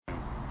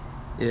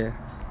Yeah,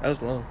 that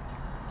was long.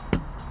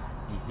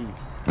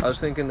 Mm-hmm. I was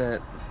thinking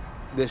that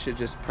this should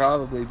just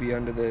probably be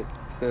under the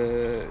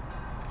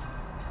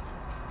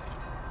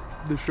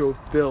the show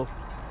Filth.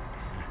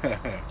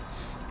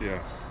 Yeah.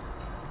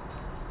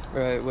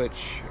 Right,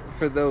 which,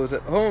 for those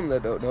at home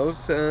that don't know,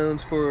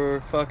 stands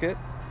for fuck it,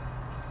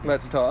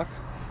 let's talk,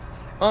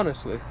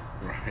 honestly.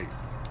 Right.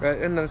 Right,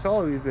 and that's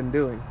all we've been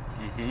doing.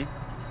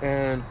 Mm-hmm.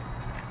 And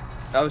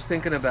I was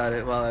thinking about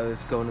it while I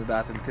was going to the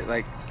bathroom,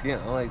 like,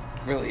 like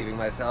relieving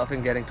myself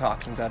and getting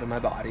toxins out of my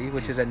body,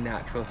 which is a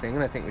natural thing,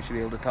 and I think we should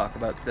be able to talk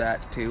about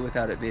that too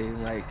without it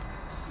being like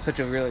such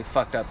a really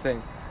fucked up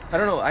thing. I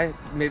don't know.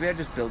 Maybe I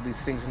just build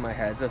these things in my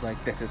heads of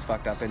like this is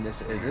fucked up and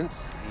this Right. isn't,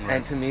 Right.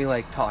 and to me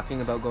like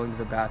talking about going to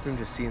the bathroom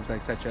just seems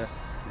like such a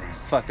Right.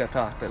 fucked up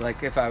talk. But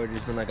like if I would have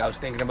just been like I was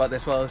thinking about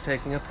this while I was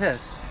taking a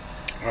piss,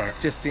 All right.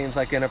 just seems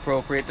like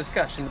inappropriate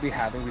discussion to be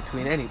having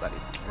between anybody,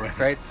 Right.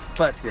 right?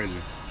 But It's crazy.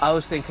 I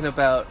was thinking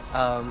about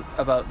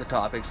the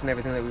topics and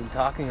everything that we've been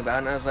talking about,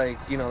 and I was like,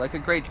 like a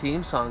great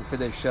theme song for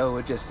this show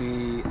would just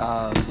be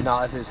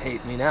Nas's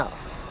 "Hate Me Now."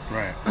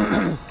 Right.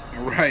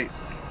 Right.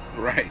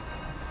 Right.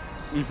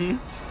 Mm-hmm.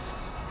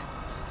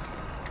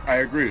 I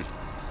agree.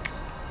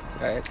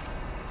 Right?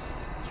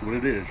 That's what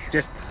it is.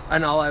 Just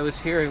and all I was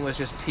hearing was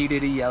just P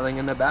Diddy yelling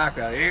in the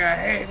background. "You gotta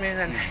hate me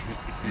then,"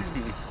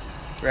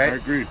 I right?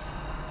 agree.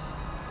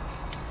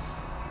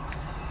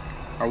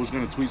 I was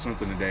gonna tweet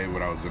something today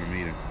when I was in a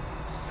meeting.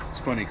 It's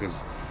funny because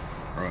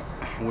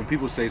when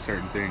people say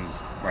certain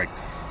things, like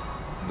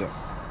the,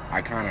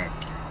 I kind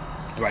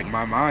of like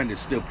my mind is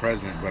still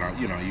present, but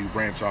you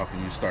branch off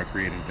and you start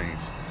creating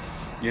things.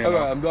 You Okay,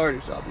 know. I'm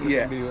already stopped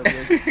Yeah. listening to you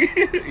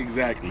anyways.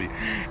 Exactly.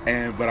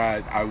 And but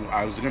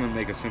I was gonna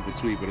make a simple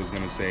tweet, but it was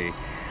gonna say,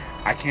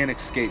 I can't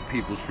escape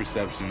people's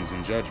perceptions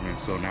and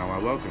judgments, so now I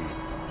welcome it.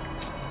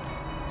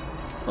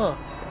 Huh?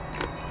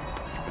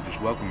 I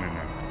just welcome it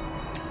now.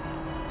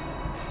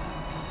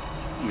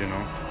 You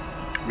know,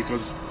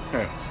 because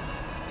hey,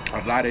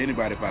 I'd lie to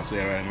anybody if I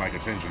said I didn't like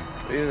attention.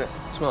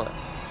 Smell it.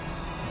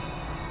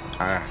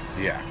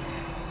 Yeah,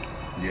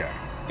 yeah,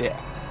 Yeah.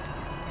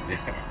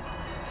 yeah.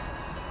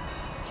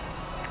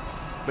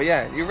 But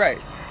yeah, you're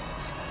right.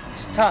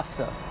 It's tough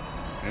though.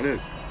 It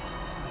is,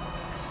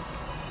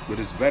 but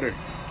it's better,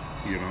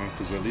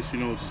 because at least you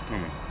know it's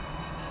coming.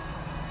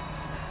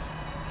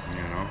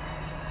 You know,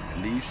 at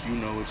least you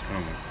know it's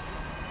coming.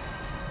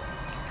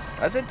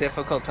 That's a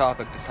difficult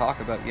topic to talk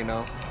about.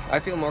 I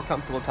feel more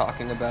comfortable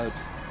talking about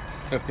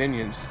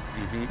opinions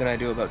Mm-hmm. than I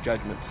do about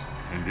judgments,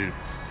 Indeed.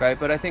 right?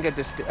 But I think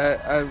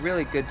a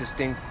really good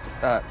distinct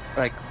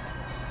like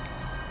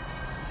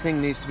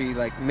thing needs to be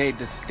like made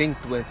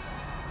distinct with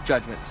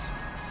judgments,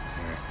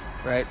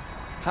 Right. right?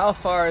 How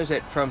far is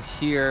it from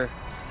here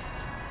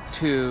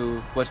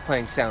to what's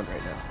playing sound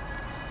right now?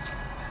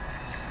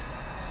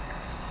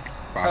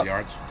 5 How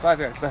yards. 5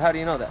 yards? But how do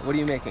you know that? What are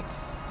you making?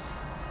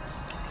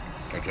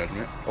 A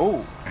judgment.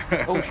 Oh,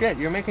 oh shit!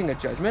 You're making a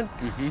judgment,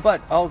 Mm-hmm.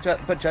 but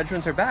but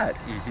judgments are bad.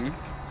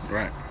 Mm-hmm.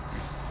 Right.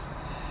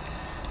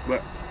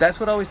 But That's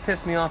what always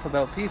pissed me off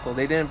about people.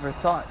 They never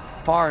thought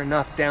far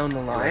enough down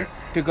the line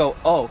right. to go,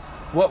 oh,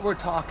 what we're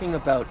talking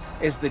about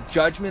is the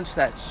judgments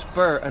that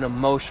spur an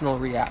emotional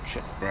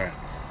reaction. Right.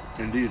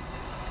 Indeed.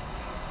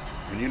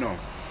 And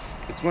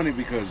it's funny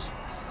because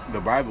the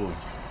Bible,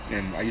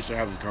 and I used to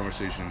have this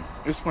conversation.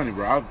 It's funny,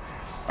 bro.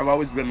 I've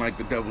always been like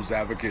the devil's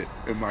advocate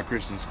in my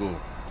Christian school.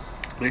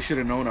 They should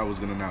have known I was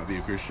gonna not be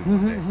a Christian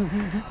one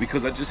day,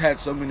 because I just had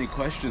so many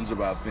questions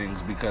about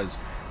things because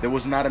there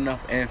was not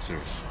enough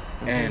answers,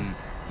 and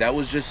that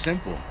was just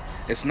simple.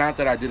 It's not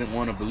that I didn't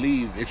want to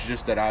believe. It's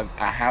just that I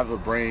have a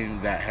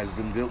brain that has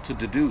been built to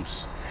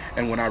deduce,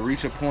 and when I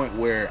reach a point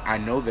where I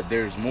know that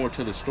there's more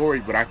to the story,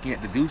 but I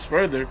can't deduce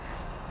further,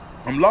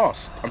 I'm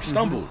lost. I'm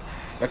stumbled.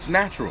 That's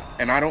natural,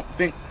 and I don't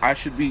think I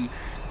should be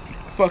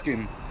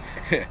fucking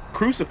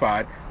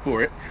crucified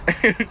for it.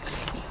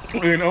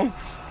 you know,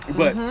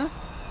 but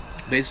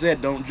they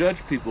said don't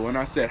judge people, and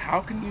I said,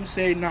 how can you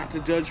say not to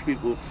judge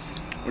people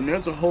when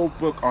there's a whole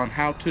book on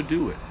how to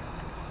do it?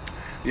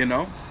 You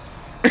know,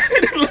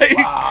 like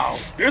Wow.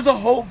 there's a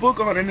whole book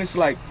on it, and it's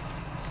like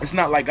it's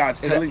not like God's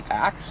Is it telling.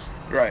 Acts?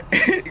 Right,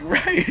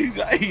 right.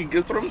 Like,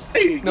 that's what I'm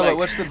saying. No, but Like,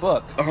 what's the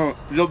book?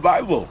 the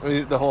Bible,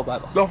 The whole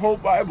Bible. the whole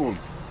Bible,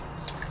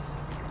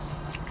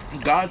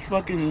 God's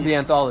fucking The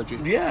anthology.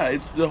 yeah.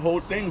 It's the whole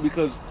thing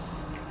because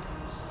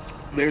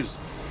there's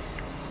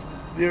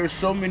there are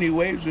so many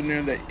ways in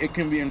there that it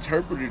can be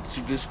interpreted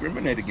to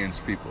discriminate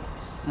against people.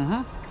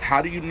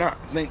 How do you not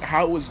think?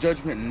 How is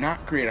judgment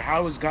not created?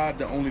 How is God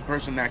the only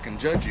person that can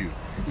judge you?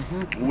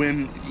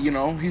 When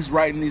He's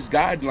writing these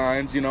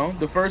guidelines.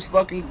 The first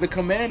fucking the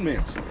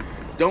commandments.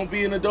 Don't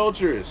be an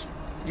adulteress.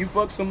 You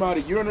fuck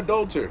somebody, you're an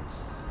adulterer.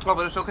 Oh,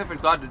 but it's okay for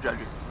God to judge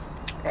you.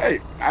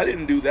 Hey, I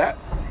didn't do that.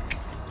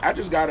 I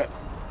just got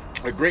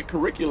a great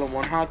curriculum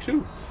on how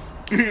to.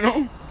 You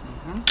know.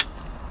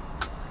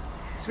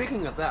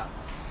 Speaking of that,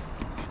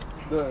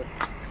 the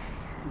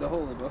the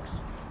holy books.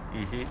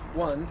 Mm-hmm.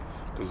 One.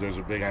 Because there's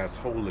a big ass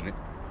hole in it.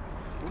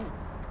 Ooh.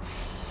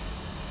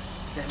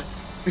 Damn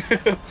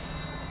it.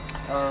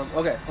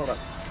 Okay, hold on.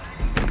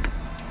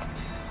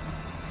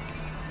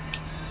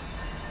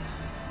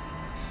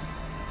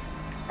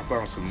 I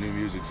found some new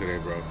music today,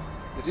 bro.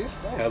 Did you?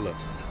 Oh.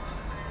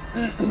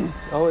 Hella,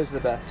 Always the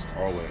best.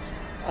 always.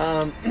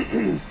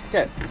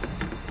 Okay.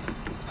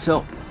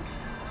 So,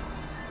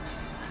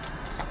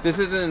 this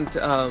isn't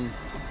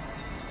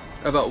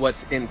about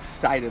what's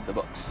inside of the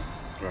books.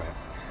 Right.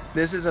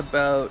 This is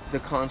about the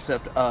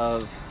concept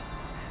of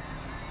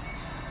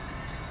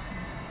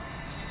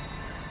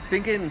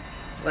thinking,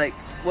 like,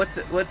 what's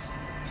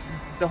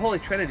the Holy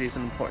Trinity is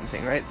an important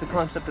thing, right? The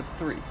concept of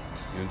three,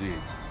 Indeed.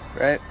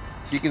 right?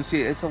 You can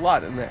see it's a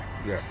lot in there,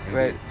 Yeah. Indeed.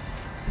 right?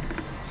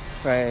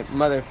 Right,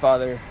 Mother,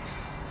 Father,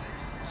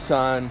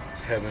 Son,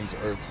 Heavens,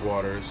 earth,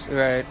 waters,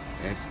 right,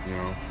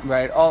 and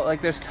right. All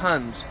like there's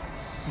tons.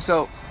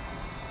 So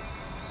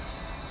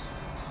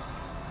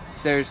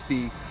there's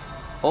the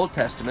Old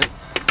Testament.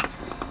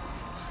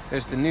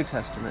 There's the New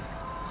Testament.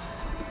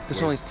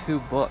 There's only 2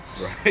 books.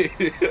 Right.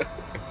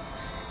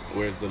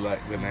 Where's the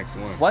next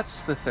one?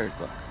 What's the 3rd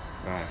book?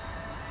 Right.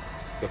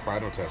 The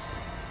final testament.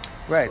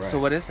 Right. Right. So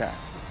what is that?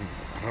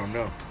 I don't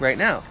know. Right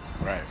now.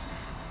 Right.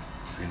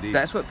 Indeed.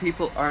 That's what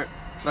people aren't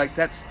like.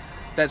 That's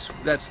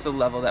the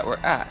level that we're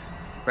at.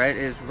 Right.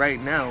 Is right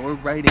now we're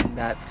writing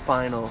that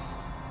final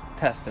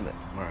testament.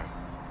 Right.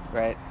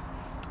 Right.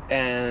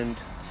 And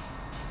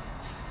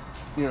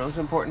it's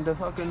important to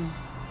fucking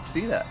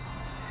see that.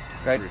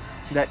 Right. Agree.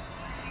 That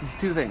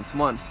 2 things.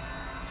 One.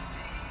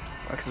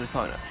 Actually,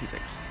 probably not 2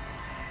 things.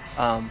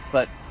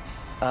 But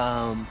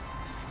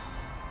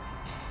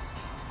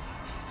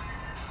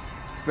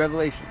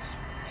Revelations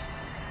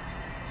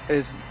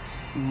is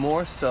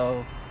more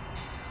so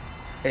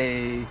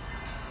a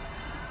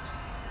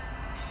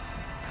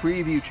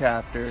preview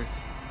chapter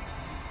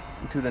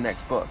to the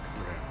next book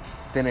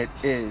Right. than it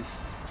is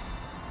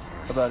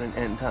Right. about an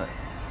end time.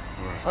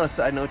 Right. On a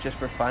side note, just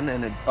for fun,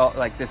 and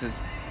like this is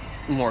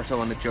more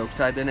so on the joke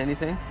side than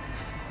anything,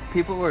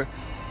 people were,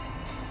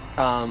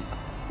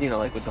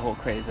 like with the whole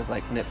craze of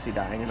like Nipsey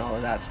dying and all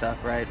of that stuff,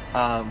 right?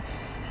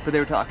 But they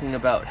were talking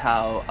about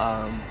how,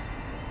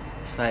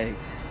 like,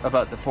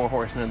 about the 4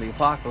 horsemen of the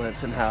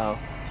apocalypse and how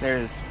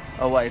there's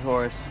a white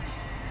horse,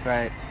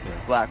 right? Yeah.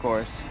 Black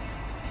horse,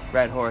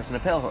 red horse, and a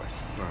pale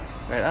horse. Right.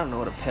 Right? I don't know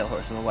what a pale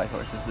horse and a white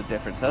horse is the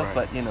difference of,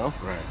 Right. but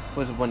Right.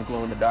 was it one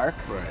glow in the dark?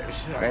 Right.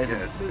 I Right?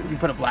 guess. You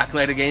put a black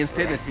light against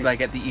it, it's Right.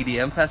 like at the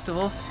EDM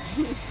festivals,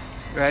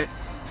 right?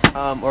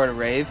 Or at a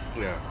rave.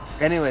 Yeah.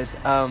 Anyways,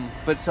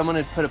 but someone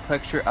had put a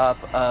picture up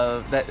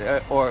of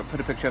that, or put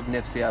a picture of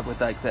Nipsey up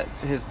with like that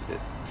his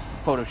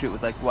photo shoot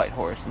with like white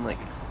horse and like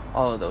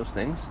all of those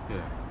things, Yeah.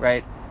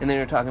 right? And then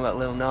you're talking about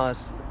Lil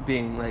Nas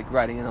being like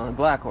riding in on a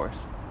black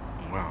horse,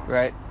 Wow.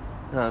 right?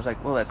 And I was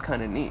like, well, that's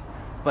kind of neat.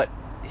 But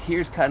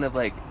here's kind of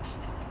like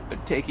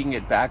taking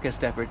it back a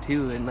step or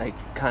two and like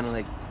kind of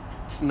like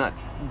not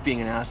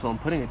being an asshole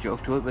and putting a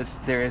joke to it, but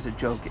there is a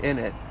joke in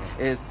it.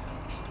 Is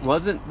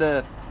wasn't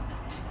the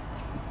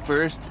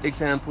first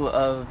example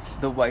of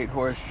the white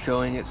horse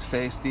showing its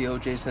face the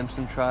O.J.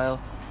 Simpson trial?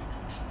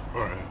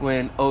 All right.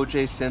 When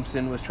O.J.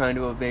 Simpson was trying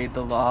to evade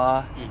the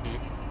law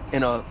Mm-hmm.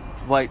 in a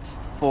white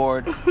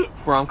Ford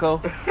Bronco?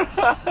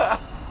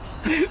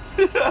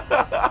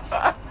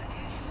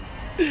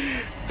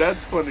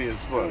 That's funny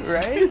as fuck.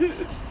 Right?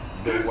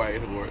 The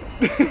white horse.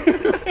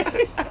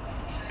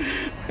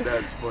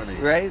 That's funny.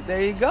 Right?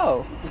 There you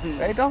go.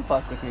 Right? Don't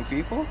fuck with me,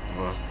 people.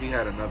 Well, he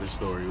had another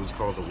story. It was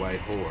called The White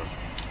Whore.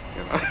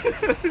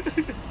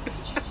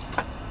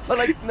 But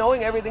like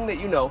knowing everything that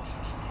you know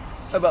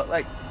about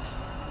like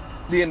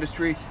the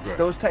industry, Right.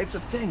 those types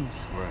of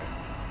things. Right.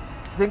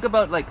 Think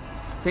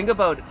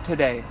about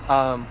today.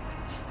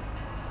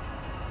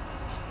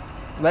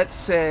 Let's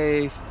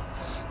say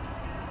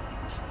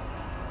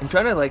I'm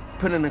trying to like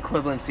put an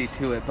equivalency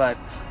to it, but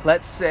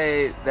let's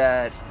say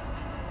that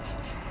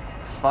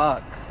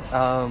fuck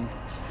name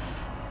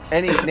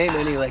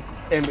any like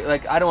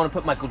I don't want to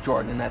put Michael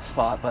Jordan in that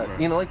spot, but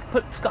Right. like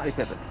put Scottie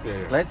Pippen. Yeah.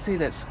 Let's say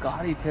that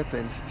Scottie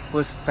Pippen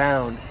was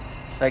found,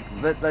 like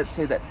let's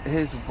say that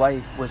his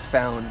wife was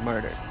found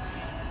murdered,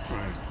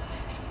 Right.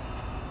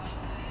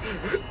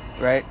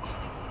 right?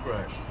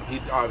 Right.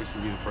 He'd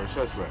obviously be the first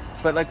suspect.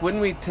 But like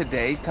wouldn't we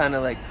today kind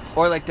of like,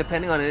 or like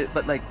depending on it,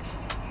 but like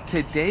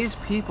today's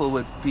people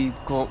would be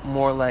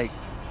more like,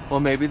 well,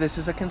 maybe this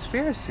is a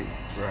conspiracy.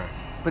 Right.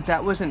 But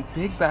that wasn't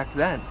big back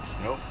then.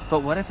 Nope.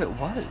 But what if it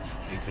was?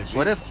 It could be.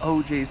 What if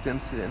O.J.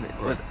 Simpson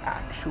was Right.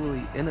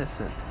 actually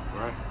innocent?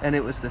 Right. And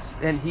it was this,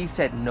 and he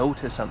said no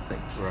to something.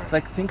 Right.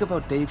 Like think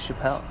about Dave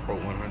Chappelle. For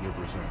 100%.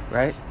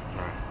 Right.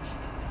 Right.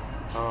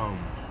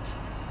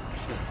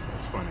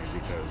 That's funny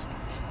because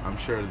I'm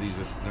sure these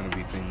are going to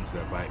be things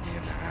that bite me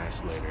in the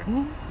ass later.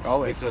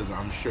 Always. Because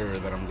I'm sure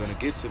that I'm going to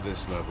get to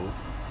this level,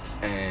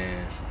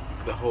 and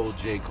the whole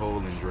J. Cole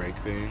and Drake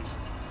thing.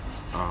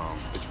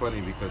 It's funny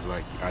because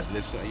like I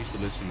used to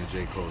listen to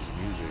J. Cole's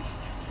music,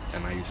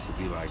 and I used to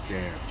be like,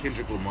 damn,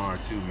 Kendrick Lamar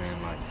too,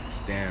 man. Like,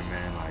 damn,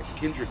 man, like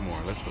Kendrick more.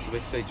 Let's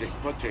say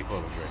fuck J. Cole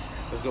and Drake.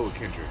 Let's go with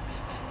Kendrick.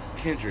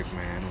 Kendrick,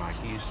 man, like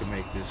he used to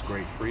make this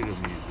great freedom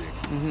music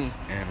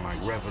Mm-hmm. and like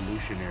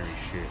revolutionary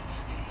shit,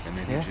 and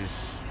then he Yeah.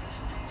 just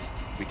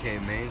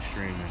became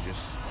mainstream and just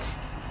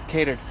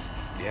Catered.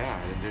 yeah,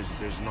 and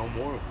there's no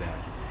more of that.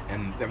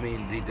 And I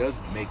mean, he does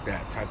make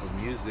that type of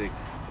music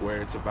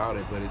where it's about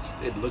it, but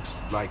it looks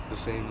like the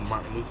same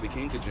Martin Luther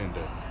King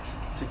agenda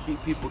to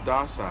keep people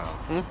docile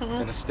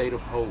Mm-hmm. in a state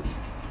of hope,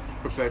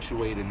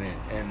 perpetuating it.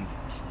 And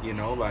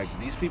like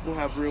these people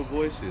have real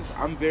voices.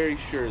 I'm very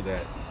sure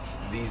that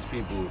these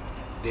people,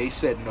 they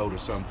said no to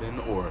something,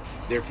 or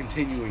they're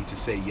continuing to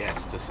say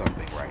yes to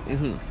something right now.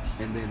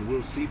 Mm-hmm. And then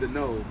we'll see the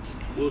no.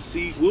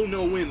 We'll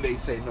know when they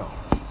say no.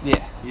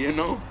 Yeah.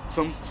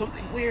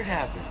 Something weird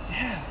happens.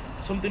 Yeah.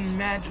 Something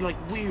magic, like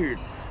weird.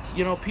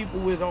 People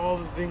with all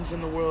the things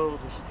in the world,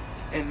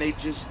 and they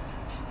just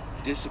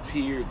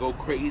disappear, go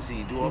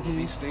crazy, do all of Mm-hmm.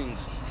 these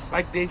things.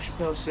 Like Dave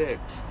Chappelle said,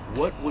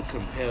 what would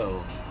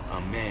compel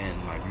a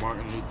man like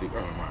Martin Luther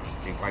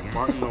King, like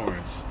Martin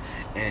Lawrence,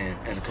 and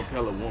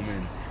compel a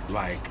woman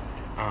like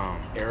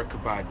Erica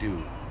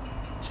Badu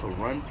to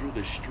run through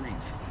the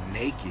streets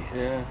naked,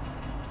 Yeah.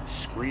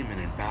 screaming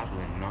and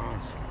babbling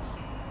nonsense?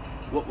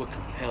 What would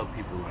compel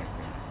people like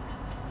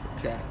that?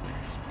 Exactly.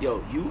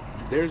 Yo,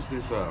 there's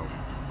this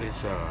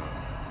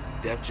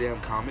Def Jam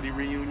comedy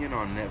reunion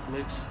on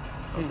Netflix.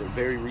 Hmm. They're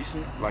very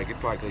recent. Like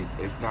it's like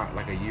if not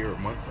like a year or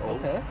months old.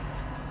 Okay.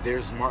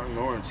 There's Martin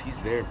Lawrence.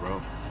 He's there,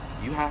 bro.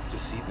 You have to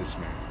see this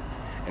man.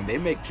 And they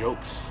make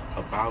jokes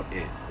about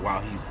it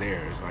while he's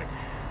there. It's like,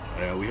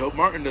 we hope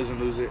Martin doesn't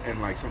lose it,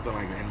 and like something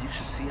like that. And you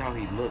should see how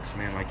he looks,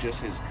 man. Like just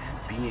his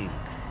being.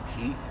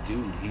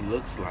 He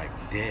looks like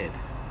dead.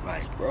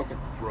 Like It's broken.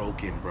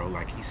 broken, bro.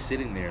 Like he's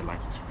sitting there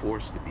like he's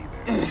forced to be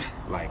there.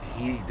 Like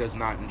he does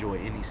not enjoy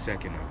any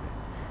second of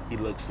it. He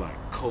looks like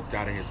coked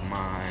out of his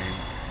mind,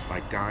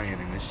 like dying,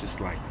 and it's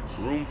just like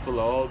room full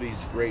of all these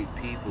great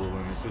people,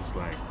 and it's just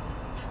like,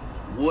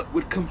 what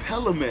would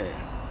compel a man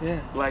Yeah.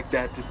 like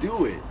that to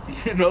do it?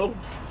 You know,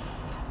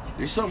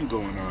 there's something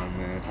going on,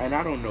 man, and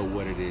I don't know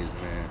what it is,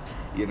 man.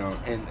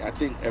 And I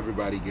think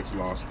everybody gets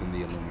lost in the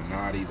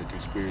Illuminati, the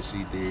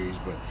conspiracy theories,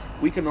 but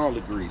we can all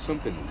agree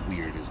something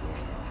weird is going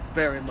on.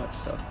 Very much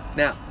so.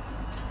 Now,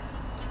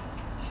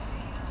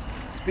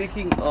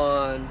 speaking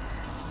on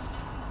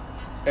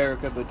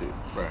Erica Badu,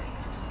 Right.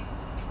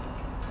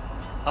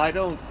 I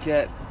don't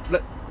get.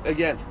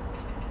 Again,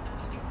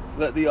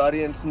 let the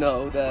audience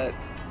know that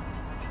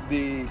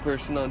the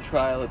person on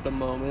trial at the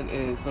moment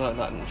is, well,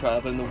 not in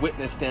trial, but in the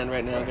witness stand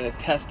right now, Right. going to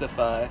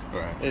testify,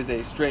 Right.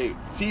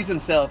 sees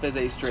himself as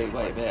a straight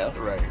white male.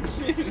 Right.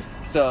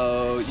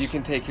 So you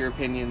can take your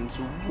opinions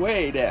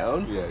way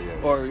down, Yeah.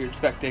 or your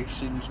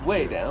expectations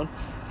way Yeah. down,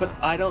 but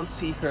I don't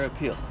see her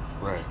appeal.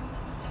 Right.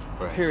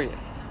 Right. Period.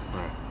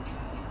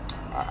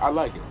 Right. I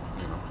like it.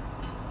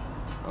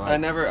 I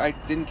like I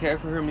didn't care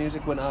for her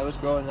music when I was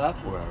growing up,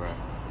 it. Right.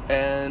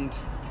 and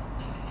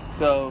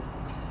so,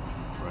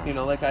 Right.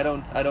 like I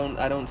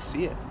don't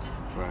see it,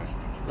 Right.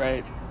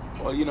 right?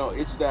 Well,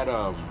 it's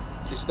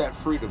that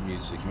freedom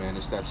music, man.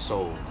 It's that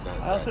soul.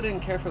 I also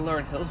didn't care for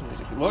Lauryn Hill's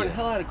music. Lauryn Yeah.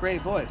 Hill had a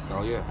great voice.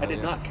 Oh yeah. I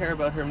did not care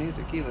about her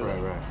music either, Right.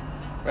 though. Right.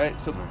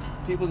 Right? So Right.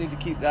 people need to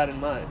keep that in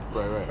mind.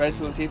 Right. Right?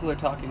 So when people are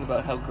talking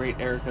about how great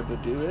Erica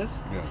Badu is,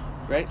 Yeah.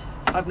 right?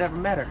 I've never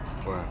met her.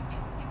 Right.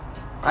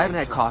 I haven't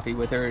had coffee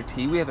with her or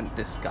tea. We haven't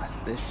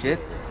discussed this shit,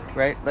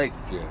 right? Like,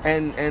 Yeah.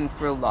 and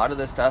for a lot of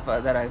the stuff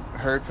that I've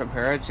heard from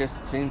her, it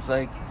just seems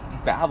like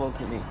babble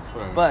to me.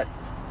 Right. But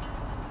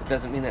it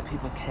doesn't mean that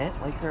people can't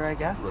like her, I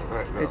guess.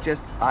 Right. No. It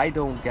just, I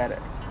don't get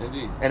it.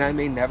 Indeed. And I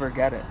may never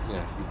get it. Yeah.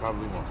 You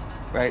probably won't.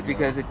 Right?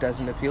 Because it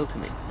doesn't appeal to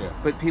me. Yeah.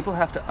 But people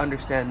have to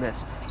understand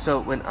this. So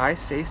when I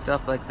say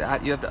stuff like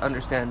that, you have to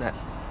understand that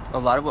a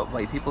lot of what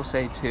white people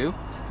say too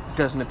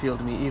doesn't appeal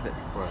to me either.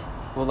 Right.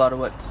 Well, a lot of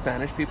what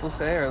Spanish people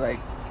say or like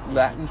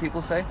Latin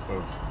people say,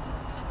 Right.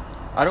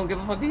 I don't give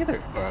a fuck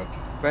either. Right.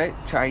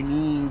 Right?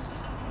 Chinese,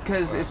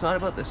 because Right. it's not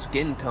about the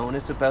skin tone.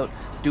 It's about,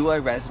 do I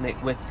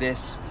resonate with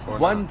this Or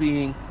one not.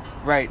 being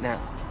right now?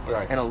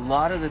 Right. And a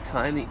lot of the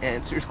time, the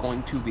answer is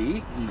going to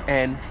be No.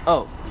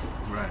 N-O.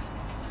 Right.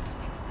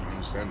 I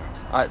understand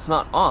that. It's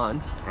not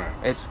on. Right.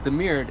 It's the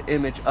mirrored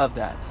image of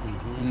that.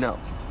 Mm-hmm. No.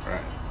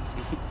 Right.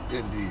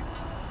 Indeed.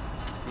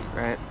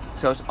 Right?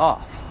 So it's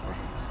off. Right.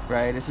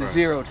 Right? It's a Right.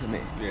 0 to me.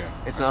 Yeah.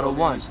 It's I not totally a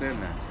 1.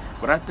 understand that.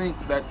 But I think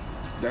that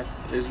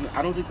isn't.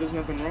 I don't think there's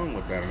nothing wrong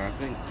with that. And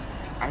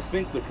I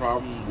think the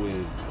problem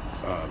with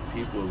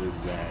people is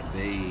that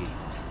they,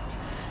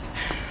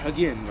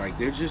 again, like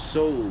they're just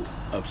so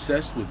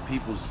obsessed with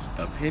people's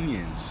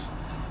opinions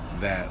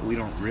that we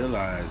don't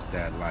realize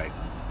that like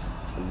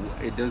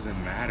it doesn't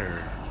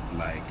matter.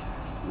 Like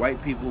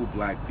white people,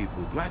 black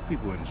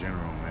people in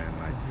general, man.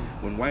 Like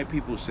Mm-hmm. when white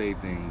people say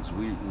things,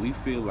 we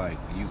feel like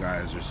you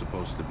guys are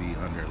supposed to be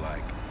under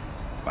like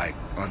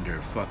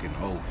under fucking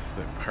oath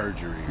and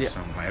perjury or Yeah.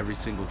 something. Like every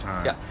single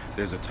time Yeah.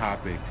 there's a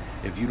topic,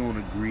 if you don't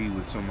agree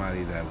with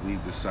somebody that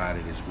we've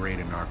decided is great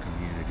in our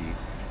community,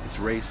 it's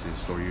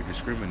racist or you're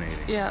discriminating.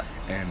 Yeah.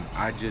 And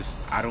I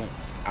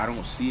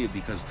don't see it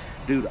because,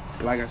 dude,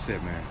 like I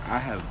said, man,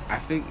 I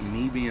think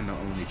me being the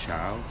only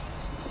child,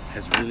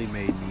 has really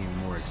made me a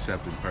more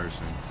accepting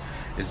person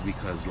is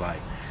because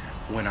like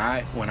when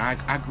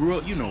I grew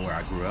up, you know where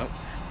I grew up,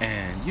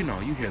 and you know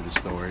you hear the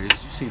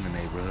stories, you seen the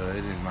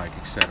neighborhood and like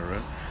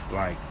etc.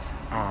 Like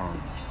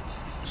um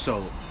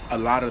so a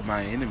lot of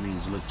my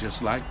enemies look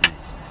just like me.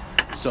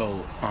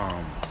 So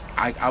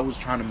I was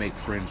trying to make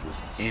friends with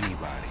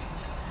anybody.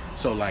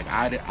 So like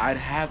I'd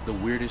have the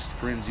weirdest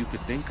friends you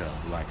could think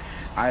of. Like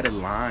I'd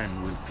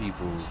align with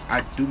people.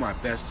 I'd do my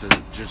best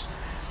to just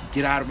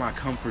get out of my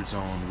comfort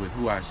zone with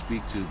who I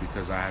speak to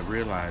because I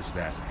realized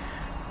that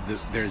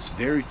there's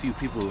very few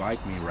people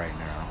like me right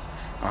now.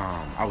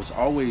 I was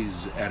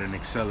always at an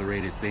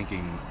accelerated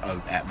thinking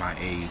at my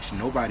age.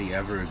 Nobody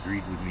ever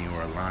agreed with me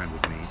or aligned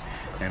with me,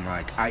 and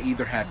like I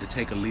either had to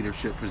take a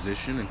leadership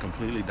position and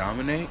completely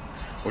dominate,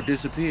 or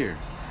disappear,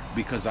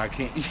 because I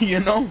can't,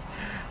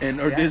 and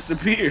or Yes.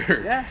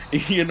 disappear, Yes.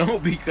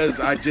 because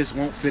I just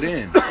won't fit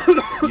in,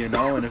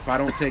 and if I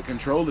don't take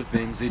control of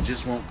things, it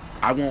just won't.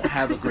 I won't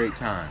have a great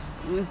time,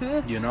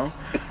 Mm-hmm. you know,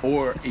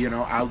 or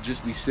I'll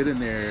just be sitting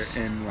there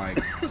and like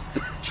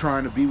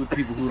trying to be with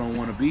people who don't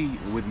want to be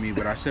with me.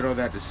 But I said all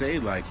that to say,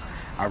 like,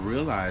 I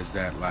realized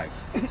that like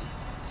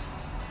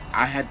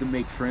I had to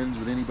make friends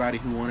with anybody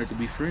who wanted to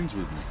be friends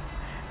with me,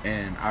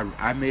 and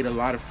I made a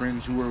lot of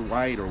friends who were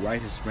white or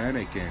white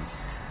Hispanic, and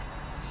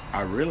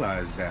I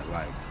realized that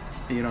like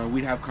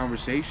we'd have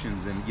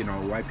conversations,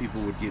 and white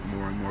people would get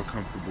more and more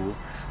comfortable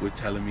with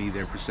telling me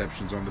their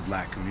perceptions on the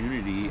black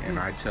community, and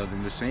Mm-hmm. I tell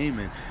them the same.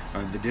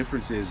 And the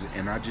difference is,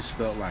 and I just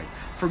felt like,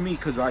 for me,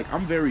 because like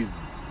I'm very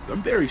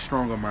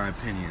strong on my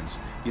opinions.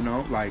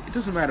 Like it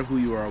doesn't matter who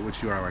you are or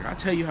what you are. Like I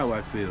tell you how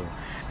I feel,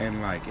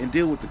 and like and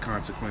deal with the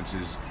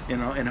consequences.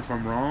 And if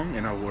I'm wrong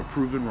and I were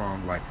proven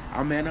wrong, like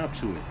I'll man up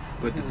to it.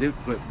 But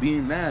Mm-hmm. but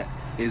being that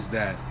is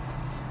that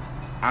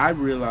I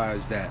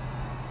realized that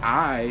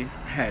I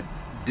had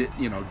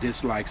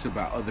dislikes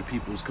about other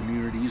people's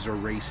communities or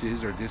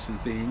races or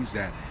different things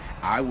that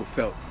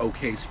felt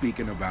okay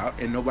speaking about,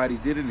 and nobody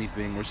did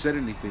anything or said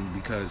anything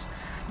because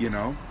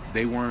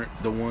they weren't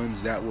the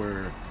ones that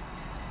were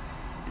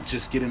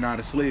just getting out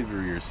of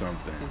slavery or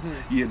something.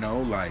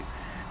 Mm-hmm. Like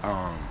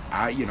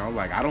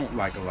like I don't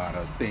like a lot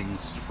of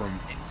things from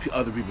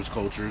other people's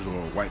cultures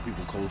or white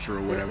people culture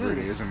or whatever it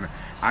Mm-mm. is, and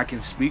I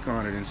can speak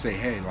on it and say,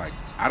 hey, like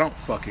I don't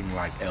fucking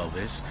like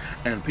Elvis,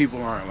 and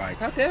people aren't like,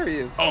 How dare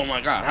you? oh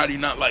my god, how do you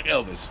not like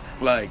Elvis?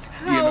 Like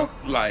How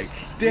like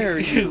dare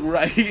you?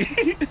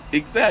 right,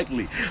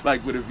 exactly.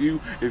 Like, but if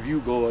you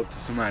go up to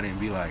somebody and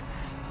be like,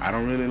 I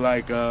don't really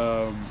like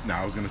no,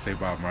 I was gonna say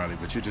Bob Marley,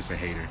 but you're just a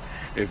hater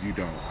if you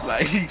don't.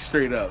 Like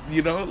straight up,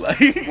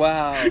 like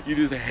Wow. you're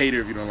just a hater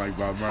if you don't like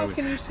Bob How Marley.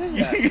 can you say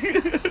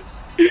that?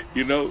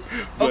 you know?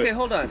 But Okay,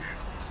 hold on.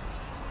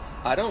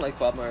 I don't like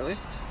Bob Marley.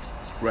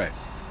 right.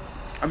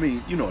 I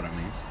mean, you know what I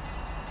mean.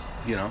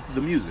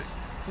 The music.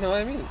 No,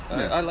 I mean, I,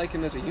 Yeah. I like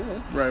him as a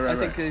human. Right, right, I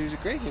think right. he's a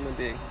great human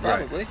being, Right.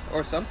 probably,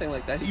 or something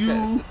like that. He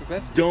says You the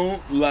best.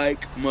 don't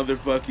like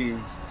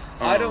motherfucking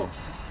I don't.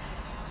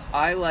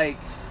 I like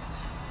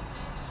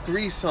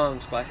 3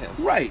 songs by him,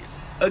 right.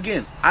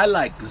 Again, I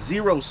like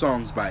zero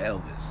songs by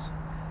Elvis.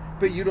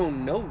 but you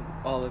don't know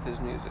all of his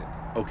music.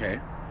 Okay.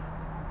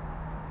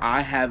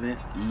 I haven't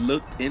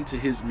looked into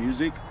his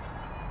music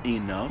No,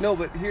 enough.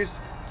 but here's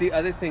the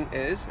other thing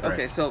is Right.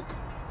 okay. So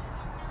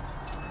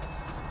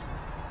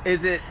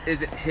is it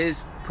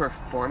his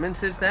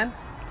performances then,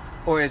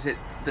 or is it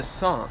the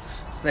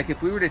songs? Like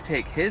if we were to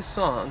take his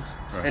songs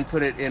Right. and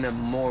put it in a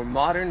more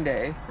modern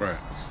day Right.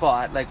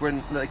 spot, like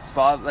we're like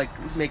Bob, like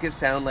make it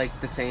sound like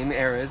the same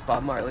era as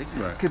Bob Marley.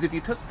 Right. Because if you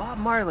took Bob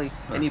Marley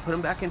and Right. you put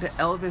him back into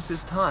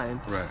Elvis's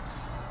time, Right.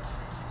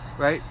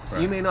 right, you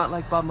Right. may not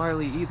like Bob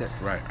Marley either.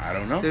 Right. I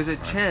don't know. There's a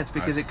chance I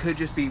because it could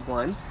just be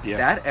one, yeah.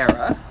 that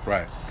era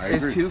Right. I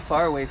is agree. too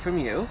far away from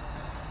you,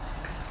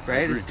 I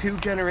right? It's agree. 2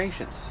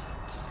 generations,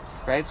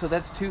 right? So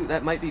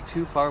that might be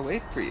too far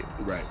away for you,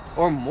 Right.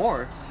 or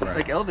more. Right.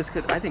 Like Elvis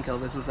could, I think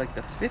Elvis was like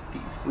the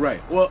 50s,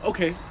 Right. Well,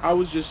 okay. I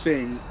was just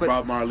saying but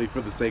Bob Marley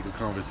for the sake of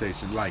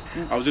conversation. Like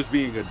I was just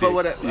being a but dick,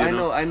 what you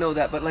know? I know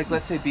that, but like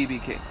let's say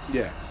BB King.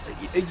 Yeah.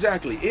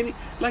 Exactly.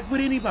 Like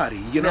with anybody.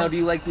 Now, do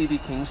you like BB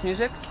King's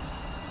music?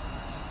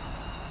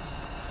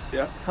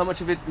 Yeah. How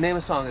much of it? Name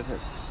a song of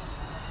his.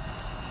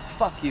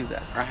 Fuck you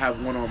then. I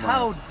have one on my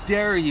How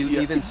dare you yeah.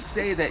 even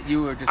say that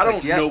you were I just like,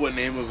 don't know yep. what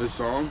name of his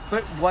song.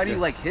 But why do Yeah.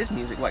 you like his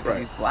music? Why? Because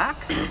Right. he's black?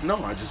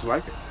 No, I just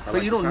like it. I But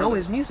like you the don't sound know of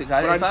his it. music.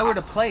 But If I were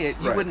to play it,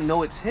 you right. wouldn't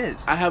know it's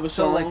his. I have a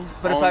So like, song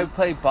but if I on would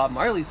play Bob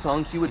Marley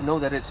songs, you would know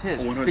that it's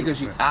his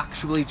because you 100%.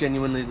 actually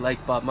genuinely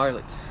like Bob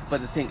Marley.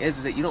 But the thing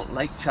is that you don't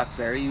like Chuck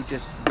Berry. You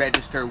just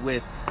register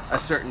with a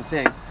certain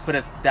thing. But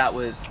if that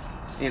was,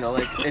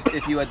 like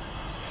if you had,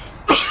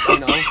 you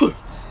know,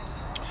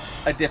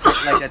 a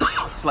different, like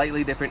a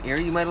slightly different ear,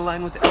 you might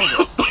align with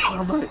Elvis,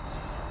 I'm right.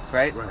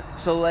 right? Right.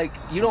 So like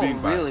you I'm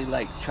being don't really biased.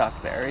 like Chuck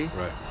Berry.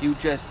 Right.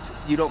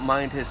 You don't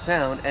mind his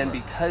sound, and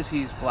Right. because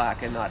he's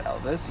black and not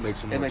Elvis,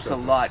 Makes it it more makes it a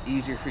acceptable. lot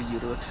easier for you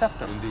to accept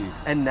him. Indeed.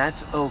 And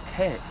that's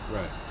okay.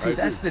 Right. I See, agree.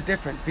 that's the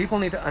difference. People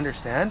need to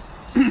understand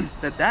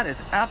that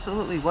is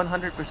absolutely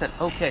 100%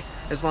 okay,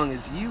 as long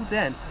as you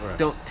then Right.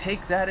 don't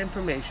take that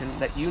information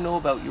that you know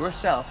about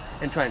yourself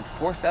and try and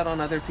force that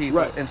on other people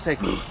Right. and say,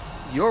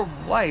 you're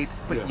white,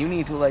 but Yeah. you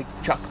need to like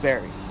Chuck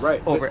Berry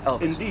Right. over But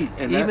Elvis. indeed,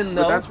 and Even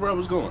but though that's where I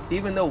was going.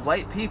 even though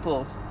white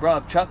people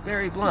robbed Chuck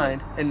Berry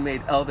blind and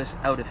made Elvis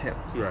out of him.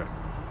 Right.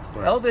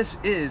 Right. Elvis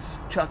is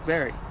Chuck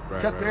Berry.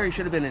 Right, Chuck right, Berry right.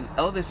 should have been in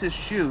Elvis's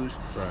shoes,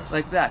 Right.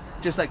 like that.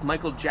 Just like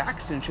Michael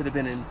Jackson should have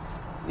been in,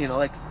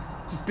 like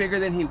bigger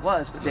than he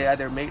was, but they Right.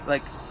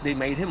 either they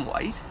made him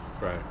white,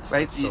 Right.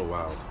 right? That's so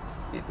wild.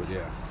 But yeah.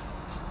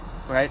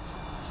 Right,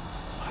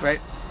 right,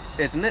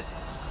 isn't it?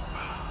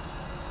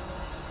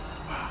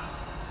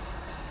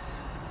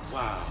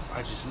 Wow.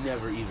 I just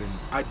never even.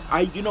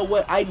 You know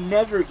what? I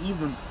never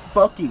even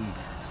fucking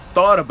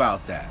thought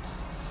about that.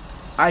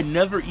 I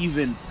never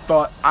even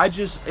thought. I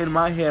just, in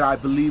my head, I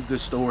believed the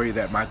story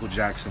that Michael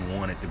Jackson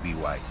wanted to be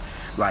white.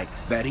 Like,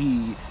 that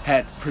he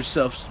had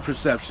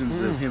perceptions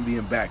of him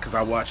being black because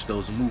I watched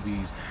those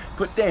movies.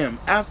 But damn,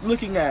 after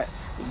looking at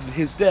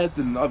his death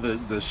and all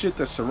the shit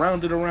that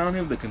surrounded around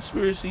him, the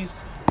conspiracies,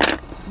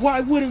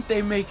 why wouldn't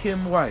they make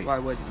him white? Why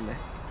wouldn't they?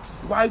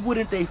 Why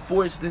wouldn't they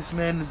force this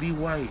man to be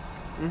white?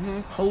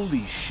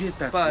 Holy shit,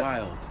 that's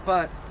wild.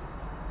 But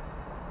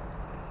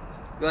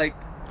like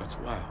That's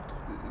wild.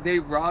 they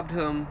robbed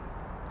him.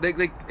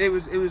 Like it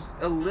was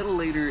a little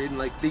later in,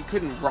 like, they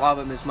couldn't rob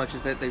him as much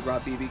as that they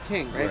robbed B.B.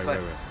 King, right? Right,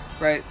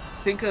 But right.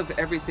 think of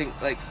everything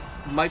like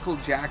Michael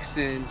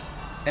Jackson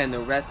and the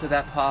rest of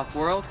that pop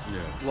world, Yeah.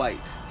 white,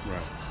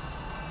 Right.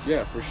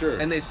 Yeah, for sure.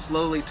 and they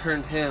slowly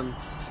turned him.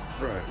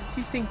 right.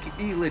 Do you think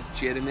he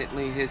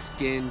legitimately his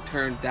skin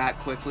turned that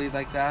quickly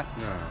like that?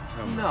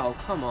 No,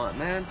 come on,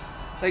 man.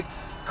 Like,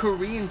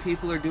 Korean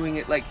people are doing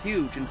it like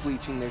huge and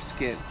bleaching their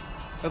skin.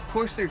 Of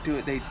course they're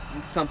doing.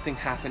 Something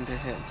happened to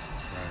him.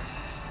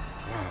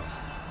 Right. Wow.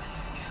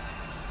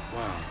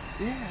 Wow.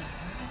 Yeah,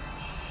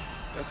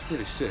 That's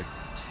pretty sick.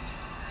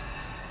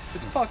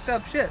 it's fucked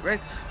up shit, right?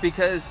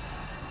 Because,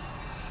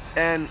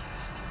 and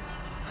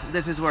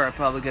this is where I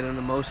probably get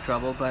into most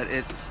trouble, but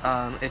it's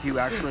if you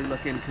actually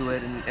look into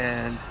it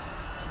and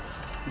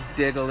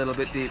dig a little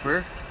bit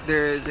deeper,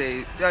 there's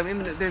a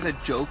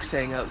joke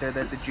saying out there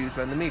that the Jews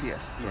run the media,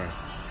 Right.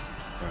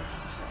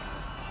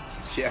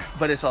 Right. Yeah.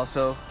 but it's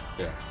also,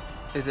 Yeah.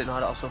 is it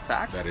not also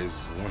fact? That is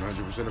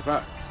 100% a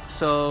fact.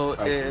 So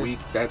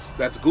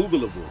That's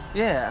Googleable.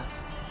 yeah,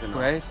 You know.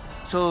 right.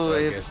 So Well, I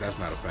if guess that's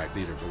not a fact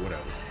either, but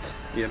whatever.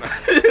 You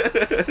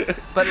know.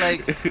 but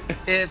like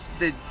if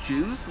the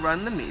Jews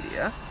run the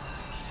media,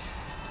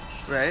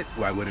 right?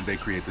 Why wouldn't they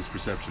create this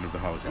perception of the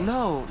Holocaust?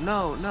 No.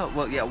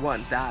 Well, yeah,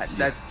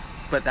 that's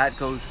but that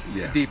goes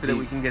deeper that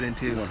we can get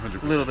into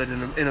 100%. a little bit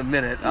in a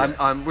minute.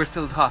 Yeah. We're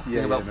still talking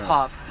about no.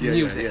 pop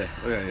music.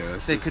 Yeah.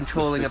 The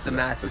controlling of the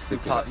masses through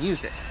pop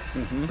music,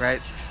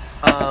 right?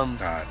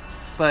 God.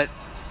 But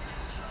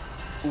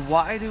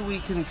why do we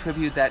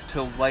contribute that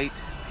to white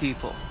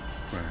people?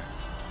 Right.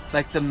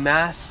 Like the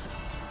mass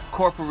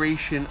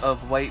corporation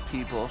of white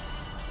people,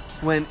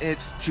 when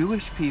it's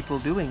Jewish people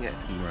doing it.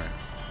 Right.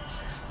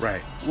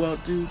 Right. Well,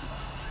 dude.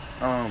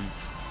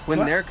 When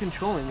But- they're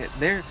controlling it,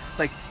 they're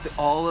like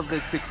all of the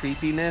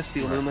creepiness,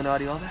 the Right.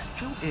 Illuminati, all that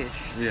Jewish.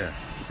 Yeah,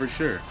 for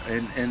sure.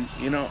 And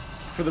you know,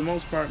 for the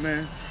most part,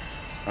 man,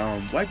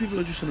 white people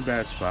are just in a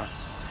bad spot.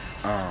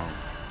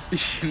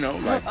 You know,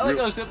 like I like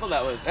how simple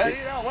that was. Hey,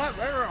 you know what?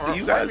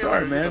 you White guys people are,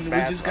 just a man. We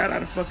bad just spot. got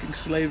out of fucking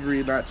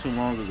slavery not too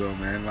long ago,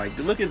 man. Like,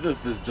 look at the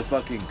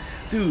fucking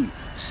dude,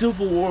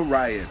 Civil War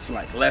riots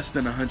like less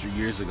than 100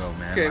 years ago,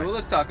 man. Okay, like, well,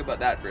 let's talk about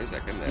that for a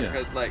second there, Yeah.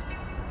 because like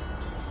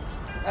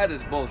that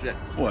is bullshit.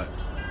 what?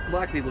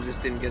 Black people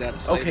just didn't get out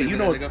of slavery Okay, you a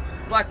know minute ago.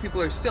 Black people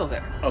are still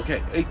there,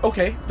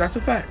 Okay, that's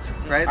a fact.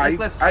 right? Like,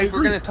 I if we're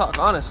agree. gonna talk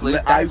honestly,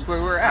 Le- that's I-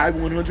 where we're I at.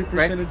 100%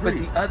 right? agree. But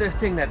the other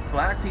thing that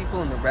black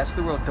people and the rest of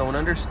the world don't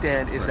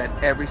understand is Right.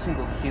 that every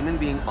single human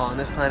being on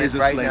this planet Is a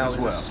right slave now as is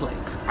well. a slave.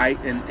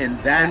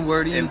 And that. And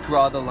where do you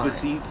draw the line? But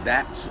see,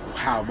 that's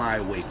how my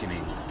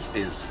awakening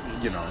is.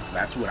 You know,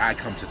 that's what I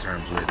come to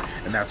terms with,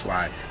 and that's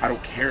why I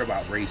don't care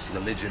about race,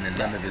 religion, and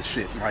none of this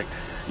shit. Like,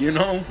 you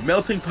know,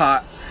 melting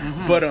pot.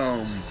 But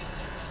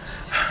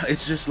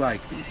it's just like,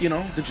 you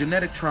know, the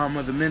genetic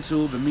trauma, the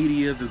mental, the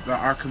media,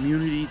 our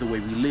community, the way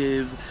we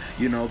live,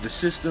 you know, the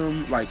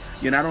system. Like,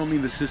 you know, I don't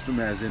mean the system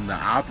as in the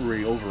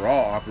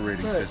overall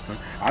operating Right. system.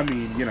 I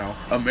mean, you know,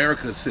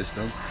 America's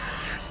system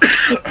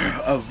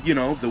of, you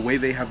know, the way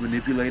they have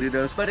manipulated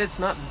us. But it's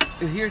not.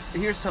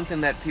 Here's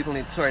something that people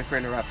need. Sorry for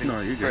interrupting.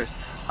 No, you're good. First,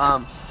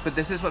 but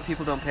this is what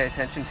people don't pay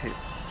attention to.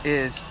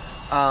 Is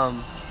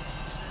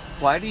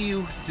why do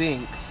you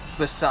think,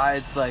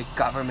 besides like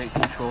government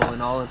control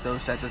and all of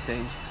those type of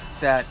things,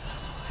 that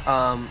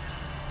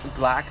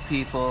black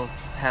people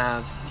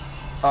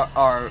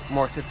are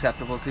more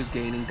susceptible to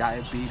gaining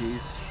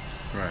diabetes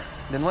Right.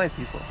 than white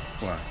people?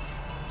 Why?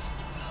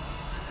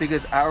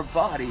 Because our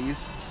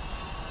bodies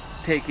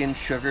take in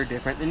sugar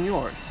different than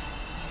yours.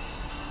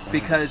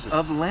 Because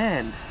of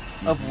land,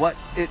 of what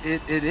it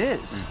is,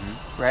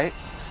 right?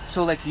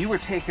 So like you were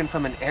taken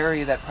from an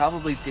area that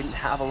probably didn't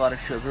have a lot of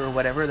sugar or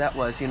whatever that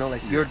was,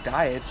 like your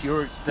diets,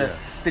 Yeah.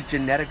 the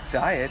genetic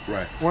diets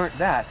Right. weren't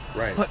that.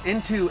 Right. Put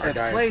into Our a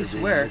diets are place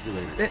being where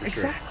manipulated, for sure.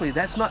 exactly,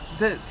 that's not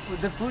the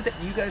food that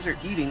you guys are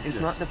eating is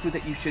Yeah. not the food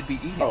that you should be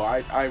eating. Oh,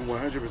 I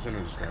 100%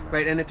 understand that.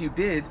 Right, and if you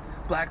did,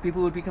 black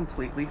people would be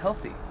completely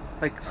healthy.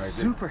 Like I agree.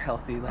 super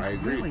healthy, I like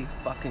agree. really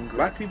fucking great.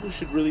 Black people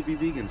should really be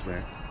vegans,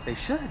 man. They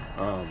should.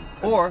 And-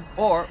 Or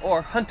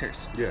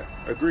hunters. yeah,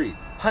 agreed.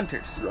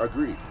 Hunters.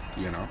 Agreed.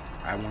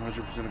 I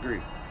 100%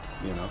 agree.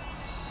 You know,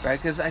 Right?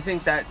 Because I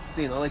think that's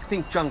like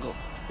think jungle,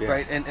 Yeah,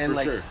 right? And for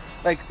like sure.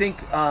 like think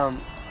I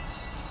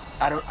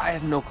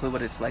have no clue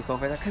what it's like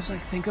over there. Because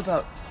like think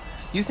about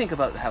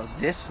how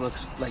this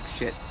looks like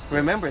shit. Yeah.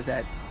 Remember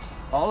that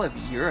all of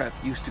Europe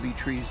used to be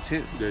trees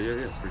too.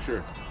 Yeah, for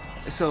sure.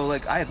 So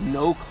like I have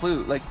no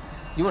clue. Like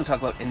you want to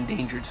talk about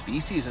endangered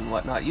species and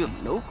whatnot? You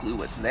have no clue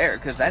what's there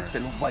because that's Right.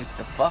 been wiped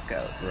the fuck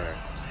out. Right.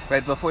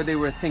 Right before they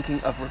were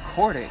thinking of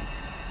recording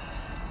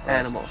Right.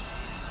 animals.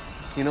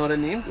 You know what I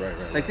mean?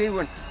 Right. Like they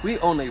weren't. We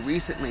only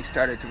recently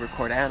started to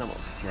record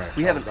animals. Right,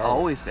 We Charles haven't Darwin.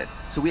 always been.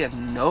 So we have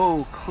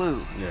no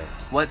clue Yeah.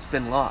 what's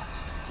been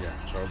lost. Yeah.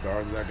 Charles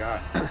Darwin's that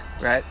guy.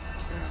 Right?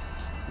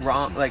 Yeah.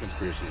 Wrong. Some Like,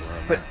 conspiracies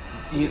around but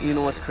that. you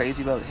know what's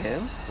crazy about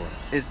him What?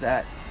 is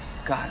that.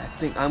 God,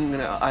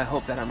 I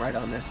hope that I'm right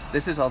on this.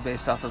 This is all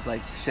based off of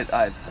like shit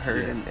I've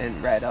heard Yeah.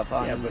 and read up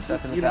on Yeah, and but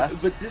stuff in the past.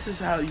 but this is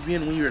how you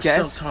when you're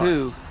Guess self-taught.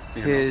 who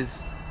you know?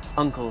 his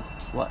uncle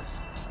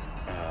was?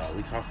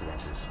 We talked about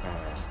this.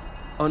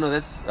 Oh no,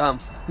 that's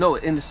no,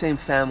 in the same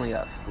family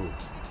of. Who?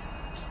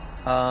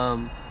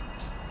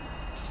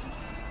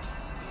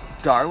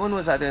 Darwin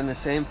was either in the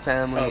same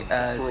family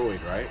as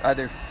Freud, right?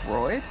 either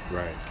Freud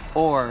Right.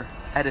 or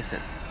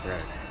Edison,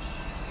 Right.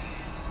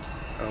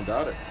 I don't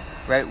doubt it.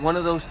 right? One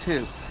of those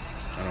two.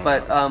 I don't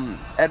But doubt it.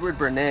 Edward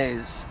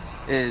Bernays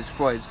is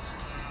Freud's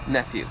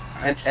nephew,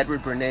 and Actually-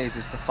 Edward Bernays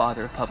is the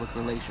father of public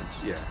relations.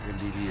 Yeah,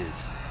 indeed he is.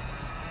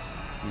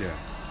 Yeah.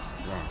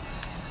 Wow.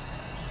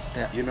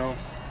 Yeah. You know,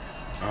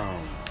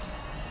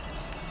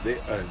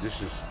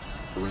 this is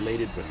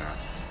related but not.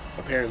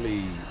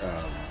 Apparently,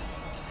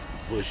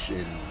 Bush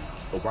and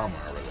Obama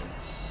are related.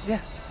 Yeah.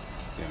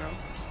 You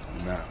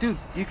know, now Dude,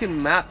 you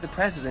can map the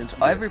presidents.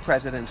 Yeah. Every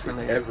president's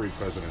related. every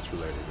president's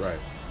related, right?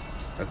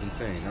 That's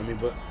insane. I mean,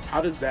 but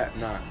how does that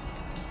not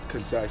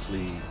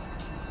concisely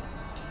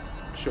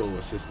show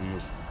a system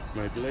of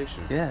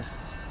manipulation?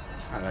 Yes.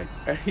 I like.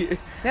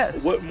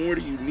 Yes. What more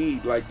do you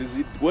need? Like, does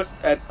it?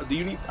 Do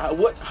you need?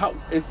 What? How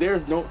is there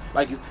no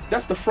like?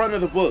 That's the front of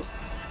the book,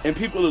 and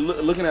people are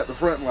looking at the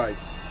front like,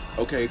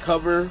 okay,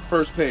 cover,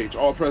 first page,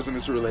 all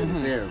presidents are related.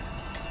 Mhm. Damn.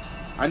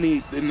 I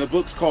need. And the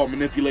book's called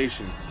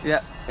Manipulation,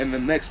 Yeah. and the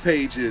next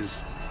page is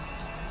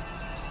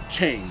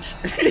change.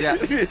 Yeah.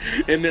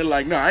 And they're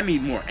like, no, I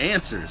need more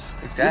answers.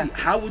 Exactly.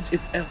 How would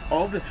if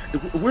all the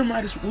we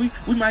might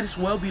as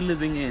well be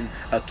living in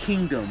a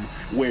kingdom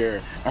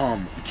where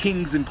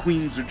kings and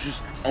queens are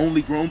just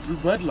only grown through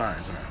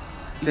bloodlines now.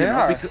 They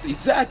are.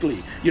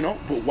 Exactly.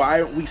 But why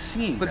aren't we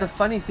seeing But that? the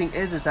funny thing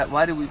is that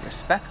why do we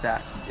respect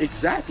that?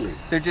 Exactly.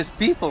 They're just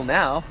people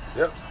now.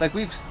 Yep. Like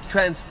we've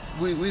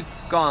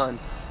gone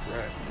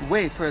Right.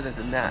 way further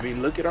than that. I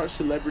mean, look at our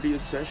celebrity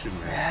obsession,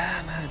 man.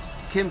 Yeah, man.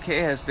 Kim K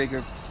has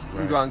bigger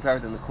Right. drawing power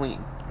than the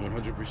Queen.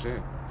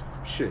 100%.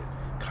 Shit.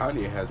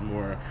 Kanye has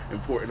more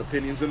important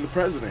opinions than the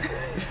president.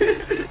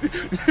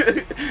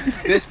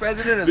 This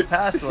president or the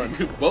past one?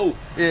 Both.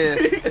 Yeah,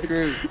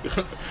 true.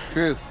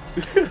 True.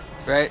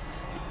 Right?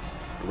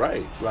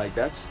 Right. Like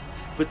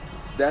but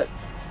that,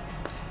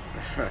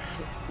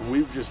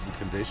 we've just been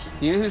conditioned.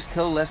 You know who's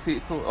killed less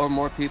people or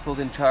more people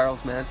than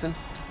Charles Manson?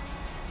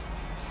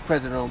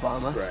 President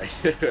Obama.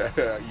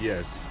 Right.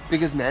 Yes.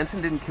 Because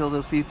Manson didn't kill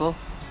those people.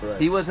 Right.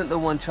 He wasn't the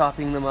one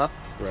chopping them up.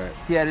 Right.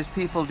 He had his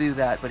people do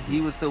that, but he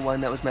was the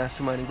one that was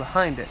masterminding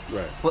behind it.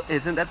 Right. Well,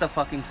 isn't that the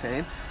fucking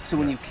same? So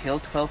when Right. you kill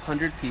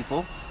 1,200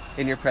 people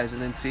in your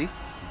presidency,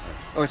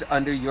 or it's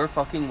under your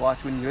fucking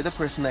watch, when you're the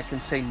person that can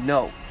say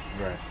no,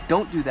 Right.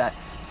 don't do that.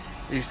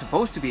 You're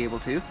supposed to be able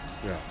to,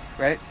 Yeah.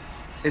 right?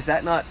 Is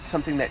that not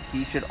something that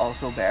he should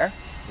also bear?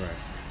 Right.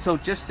 So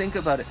just think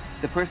about it.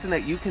 The person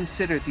that you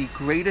consider the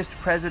greatest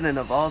president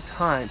of all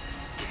time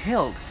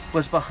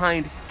was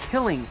behind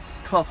killing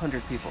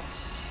 1,200 people.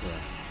 Right.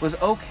 Was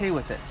okay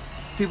with it.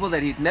 People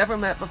that he'd never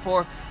met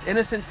before,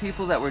 innocent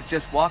people that were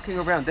just walking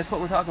around. That's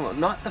what we're talking about.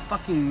 Not the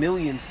fucking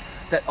millions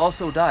that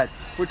also died.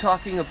 We're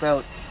talking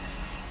about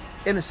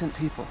innocent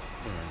people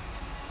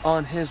Right.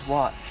 on his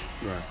watch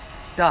Right.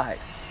 died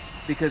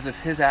because of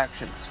his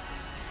actions.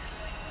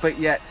 But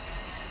yet,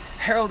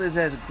 Harold is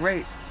as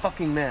great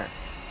fucking man.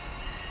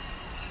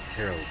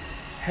 Harold.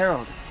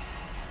 Harold.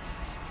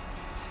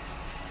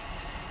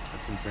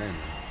 That's insane,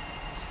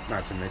 man.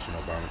 Not to mention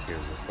Obamacare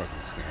is a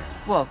fucking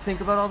scam. Well,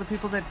 think about all the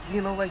people that,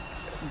 like,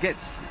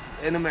 gets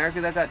in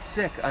America that got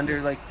sick under,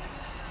 Yeah. like,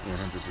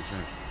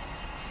 100%.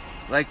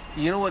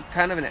 you know what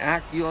kind of an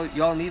act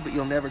y'all need, but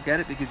you'll never get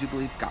it because you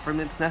believe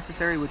government's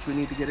necessary, which we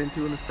need to get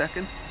into in a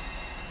second?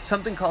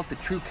 Something called the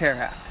True Care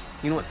Act.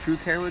 You know what True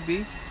Care would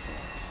be?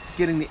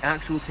 getting the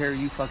actual care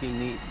you fucking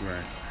need.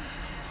 Right.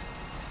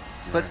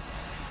 But Right.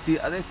 the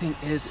other thing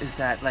is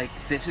that like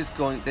this is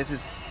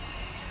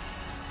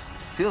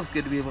feels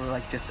good to be able to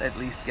like just at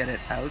least get it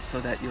out so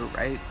that you're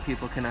right.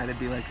 People can either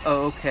be like,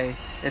 oh, okay,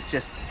 it's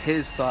just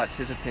his thoughts,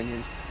 his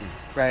opinions,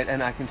 right?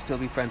 And I can still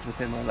be friends with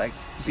him or like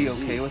be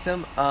okay Indeed. with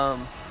him.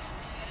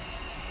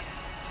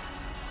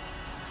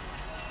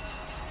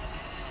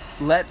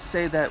 Let's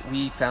say that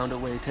we found a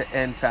way to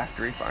end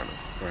factory farming,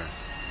 Right.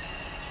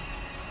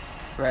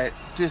 right?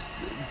 Just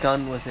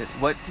done with it.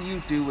 What do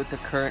you do with the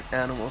current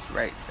animals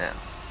right now?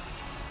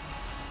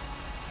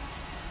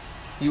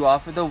 You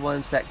offer the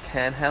ones that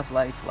can have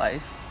life.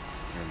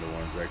 And the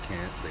ones that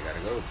can't, they gotta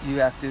go. You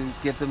have to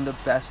give them the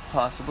best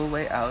possible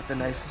way out, the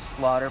nicest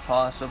slaughter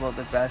possible,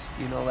 the best,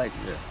 like,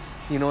 Yeah.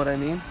 you know what I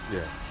mean?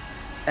 Yeah.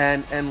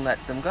 And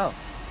let them go.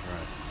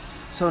 Right.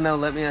 So now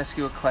let me ask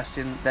you a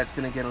question that's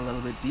going to get a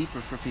little bit deeper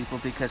for people,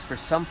 because for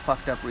some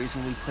fucked up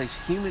reason we place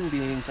human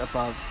beings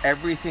above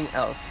everything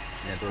else,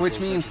 which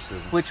means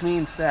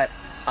Anthropocentrism. that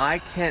I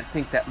can't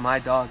think that my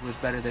dog was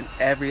better than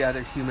every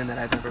other human that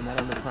I've ever met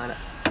on the planet.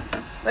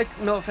 Like,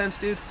 no offense,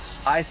 dude,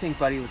 I think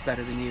Buddy was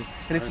better than you.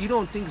 And if Right. you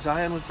don't think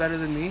Zion was better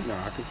than me, No,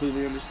 I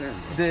completely understand,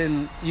 bro.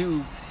 then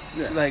you,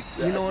 Yeah. like,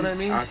 you know what I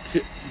mean?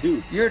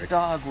 Dude, Your like,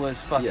 dog was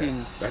yeah,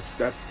 fucking... that's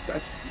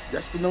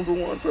the number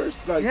one person.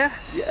 Like, Yeah,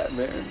 yeah,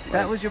 man. that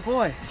Like, was your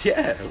boy,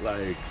 yeah,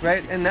 like,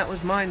 right? And that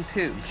was mine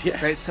too,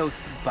 yeah, right? So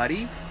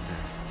Buddy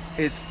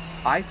is,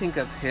 I think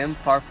of him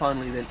far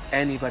fondly than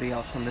anybody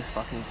else on this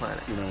fucking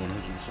planet, you know,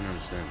 100%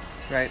 understand.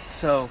 right?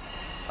 So,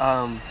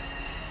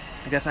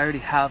 I guess I already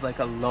have like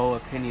a low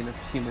opinion of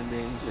human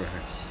beings Right.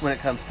 when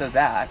it comes to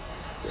that.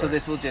 So Right.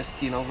 this will just,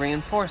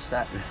 reinforce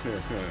that.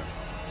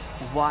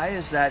 Why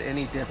is that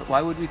any different?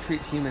 Why would we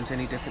treat humans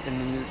any different than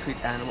we would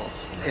treat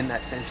animals in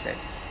that same state?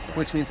 Right.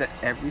 Which means that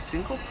every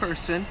single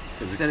person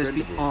Is that is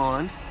expendable.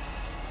 beyond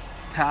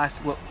past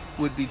what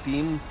would be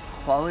deemed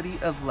quality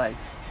of life,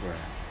 Right.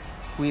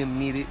 we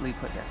immediately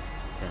put down.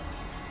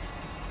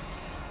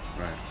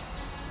 Right. Right.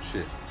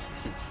 Shit.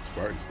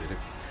 Spartans did it.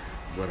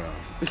 But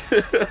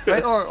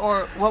Right?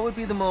 Or what would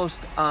be the most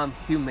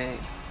humane?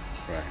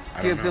 Right.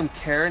 I don't Give know. them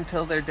care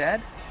until they're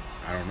dead?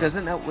 I don't know.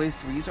 Doesn't that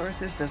waste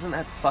resources? Doesn't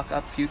that fuck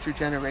up future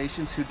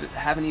generations who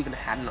haven't even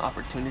had an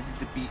opportunity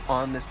to be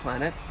on this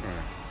planet?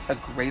 Right. A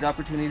great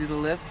opportunity to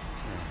live?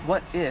 Right.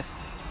 What if,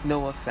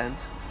 no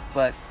offense,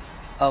 but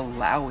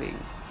allowing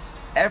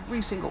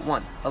every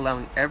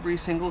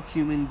single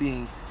human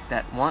being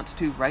that wants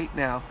to right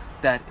now,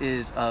 that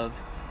is of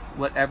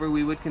whatever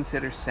we would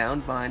consider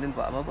sound mind and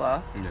blah blah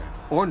blah, Yeah.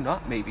 or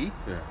not maybe,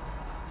 Yeah.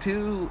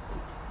 to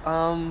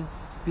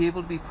be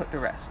able to be put to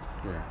rest.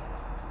 Right.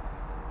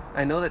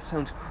 I know that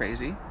sounds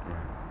crazy Right.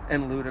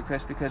 and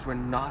ludicrous because we're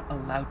not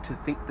allowed to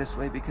think this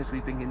way because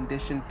we've been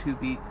conditioned to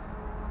be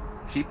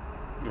sheep,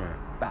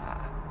 Right. bah,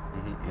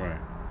 Right.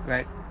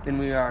 right? Then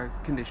we are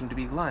conditioned to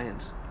be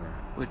lions,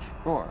 Right. which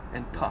roar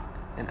and talk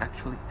and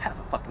actually have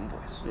a fucking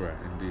voice, Right.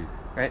 Indeed.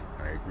 right?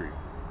 I agree.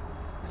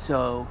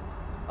 So,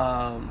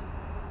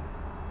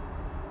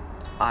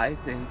 I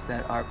think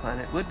that our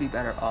planet would be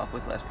better off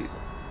with less people.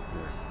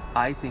 Right.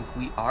 I think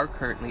we are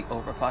currently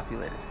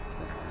overpopulated.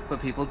 Right.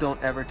 But people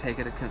don't ever take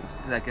it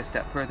like a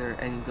step further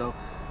and go,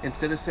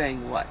 instead of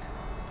saying what?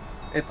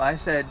 If I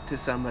said to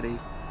somebody,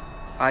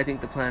 I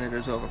think the planet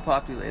is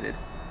overpopulated,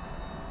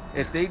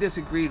 if they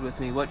disagreed with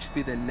me, what should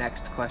be the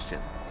next question?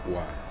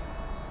 Why?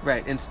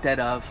 Right, instead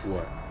of...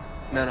 What?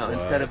 No, Like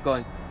instead what? of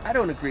going, I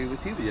don't agree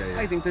with you. Yeah, yeah.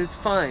 I think that's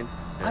fine.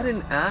 Yeah. I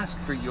didn't ask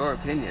for your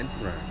opinion.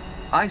 Right.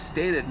 I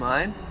stated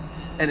mine,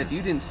 and if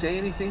you didn't say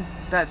anything,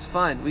 that's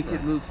fine. We could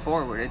Right. move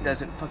forward. It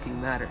doesn't fucking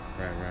matter.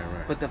 Right. Right.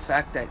 Right. But the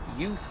fact that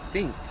you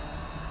think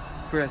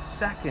for a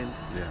second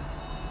yeah.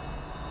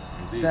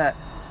 Indeed. that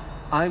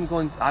I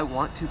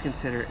want to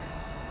consider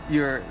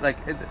your, like,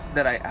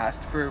 that I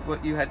asked for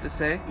what you had to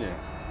say, Yeah.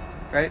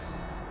 right?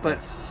 But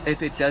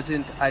if it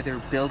doesn't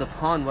either build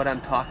upon what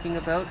I'm talking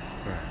about,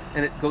 Right.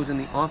 and it goes in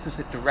the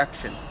opposite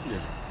direction, Yeah.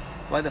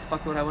 why the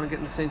fuck would I want to get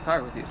in the same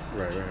car with you?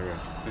 Right. Right.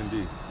 Right.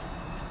 Indeed.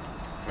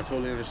 I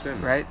totally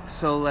understand that. Right?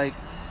 So, like,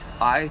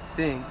 I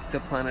think the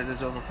planet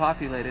is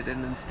overpopulated,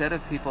 and instead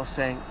of people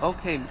saying,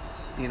 okay,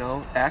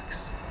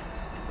 X,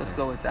 let's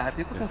go with that.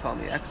 People can call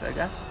me X, I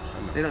guess.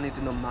 I know. They don't need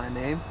to know my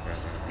name, Right. Right.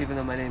 Right. even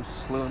though my name's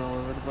slewing all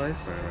over the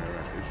place. Right. Right.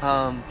 Right. It's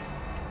true.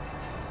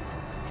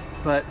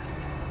 But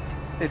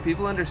if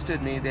people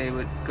understood me, they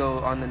would go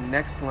on the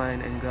next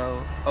line and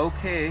go,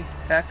 okay,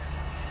 X,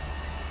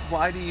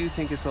 why do you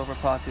think it's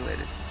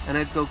overpopulated? And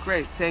I'd go,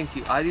 great, thank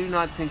you. I do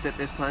not think that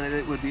this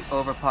planet would be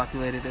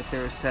overpopulated if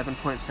there were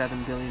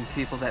 7.7 billion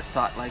people that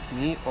thought like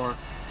me, or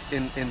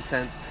in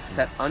sense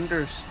that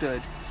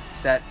understood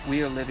that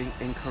we are living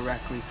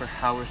incorrectly for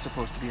how we're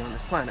supposed to be on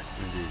this planet.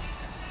 Indeed.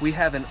 We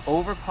have an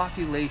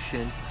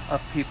overpopulation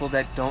of people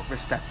that don't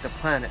respect the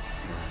planet.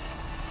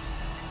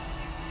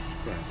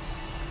 Right.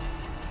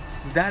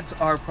 Right. That's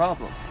our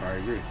problem. I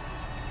agree.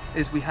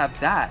 Is we have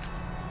that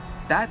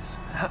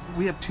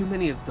we have too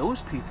many of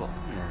those people.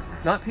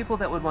 Not people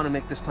that would want to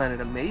make this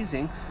planet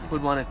amazing,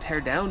 would want to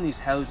tear down these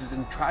houses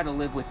and try to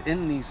live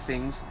within these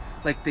things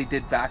like they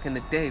did back in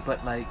the day,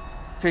 but like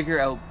figure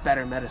out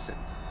better medicine.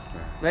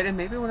 Right? And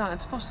maybe we're not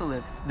supposed to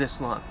live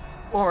this long.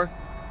 Or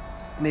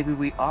maybe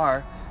we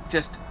are,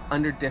 just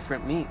under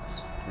different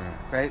means.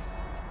 Right?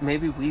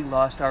 Maybe we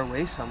lost our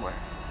way somewhere.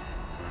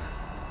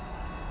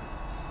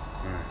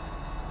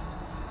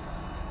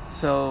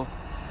 So,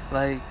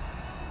 like,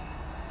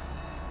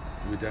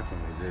 we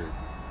definitely did.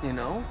 You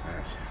know?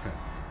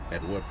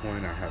 At what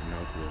point, I have no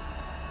clue.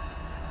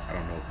 I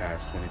don't know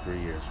past 23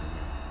 years from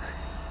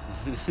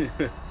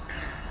now.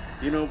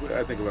 You know, but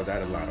I think about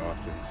that a lot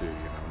often too. You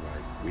know,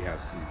 like we have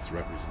these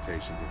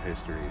representations of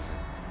history, and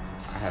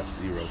I have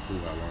zero clue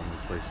how long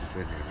this place has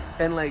been here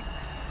now. And like,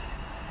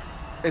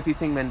 if you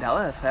think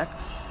Mandela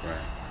effect, Right.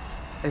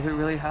 if it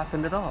really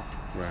happened at all.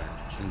 Right.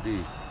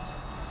 Indeed.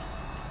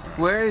 Right.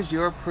 Where is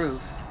your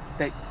proof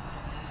that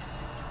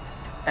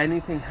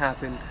anything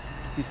happened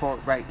before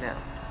right now?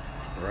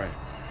 Right.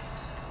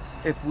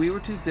 If we were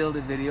to build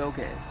a video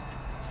game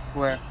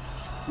where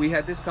we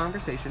had this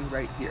conversation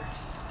right here,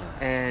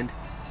 and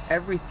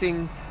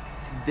everything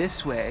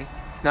this way,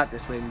 not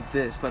this way in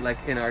this, but like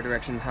in our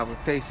direction, how we're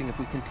facing, if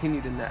we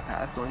continued in that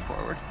path going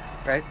forward,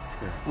 right,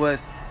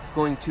 was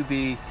going to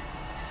be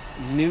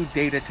new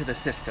data to the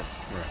system.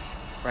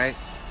 Right?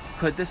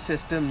 Could the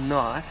system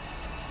not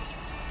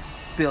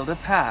build a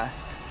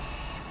past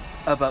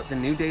about the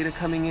new data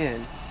coming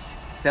in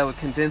that would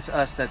convince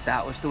us that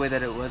that was the way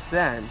that it was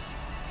then,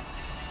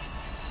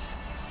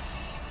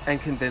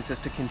 and convince us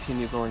to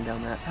continue going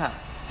down that path?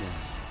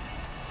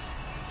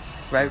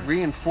 Right?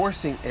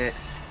 Reinforcing it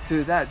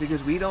through that,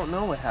 because we don't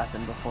know what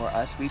happened before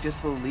us. We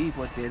just believe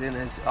what did, and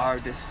as our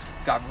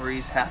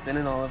discoveries happen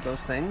and all of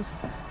those things,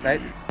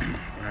 right?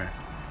 Right.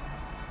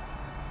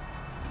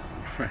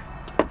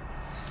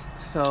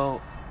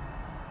 So,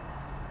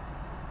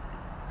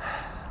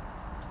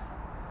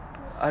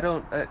 I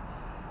don't,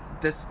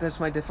 that's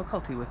my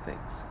difficulty with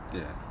things.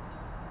 Yeah.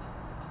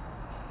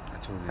 I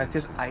totally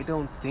Because understand. I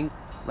don't think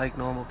like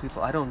normal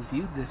people. I don't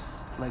view this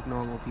like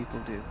normal people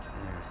do.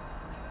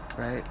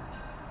 Right?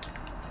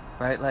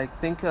 Right? Like,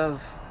 think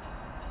of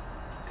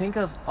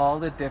all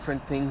the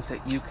different things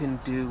that you can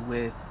do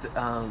with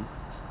a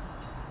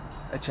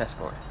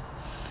chessboard.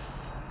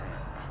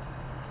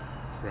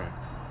 Right.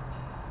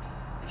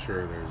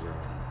 Sure, there's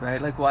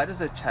Right? Like, why does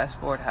a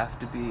chessboard have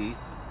to be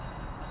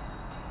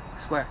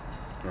square?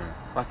 Right.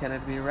 Why can't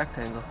it be a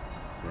rectangle?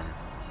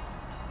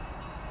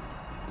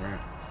 Right.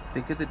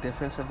 Think of the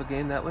difference of a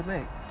game that would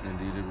make.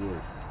 Indeed it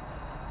would.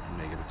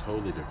 Make it a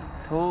totally different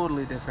game.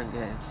 Totally different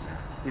game. Yeah.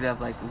 You'd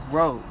have like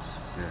rows.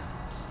 Yeah.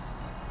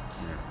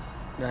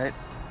 Right?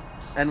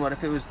 And what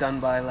if it was done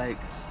by like,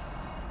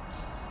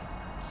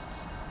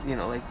 you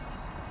know, like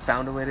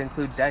found a way to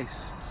include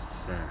dice?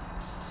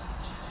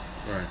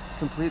 Right.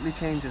 Completely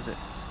changes it.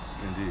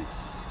 Indeed.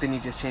 Then you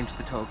just change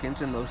the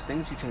tokens and those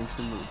things, you change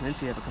the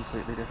movements, you have a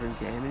completely different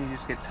game, and you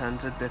just get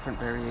tons of different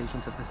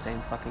variations of the same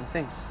fucking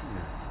thing.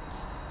 Yeah.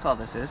 That's all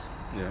this is.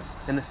 Yeah.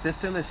 And the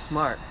system is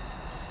smart.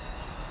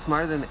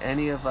 Smarter than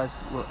any of us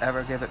will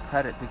ever give it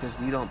credit, because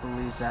we don't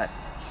believe that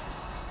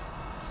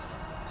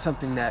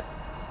something that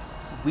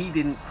we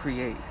didn't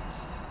create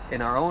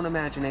in our own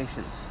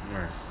imaginations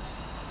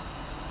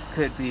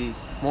could be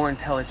more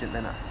intelligent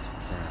than us.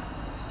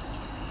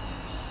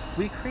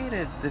 We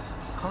created this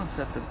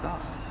concept of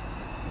God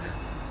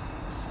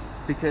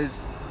because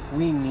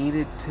we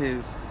needed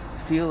to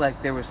feel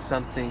like there was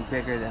something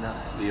bigger than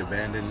us. The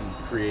abandoned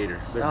creator.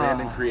 The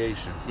abandoned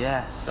creation.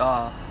 Yes.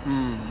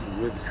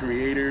 With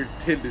creator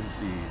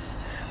tendencies.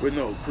 With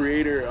no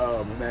creator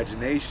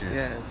imagination.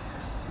 Yes.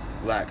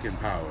 Lacking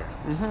power.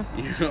 Mm-hmm.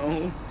 You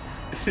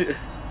know?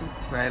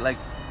 Right, like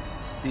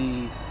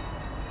the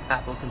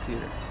Apple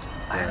computer.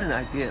 I had an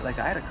idea, like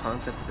I had a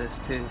concept of this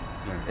too,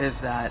 is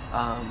that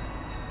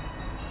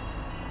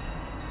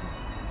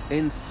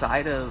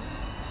inside of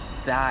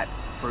that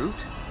fruit,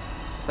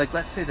 like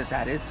let's say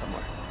that is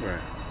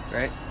somewhere.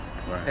 Right?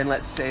 And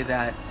let's say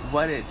that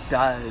what it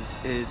does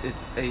is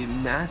it's a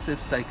massive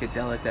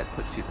psychedelic that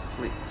puts you to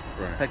sleep.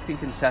 Like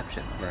think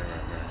Inception.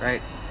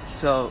 Right?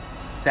 So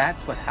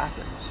that's what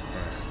happens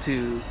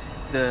to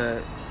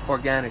the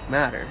organic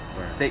matter.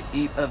 They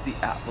eat of the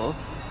apple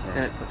and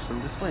it puts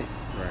them to sleep.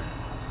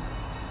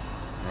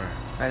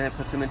 And it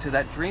puts them into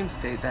that dream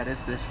state that is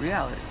this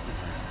reality.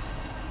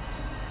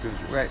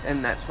 Right,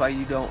 and that's why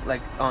you don't,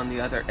 like, on the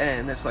other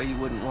end, that's why you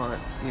wouldn't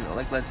want, you know,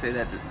 like, let's say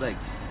that, like,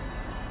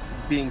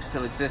 being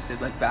still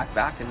existed, like,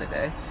 back in the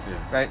day,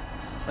 right?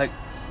 Like,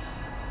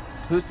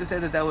 who's to say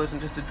that that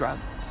wasn't just a drug?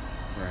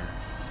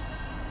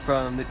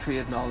 From the tree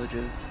of knowledge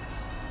of,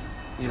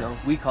 you know,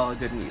 we call it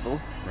good and evil,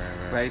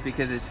 right?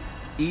 Because it's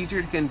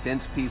easier to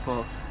convince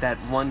people that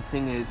one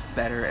thing is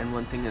better and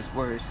one thing is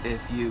worse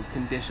if you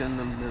condition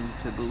them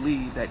to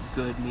believe that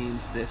good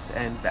means this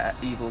and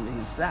evil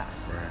means that.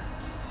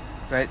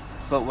 Right?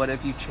 But what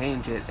if you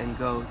change it and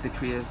go the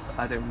tree of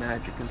either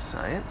magic and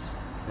science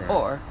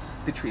or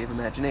the tree of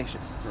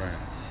imagination?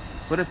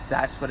 What if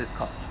that's what it's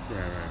called?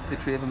 Right. The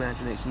tree of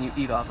imagination. You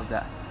eat off of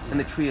that. And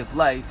the Right. tree of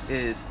life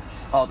is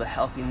all the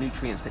healthy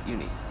nutrients that you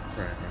need.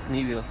 Right. And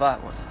you eat off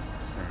that one.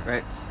 Right.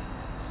 Right?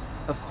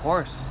 Of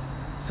course,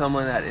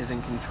 someone that is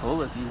in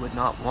control of you would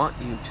not want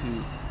you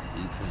to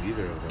Eat from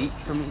either of those. eat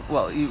from,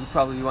 well, he would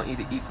probably want you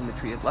to eat from the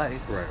tree of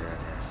life. Right.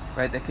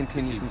 Right? That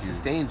continues keep and you-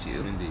 sustains you.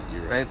 Indeed,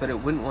 you're right. Right? But it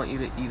wouldn't want you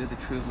to eat of the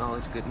tree of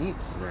knowledge of good and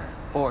evil. Right.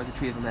 Or the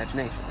tree of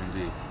imagination.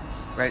 Indeed.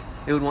 Right?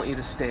 It would want you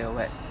to stay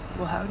away.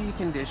 Well, how do you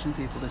condition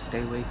people to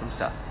stay away from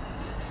stuff?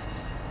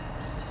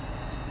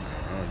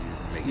 I don't know.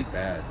 You make it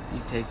bad.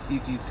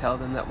 You tell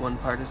them that one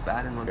part is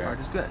bad and one Yeah. part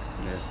is good.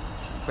 Yeah.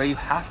 Right? You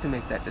have to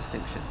make that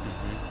distinction.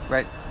 Mm-hmm.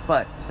 Right?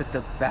 But that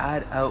the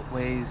bad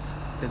outweighs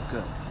the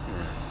good.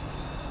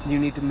 Right. You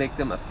need to make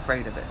them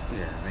afraid of it.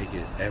 Yeah. Make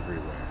it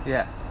everywhere.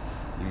 Yeah.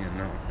 You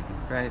know.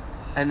 Right?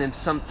 And then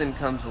something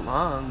comes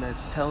along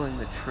that's telling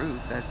the truth,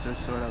 that's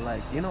just sort of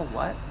like, you know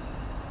what?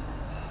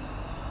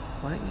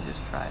 Why don't you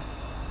just try it?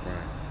 Right.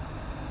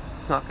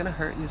 It's not going to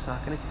hurt you, it's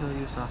not going to kill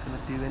you, it's not going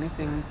to do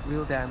anything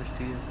real damage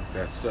to you.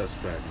 That's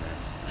suspect,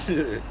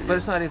 man. But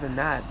it's not even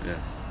that. Yeah.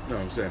 No,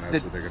 I'm saying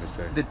that's what they're gonna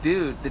say. The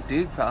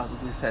dude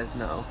probably says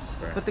no.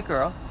 Right. But the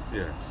girl,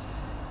 Yeah.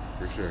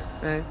 For sure.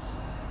 right?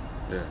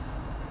 Yeah.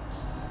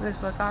 They're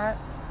just like, all right,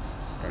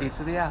 Right. eats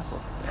of the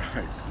apple.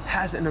 Right.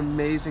 Has an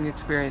amazing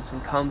experience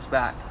and comes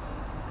back.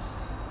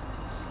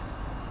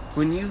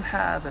 When you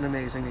have an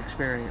amazing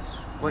experience,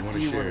 what wanna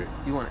do you share want?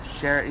 it. You want to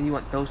share it, and you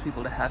want those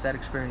people to have that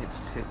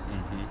experience too,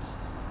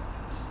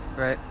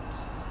 Mm-hmm. right?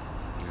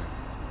 Yeah.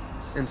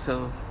 And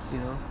so, you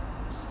know,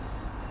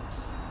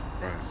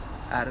 Right.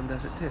 Adam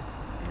does it too.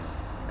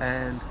 Yeah.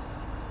 And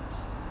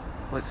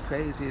what's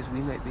crazy is we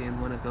might be in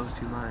one of those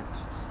two minds.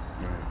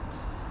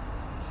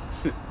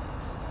 Right.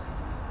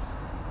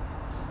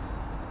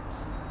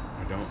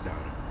 I don't doubt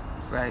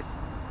it. Right?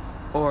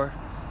 Or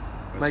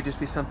That's, might just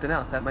be something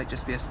else. That might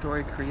just be a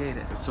story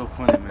created. it's so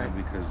funny, man,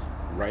 Right. because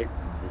right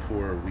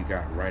before we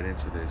got right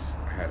into this,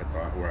 I had a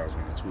thought where I was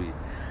going to tweet.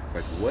 It's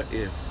like, what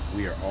if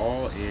we are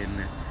all in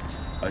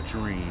a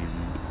dream?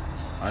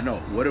 No,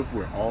 what if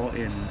we're all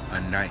in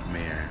a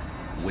nightmare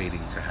waiting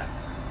to happen?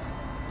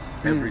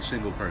 Every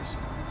single person.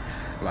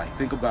 Like,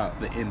 think about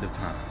the end of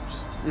times.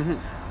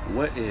 Mm-hmm.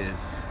 What if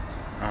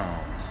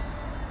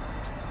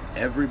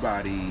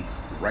everybody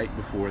right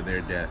before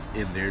their death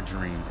in their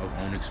dream of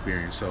own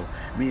experience, so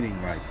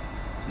meaning like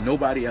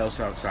nobody else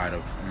outside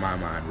of my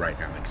mind right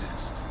now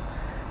exists,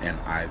 and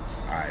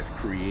I've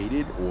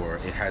created, or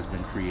it has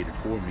been created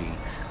for me,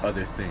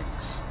 other things,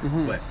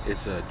 Mm-hmm. but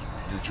it's the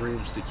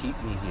dreams to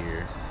keep me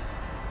here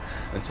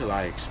until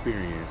I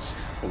experience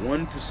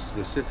one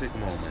specific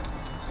moment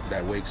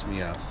that wakes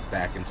me up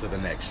back into the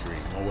next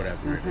dream or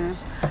whatever it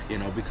is,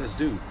 because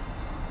dude,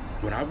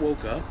 when I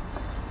woke up,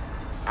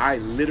 I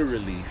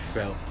literally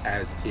felt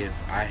as if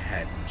I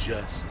had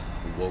just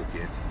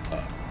woken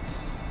up.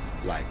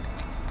 Like,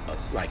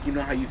 you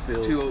know how you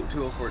feel?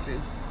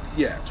 2014.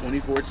 Yeah,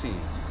 2014.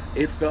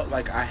 It felt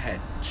like I had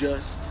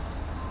just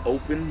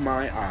opened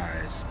my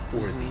eyes for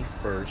the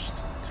first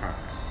time.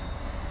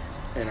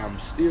 And I'm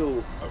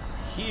still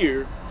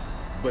here,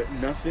 but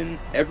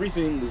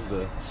everything is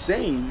the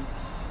same,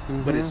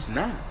 but it's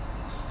not.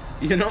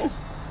 You know?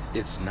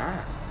 It's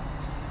not.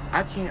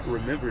 I can't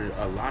remember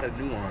a lot of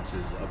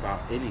nuances about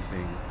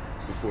anything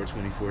before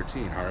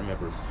 2014. I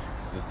remember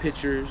the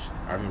pictures,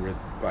 I remember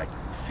like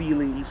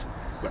feelings,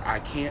 but I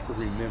can't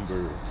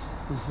remember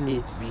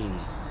it being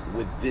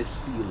with this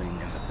feeling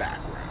in the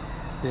background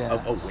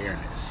of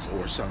awareness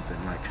or something.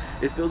 Like,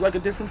 it feels like a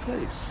different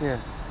place. Yeah.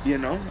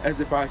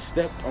 As if I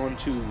stepped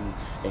onto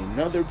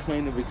another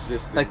plane of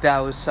existence. Like that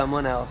was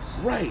someone else.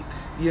 Right.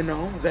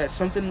 That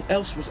something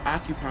else was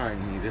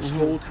occupying me this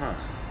whole time.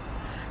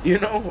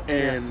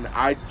 And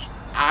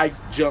I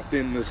jumped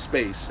into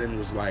space and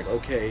was like,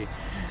 okay,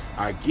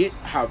 I get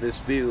how this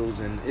feels,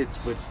 and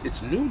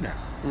it's new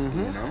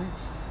now.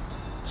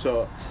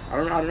 So I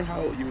don't know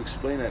how you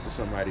explain that to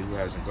somebody who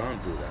hasn't gone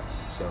through that.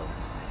 So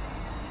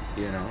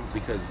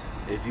because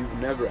if you've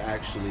never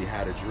actually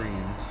had a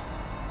dream,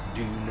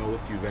 do you know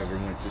if you've ever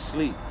went to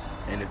sleep?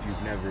 And if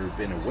you've never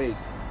been awake,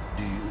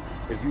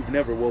 if you've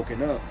never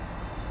woken up,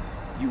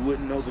 you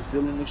wouldn't know the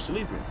feeling of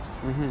sleeping.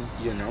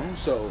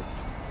 So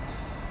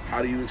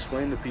how do you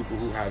explain to people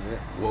who haven't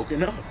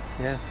woken up?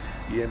 Yeah.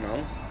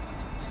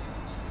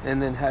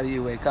 And then how do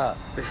you wake up?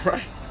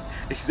 Right.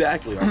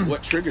 Exactly. Like,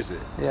 what triggers it?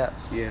 Yeah.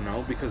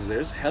 Because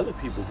there's hella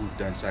people who've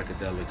done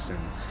psychedelics and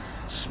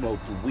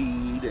smoked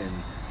weed and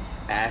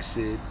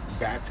acid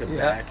back to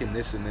back and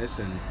this, and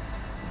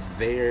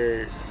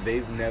they're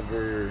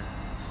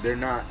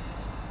not,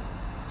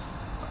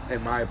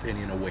 in my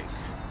opinion, awake.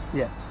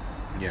 Yeah.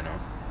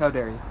 How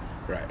dare you?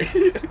 Right.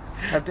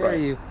 How dare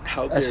you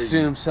How dare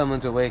assume you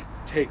someone's awake?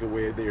 take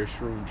away their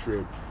shroom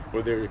trip,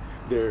 or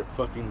their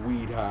fucking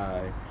weed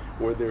high,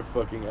 or their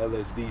fucking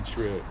LSD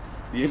trip?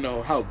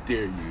 How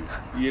dare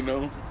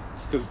you?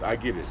 Because I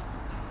get it.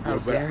 How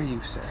dare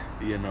you, sir?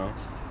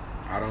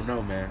 I don't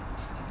know, man.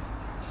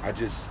 I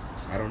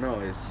don't know.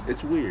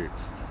 It's weird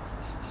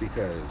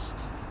because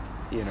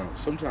you know,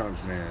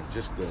 sometimes, man,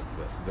 just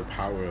the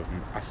power of,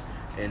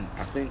 and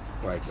I think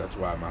like that's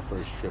why my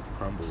first trip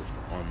crumbled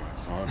on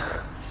my on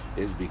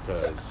it, is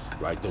because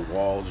like the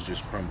walls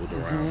just crumbled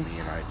Mm-hmm. around me,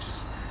 and I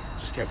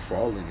just kept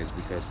falling, is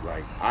because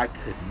like I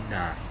could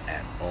not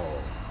at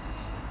all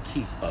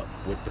keep up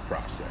with the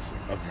processing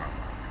of my mind.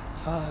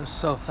 Oh, it was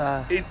so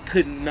fast. It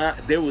could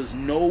not. There was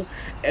no.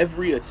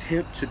 Every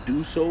attempt to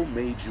do so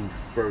made you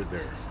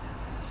further,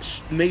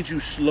 made you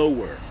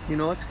slower. You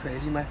know what's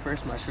crazy? My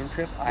first mushroom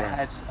trip, I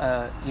Right.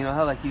 had, you know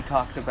how like you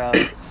talked about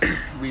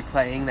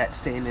replaying that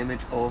same image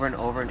over and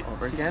over and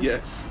over again?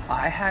 Yes.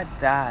 I had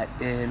that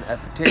in a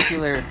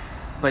particular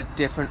but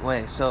different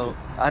way. Yeah. So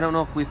I don't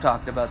know if we've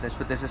talked about this,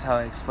 but this is how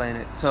I explain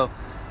it. So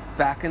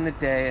back in the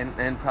day,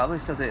 and probably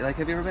still today, like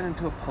have you ever been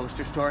into a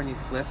poster store and you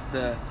flip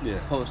the Yeah.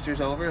 posters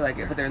over, like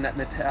Yeah. but they're in that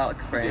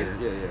metallic frame?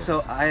 Yeah. Yeah. Yeah.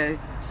 So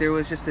there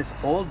was just this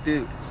old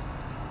dude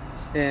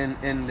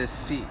in this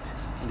seat,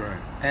 Right.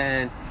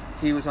 and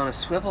he was on a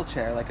swivel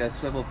chair, like a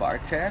swivel bar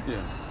chair, Yeah.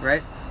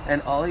 right?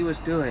 And all he was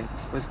doing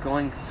was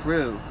going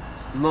through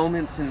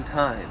moments in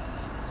time.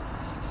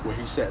 Where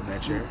he sat in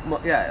that chair.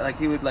 Yeah, like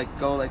he would like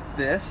go like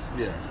this,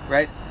 Yeah.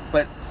 right?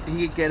 But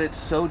he could get it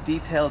so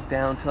detailed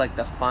down to like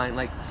the fine,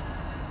 like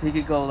he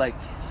could go like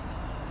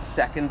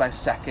second by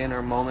second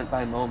or moment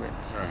by moment.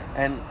 Right.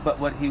 And but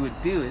what he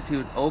would do is he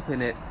would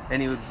open it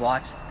and he would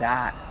watch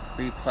that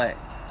replay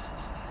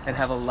and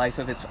have a life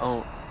of its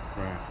own.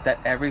 Right. That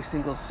every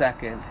single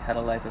second had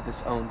a life of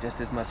its own,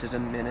 just as much as a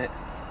minute,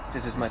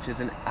 just as much as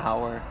an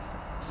hour,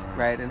 Right.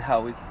 right? And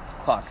how we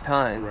clock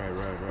time, Right.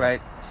 Right. Right.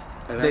 right?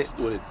 And They, that's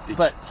what it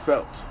but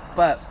felt.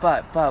 but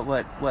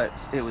what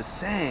it was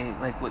saying,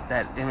 like what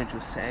that image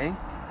was saying,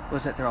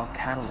 was that they're all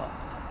cataloged.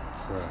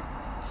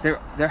 Right.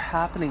 They're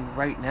happening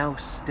right now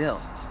still.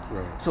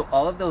 Right. So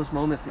all of those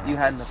moments that you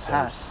had in the That's so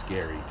past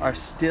scary, dude. are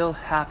still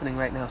happening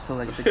right now. So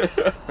like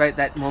right,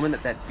 that moment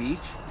at that beach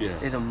Yeah.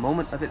 is a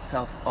moment of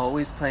itself,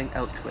 always playing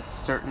out to a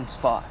certain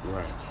spot,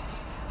 Right.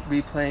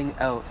 replaying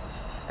out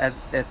as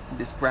if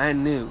it's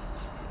brand new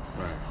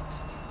Right.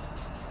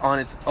 on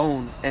its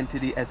own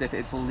entity, as if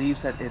it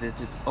believes that it is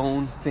its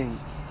own thing,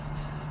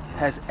 Right.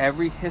 has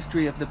every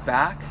history of the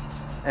back,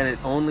 and it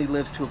only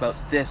lives to about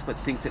this, but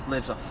thinks it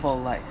lives a full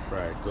life.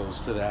 Right.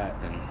 Goes to that,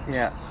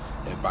 Yeah,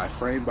 and by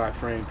frame,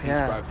 piece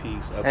yeah. by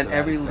piece, up And to that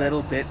every exact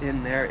little moment. bit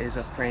in there is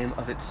a frame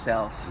of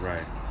itself,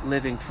 Right.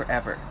 living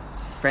forever.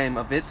 Frame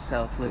of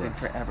itself living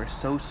Right. forever,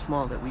 so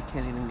small that we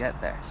can't even get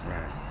there.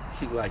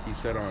 Right. Like he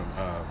said on,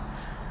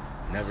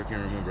 never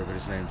can remember, but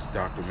his name's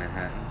Doctor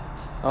Manhattan,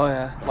 Oh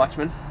yeah,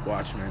 Watchmen.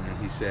 Watchmen, and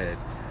he said,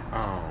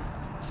 um,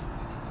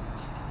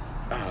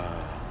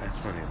 that's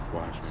funny,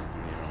 Watchmen,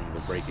 you know, the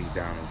breaking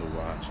down of the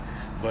watch,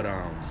 but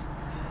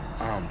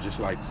just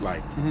like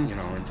Hmm. you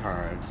know, in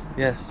time,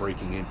 Yes.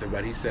 breaking into.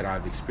 But he said,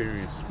 I've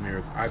experienced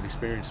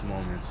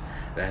moments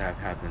that have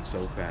happened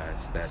so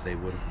fast that they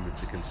would have been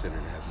to consider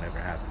to have never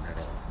happened at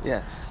all.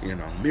 Yes. You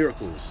know,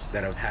 miracles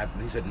that have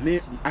happened. He said,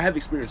 I have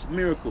experienced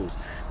miracles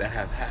that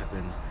have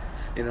happened.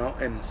 You know,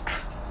 and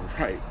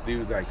right,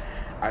 dude, like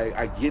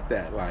I get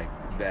that, like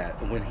that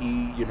when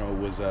he, you know,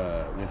 was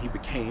when he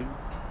became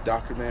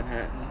Dr.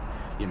 Manhattan,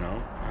 you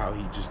know, how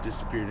he just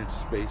disappeared into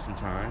space and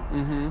time,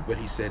 Mm-hmm. but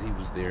he said he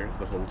was there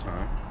the whole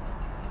time.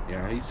 You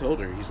know, he told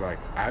her, he's like,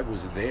 I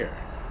was there.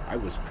 I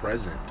was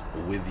present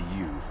with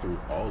you through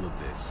all of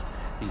this.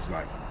 He's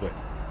like, but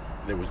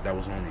that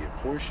was only a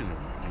portion of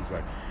me. He's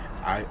like,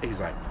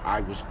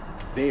 I was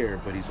there,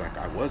 but he's like,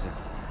 I wasn't,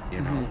 you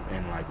Mm-hmm. know?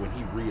 And like when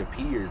he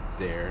reappeared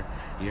there,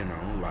 you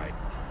know, like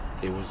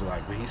it was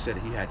like, but he said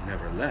he had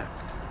never left.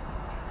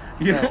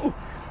 You Right. know?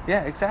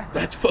 Yeah, exactly.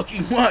 That's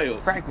fucking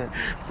wild. Fragments.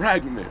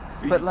 Fragments.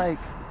 But like,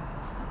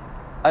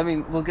 I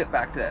mean, we'll get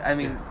back to that. I Yeah.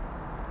 mean,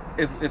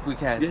 if we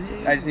can, Yeah, yeah,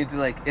 yeah, I just yeah. need to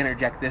like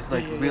interject this Yeah,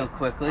 like yeah, yeah. real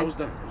quickly. I was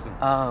done. I was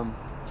done. Um,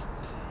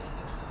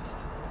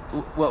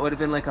 what would have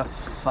been like a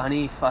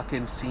funny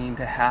fucking scene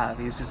to have?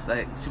 He's just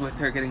like with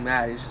her getting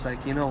mad. He's just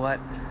like, you know what?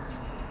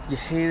 You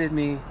hated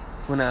me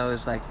when I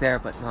was like there,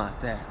 but not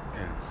there.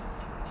 Yeah.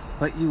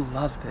 But you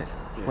loved it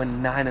Yeah.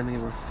 when 9 of me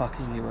were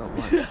fucking you at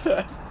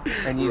once,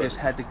 and you Right. just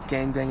had the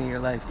gangbang of your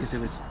life because it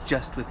was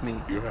just with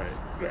me. You're right.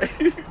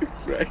 Right.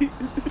 Right.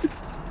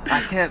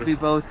 I can't be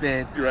both,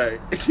 babe. Right.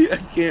 I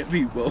can't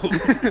be both.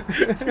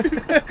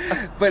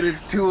 But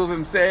it's two of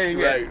them saying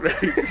it. Right.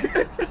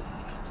 Right.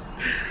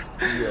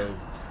 Yo,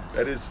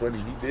 that is funny.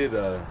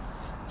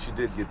 She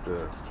did get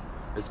the.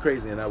 It's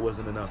crazy, and that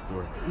wasn't enough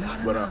for her.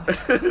 Not But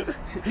enough.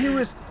 He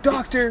was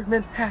Dr. he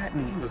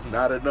Manhattan. was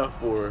not enough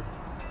for her.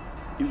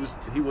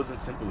 He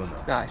wasn't simple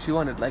enough. Nah, she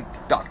wanted like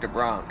Dr.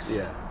 Bronx.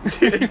 Yeah.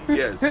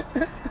 Yes.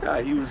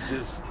 He was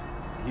just.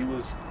 He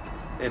was,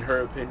 in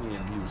her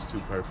opinion, he was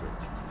too perfect.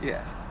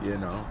 Yeah. You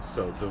know.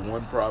 So the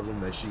one problem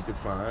that she could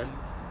find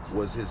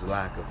was his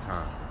lack of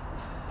time.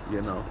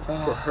 You know, for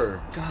Oh,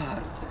 her.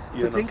 God.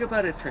 You But know. think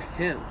about it for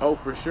him. Oh,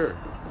 for sure.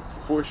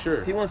 For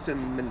sure. He wants to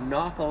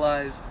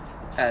monopolize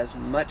as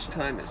much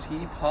time as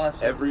he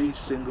possibly Every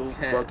single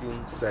can.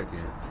 fucking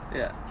second.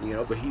 Yeah. You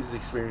know, but he's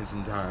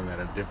experiencing time at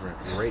a different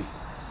rate.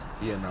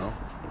 You know.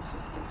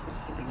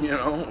 You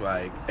know,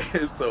 like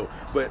so.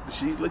 But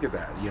she look at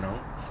that,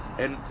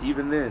 and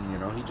even then,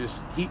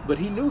 but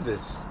he knew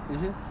this.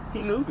 Mm-hmm.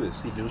 He knew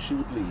this. He knew she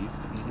would leave.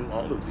 He knew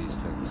all of these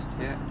things.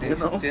 Yeah, You they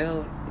know,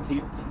 still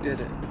he did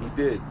it. he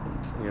did.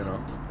 You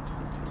know,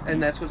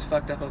 And that's what's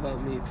fucked up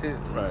about me, too.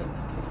 right,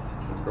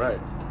 right.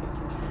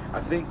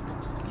 I think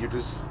you're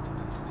just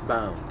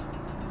bound.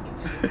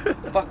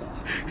 Fuck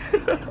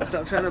off.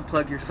 Stop trying to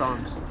plug your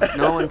songs.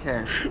 No one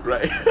cares.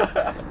 Right.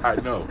 I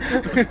know.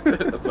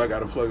 That's why I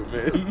gotta plug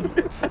them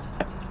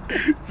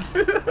in.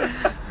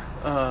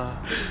 Uh,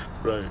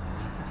 Right.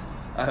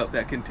 I hope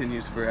that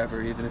continues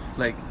forever, even if,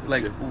 like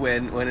Yeah.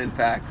 when in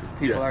fact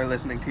people Yeah. are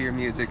listening to your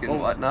music and Oh,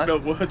 whatnot. no,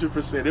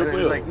 100%. And It they're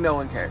just will. like, no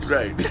one cares.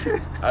 Right.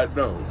 I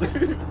know.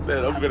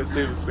 That I'm gonna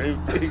say the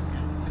same thing.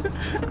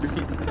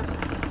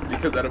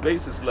 Because at a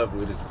basis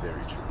level, it is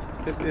very true.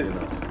 It is.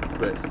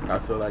 But I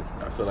feel like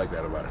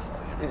that about it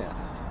all. Yeah.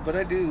 But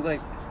I do,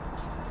 like,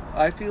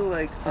 I feel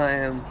like I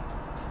am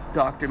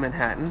Dr.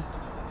 Manhattan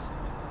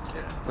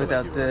Yeah. I feel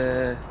without like you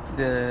are,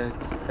 the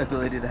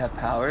ability to have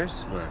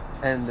powers too. Right.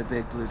 and the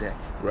big blue dick.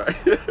 Right.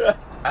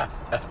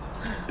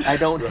 I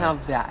don't Right.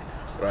 have that.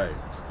 Right.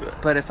 Right.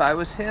 But if I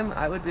was him,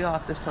 I would be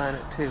off this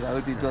planet too. I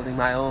would be building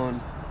my own.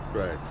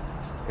 Right.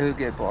 It would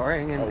get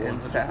boring Oh,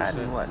 and sad 100%.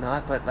 and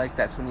whatnot, but like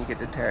that's when you get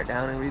to tear it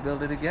down and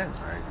rebuild it again,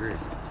 I agree.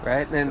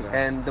 right? And Yeah.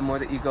 and the more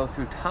that you go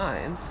through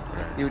time,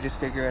 Right. you would just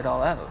figure it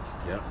all out,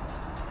 Yep.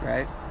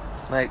 right?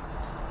 Like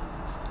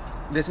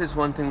this is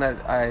one thing that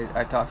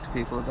I talk to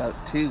people about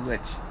too, which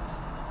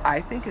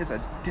I think is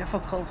a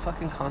difficult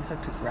fucking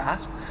concept to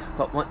grasp,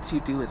 but once you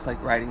do, it's like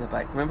riding a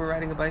bike. Remember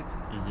riding a bike?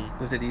 Mm-hmm.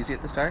 Was it easy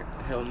at the start?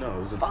 Hell no,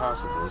 it was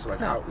impossible. It's like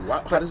no.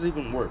 how does it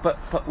even work? But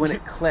when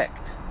it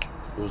clicked,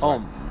 It was oh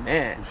like,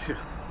 man,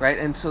 right?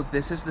 And so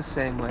this is the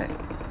same way.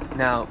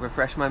 Now,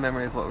 refresh my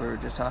memory of what we were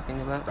just talking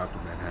about. Dr.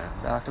 Manhattan.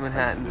 Dr. How you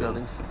Manhattan feel?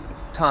 building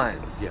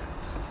time. Yeah.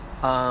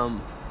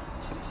 Um,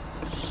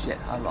 shit,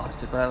 I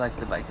lost it, but I like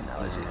the bike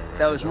analogy. Right.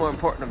 That was more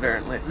important,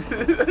 apparently.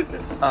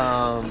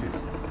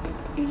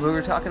 We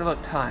were talking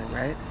about time,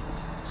 right?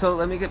 So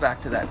let me get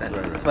back to that then.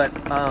 Right. But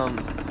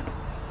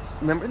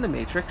remember in the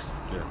Matrix,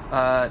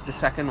 Yeah. the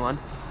second one,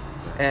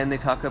 Yeah. and they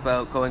talk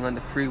about going on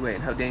the freeway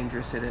and how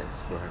dangerous it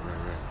is. Right.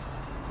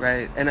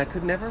 Right, and I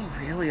could never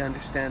really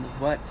understand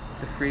what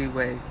the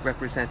freeway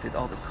represented,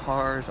 all the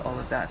cars, all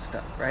of that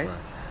stuff, right? Right.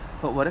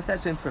 But what if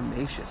that's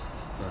information,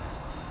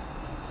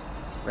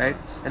 right?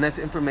 And that's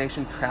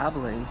information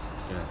traveling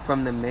Yeah.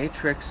 from the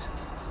matrix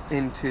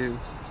into,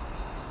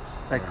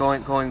 like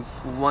Right. going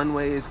one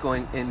way is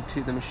going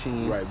into the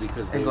machine, Right,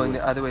 because and they going would,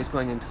 the other way is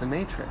going into the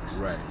matrix,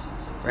 right.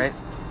 right?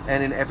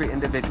 And in every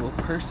individual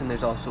person,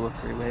 there's also a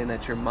freeway, and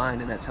that's your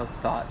mind, and that's how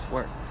thoughts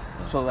work.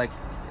 So like,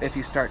 if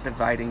you start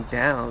dividing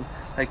down,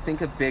 like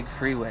think of big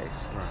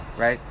freeways,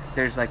 right?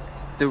 There's like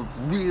the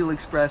real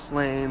express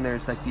lane,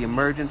 there's like the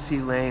emergency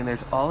lane,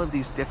 there's all of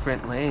these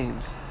different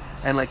lanes,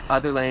 and like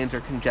other lanes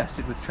are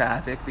congested with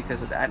traffic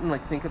because of that. And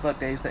like think about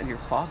days that you're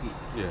foggy,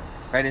 Yeah.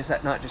 right? Is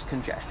that not just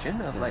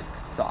congestion of like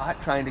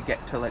thought trying to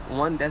get to like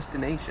one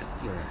destination?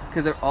 Right.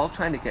 Because they're all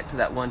trying to get to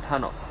that one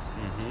tunnel,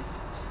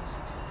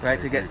 Mm-hmm.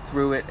 right? To get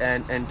through it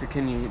and to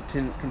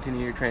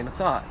continue your train of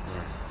thought,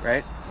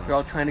 right? They're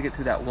all trying to get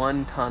through that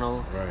one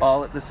tunnel,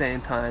 all at the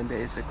same time,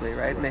 basically,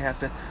 right? And they have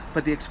to,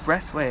 but the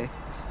expressway,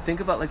 think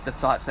about like the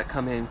thoughts that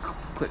come in,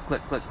 click,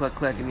 click, click, click,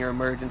 click, and your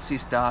emergency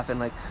stuff, and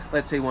like,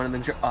 let's say one of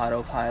them's your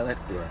autopilot,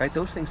 right?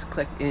 Those things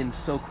click in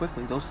so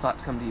quickly. Those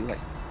thoughts come to you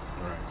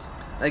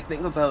like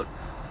think about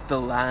the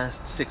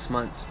last 6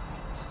 months.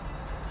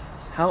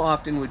 How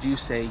often would you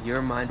say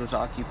your mind was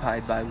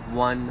occupied by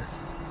one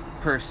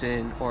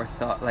person or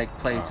thought, like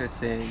place or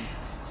thing?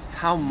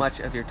 How much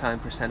of your time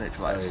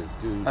percentage-wise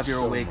Dude, of your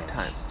so awake much,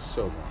 time?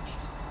 so much.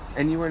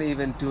 And you weren't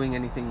even doing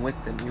anything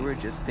with them. You were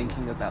just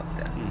thinking about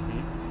them,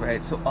 Mm-hmm.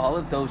 right? So all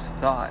of those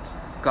thoughts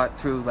got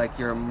through like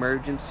your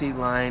emergency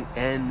line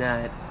and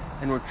that,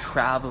 and were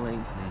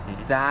traveling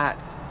that,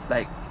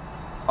 like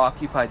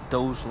occupied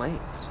those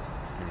lanes.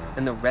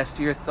 And the rest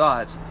of your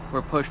thoughts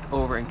were pushed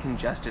over and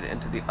congested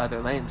into the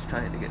other lanes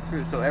trying to get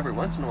through. So every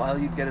once in a while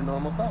you'd get a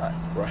normal thought.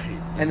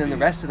 Right. And then the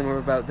rest of them were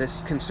about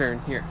this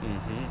concern here.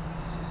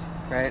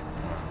 Mm-hmm. Right?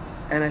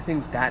 And I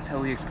think that's how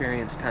we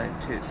experience time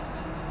too.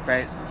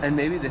 Right? And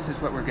maybe this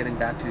is what we're getting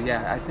back to.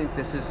 Yeah, I think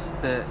this is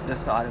the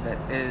thought of it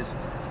is,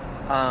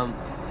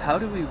 how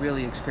do we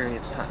really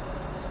experience time?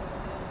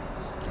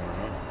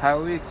 How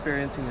are we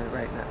experiencing it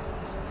right now?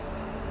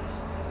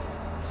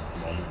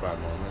 Moment by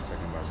moment,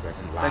 second by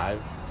second, Like,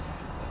 live.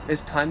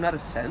 is time not a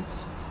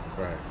sense?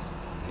 Right.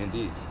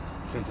 Indeed.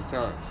 Sense of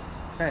time.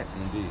 Right.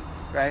 Indeed.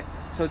 Right?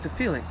 So it's a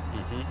feeling.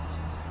 Mm-hmm.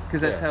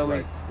 Because that's how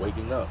like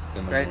waking up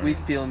in the right? morning.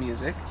 We feel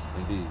music.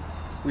 Indeed.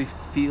 We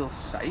feel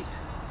sight.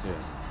 Yeah.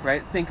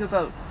 Right? Think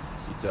about...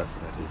 You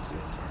definitely feel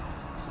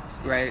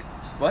time. Right?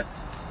 What?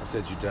 I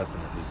said you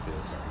definitely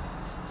feel time.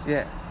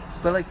 Yeah.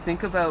 But like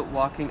think about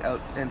walking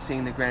out and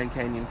seeing the Grand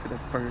Canyon for the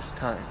first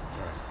time.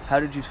 Right. How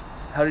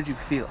did you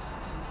feel?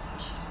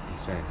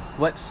 Insane.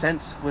 What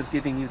sense was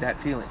giving you that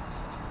feeling?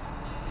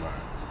 Right.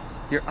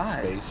 Your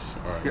eyes. Space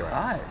or your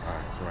eyes.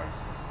 Eyes,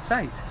 right.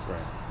 sight. Right.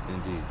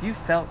 Indeed. You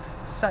felt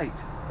sight.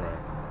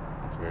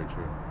 Right. That's very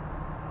true.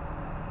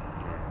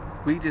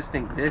 Right. We just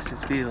think this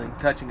is feeling.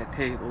 Touching a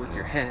table with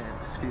your Yeah. hand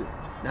is feeling.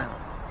 Now,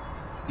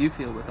 you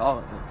feel with all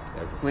of them.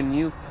 Everything. When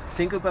you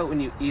think about when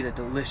you eat a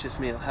delicious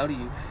meal, how do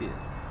you feel?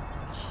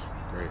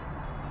 Great.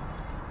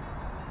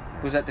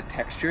 Was that the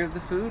texture of the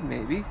food?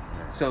 Maybe. Yeah.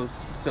 So.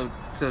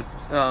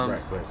 Right,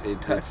 but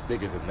it's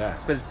bigger than that.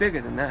 But it's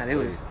bigger than that. It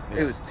was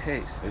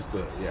taste. It's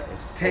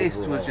it's Taste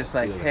was overall just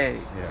like, feeling. hey,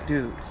 Yeah.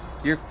 dude,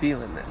 you're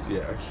feeling this.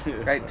 Yeah.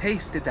 Right?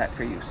 Taste did that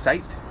for you.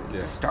 Sight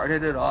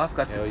started it off,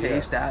 got Hell the yeah.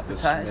 taste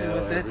appetizing The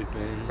smell, with it.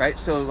 everything. Right?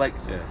 So like,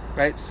 Yeah.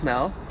 right?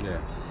 Smell, Yeah.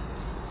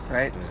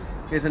 right?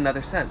 Yeah. Is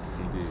another sense.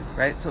 Indeed.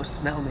 Right? So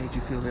smell made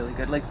you feel really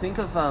good. Like think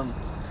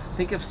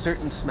of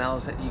certain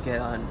smells that you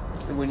get on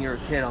when you're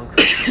a kid on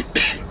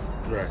Christmas.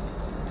 Right.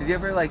 Did you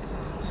ever like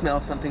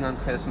smell something on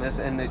Christmas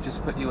and it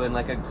just put you in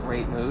like a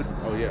great mood?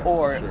 Oh yeah.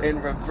 Or sure.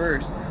 in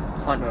reverse,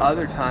 on Smell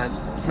other something.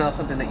 times, smell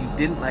something that you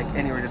didn't like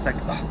and you were just like,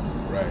 ugh,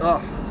 Right.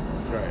 ugh,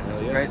 Right.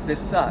 Hell yeah. right? This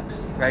sucks,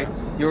 right?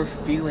 Yeah. You're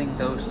feeling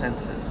those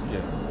senses.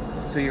 Yeah.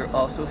 So you're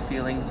also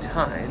feeling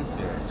time.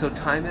 Yeah. So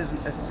time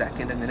isn't a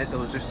second, a minute,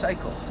 those are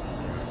cycles.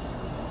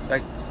 Right.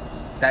 Like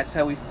that's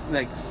how we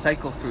like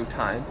cycle through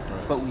time,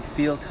 Right. but we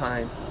feel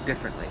time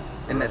differently.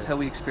 And that's Right. how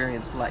we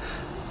experience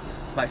life,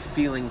 by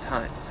feeling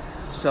time.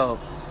 So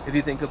if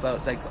you think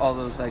about like all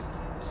those like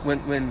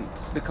when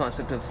the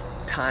concept of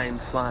time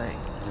flying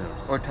Yeah.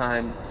 or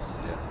time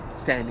Yeah.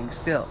 standing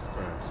still.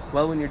 Right.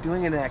 Well, when you're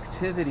doing an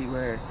activity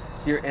where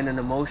you're in an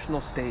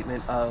emotional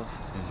statement of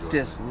Enjoyment.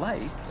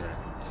 dislike,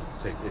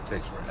 Yeah. It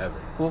takes forever.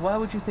 well, why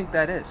would you think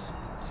that is?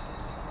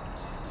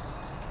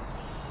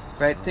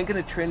 Right? Think in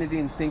a trinity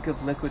and think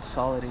of liquid,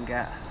 solid, and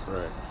gas.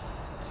 Right.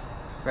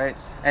 Right?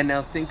 And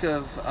now think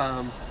of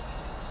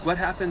what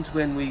happens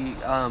when we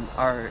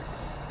are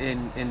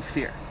in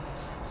fear.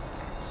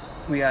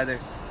 We either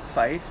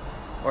fight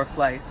or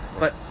flight,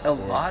 but a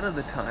lot of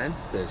the time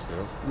Stay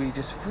still. we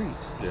just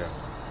freeze. Yeah.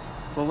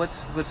 Well,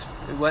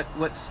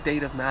 what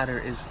state of matter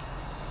is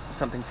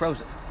something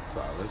frozen?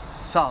 Solid.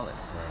 Solid.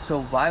 Right.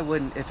 So why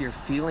wouldn't, if you're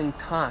feeling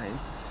time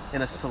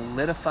in a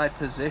solidified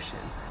position,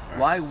 Right.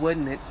 why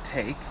wouldn't it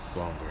take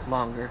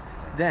longer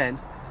Right. than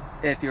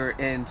if you're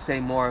in, say,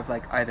 more of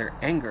like either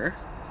anger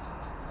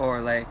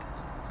or like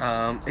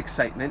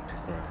excitement,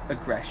 Right.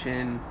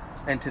 aggression,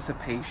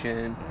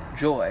 anticipation, Right.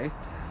 joy?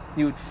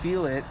 You would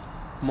feel it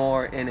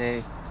more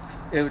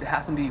it would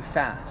happen to you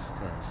fast.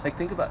 Right. Like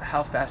think about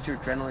how fast your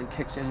adrenaline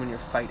kicks in when you're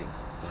fighting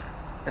Right.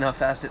 and how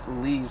fast it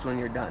leaves when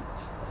you're done.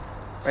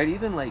 Right?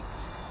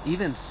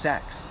 Even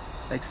sex.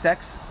 Like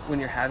sex, when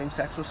you're having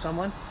sex with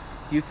someone,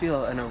 you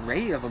feel an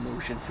array of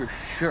emotion for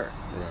sure.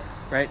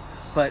 Right. Right?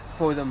 But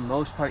for the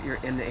most part, you're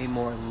in a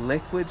more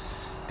liquid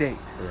state.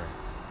 Right.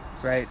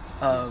 Right?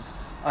 Of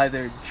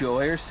either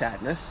joy or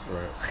sadness.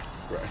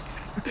 Right.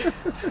 Right.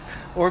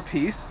 Or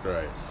peace.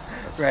 Right.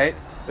 That's Right?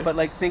 funny. But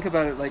like think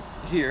about it like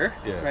here,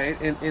 Yeah. right?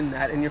 In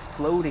that, and you're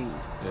floating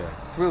Yeah.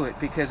 through it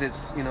because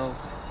it's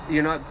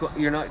you're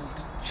not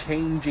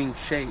changing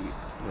shape,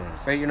 Right.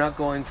 right? You're not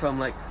going from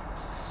like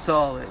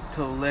solid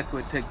to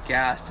liquid to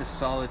gas to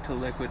solid to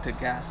liquid to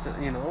gas, like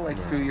Right.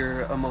 through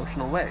your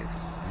emotional wave,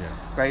 Yeah.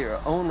 right? You're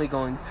only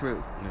going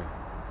through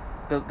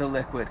Yeah. the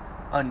liquid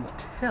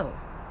until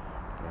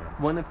Right.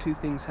 one of two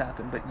things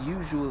happen, but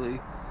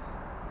usually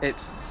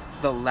it's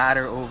the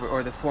latter over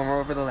or the former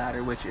over the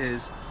latter, which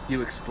is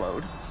you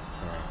explode,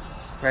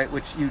 right?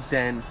 Which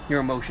your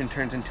emotion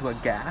turns into a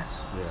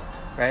gas, Yeah.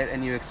 right?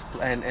 And you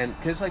and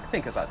because like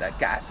think about that,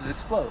 gases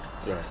explode,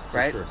 Right. For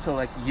right? sure. So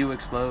like you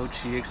explode,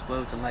 she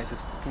explodes, and life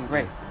is fucking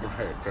great. Yeah.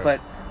 Right. Right. But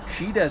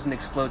she doesn't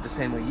explode the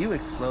same way you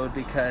explode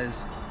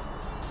because,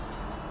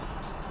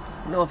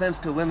 no offense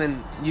to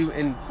women,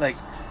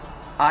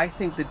 I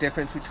think the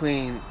difference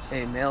between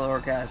a male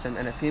orgasm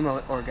and a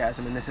female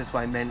orgasm, and this is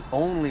why men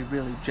only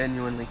really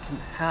genuinely can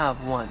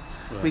have one.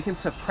 Right. We can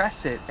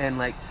suppress it and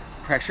like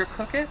pressure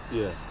cook it,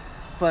 Yeah.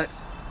 but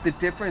the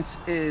difference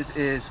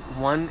is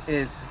one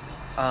is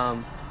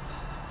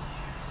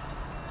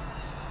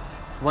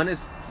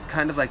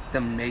kind of like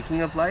the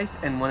making of life,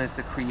 and one is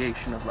the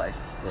creation of life.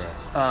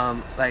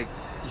 Right. Like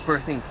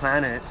birthing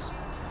planets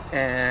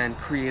and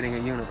creating a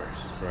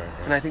universe. Right. Right.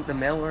 And I think the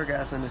male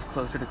orgasm is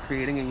closer to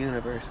creating a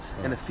universe,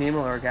 Right. and the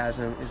female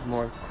orgasm is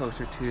more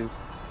closer to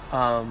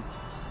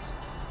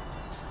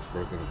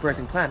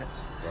birthing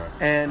planets. Right.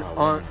 And Women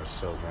are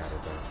so mad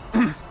at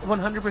that.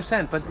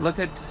 100%. But look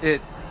at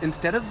it,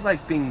 instead of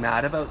like being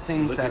mad about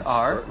things Look that at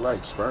are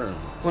like sperm.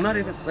 well, not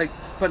you even know? like,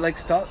 but like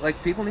stop.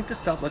 Like people need to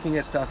stop looking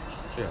at stuff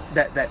Yeah.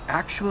 that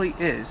actually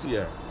is,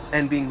 Yeah.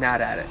 and being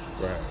mad at it.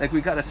 Right. Like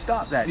we gotta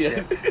stop that Yeah.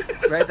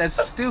 shit, right?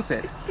 That's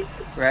stupid,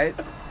 right?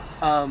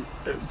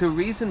 The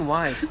reason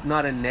why it's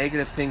not a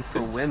negative thing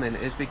for women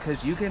is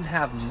because you can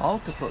have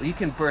you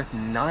can birth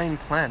 9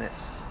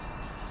 planets.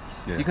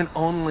 Yeah. You can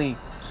only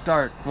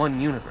start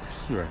one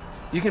universe. Right.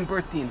 You can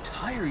birth the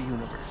entire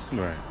universe,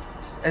 Right.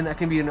 and that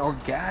can be an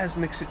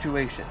orgasmic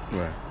situation.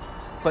 Right.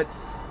 But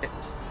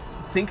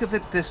think of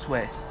it this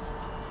way.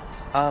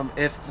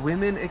 If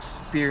women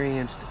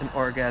experienced an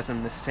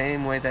orgasm the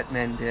same way that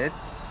men did,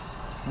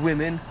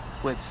 women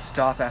would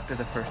stop after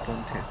the first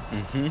one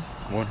too.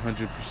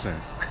 100%.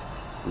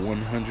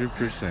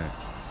 100%.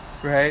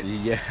 Right?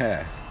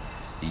 Yeah.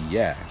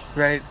 Yeah.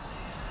 Right?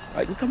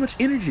 Like, look how much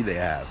energy they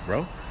have,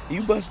 bro.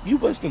 You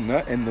bust a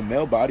nut, and the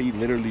male body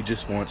literally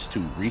just wants to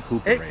It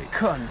recuperate.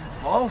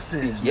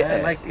 convulses, man.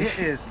 Yeah. Like it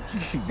is,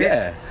 it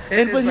Yeah. it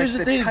And is but like here's the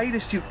the thing.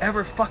 tightest you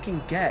ever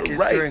fucking get is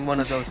Right. during one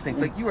of those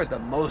things. Like you are the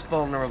most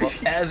vulnerable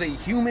as a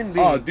human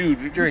Oh, being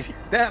dude. during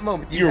that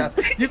moment. You're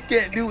You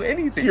can't do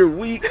anything. you're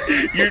weak.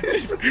 You're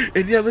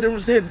and yeah, but I'm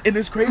saying, and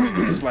it's crazy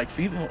because like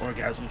female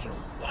orgasms are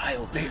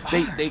wild. They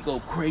They are. they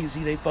go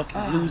crazy. They fucking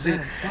Oh lose it,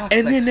 man, fuck!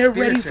 and Like then they're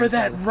ready spirits are for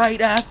that inside them.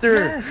 right after.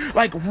 Yes.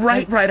 Like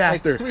right Like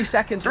after. 3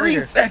 seconds 3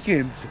 later,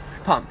 seconds.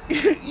 pump.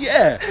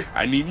 Yeah,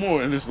 I need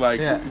more, and it's like,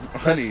 Yeah,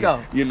 let's honey,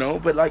 go.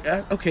 but like,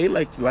 okay,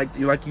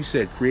 like you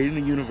said, creating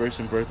a universe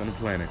and birth on a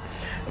planet,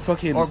 Or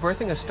fucking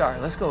birthing a star.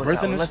 Let's go with that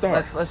birthing one. a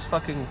star. Let's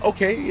fucking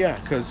Okay, yeah,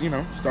 because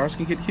stars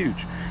can get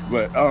huge,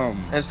 but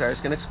and stars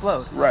can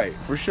explode. right,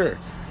 for sure.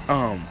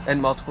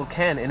 And multiple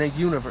can in a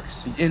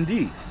universe.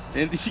 Indeed,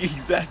 and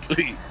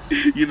exactly,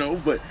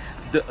 but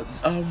the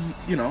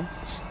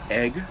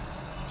egg,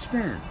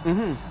 sperm.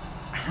 Mm-hmm.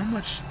 How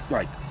much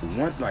like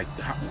one like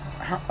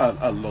how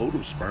a load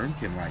of sperm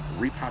can like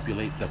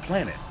repopulate the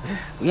planet?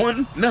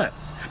 One nut,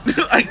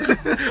 like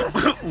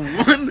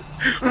one,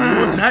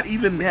 not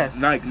even Yes.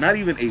 like not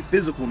even a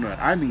physical nut.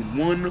 I mean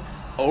one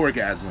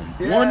orgasm,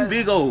 one Yes.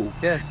 big O.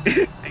 Yes.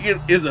 It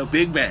is a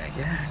big bang.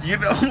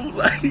 Yes.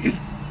 Like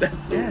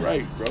that's so Yes.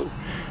 right, bro.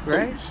 Holy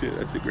Right? shit,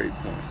 that's a great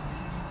point.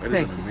 That is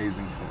an Thank you.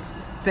 amazing point,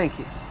 bro. Thank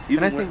you.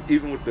 And I think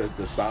Even with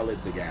the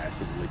solid, the gas,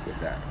 and the liquid,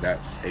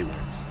 that's a win.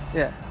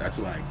 yeah. That's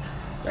like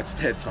that's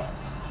TED Talk.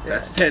 Yeah.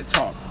 That's TED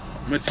Talk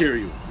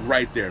material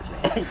right there,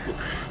 bro.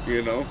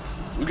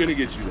 We're gonna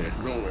get you there.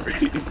 Don't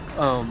worry.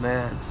 Oh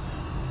man.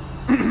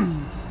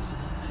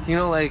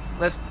 Like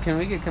can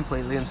we get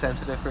completely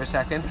insensitive for a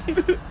second?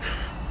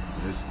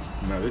 This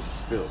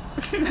is Phil.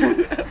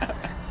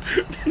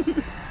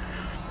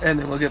 And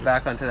then we'll get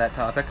back onto that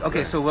topic. Okay,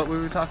 Right. so what we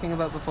were talking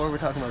about before, we're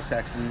talking about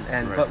sex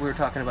and Right. but we were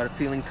talking about it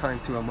feeling time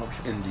through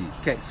emotion. Indeed.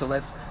 Okay, so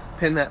let's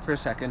pin that for a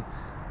second.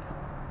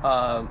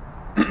 Um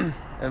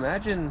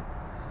imagine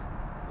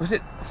was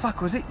it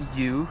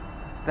you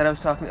that I was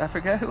talking, I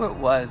forget who it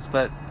was,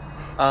 but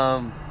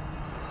um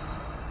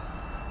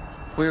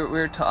we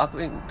were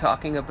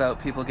talking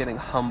about people getting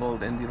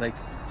humbled and be like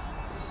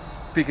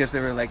because they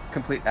were like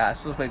complete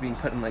assholes by being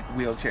put in like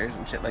wheelchairs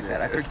and shit like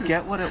that. I Yeah.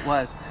 forget what it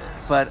was,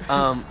 but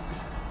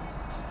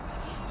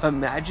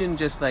imagine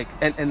just like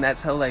and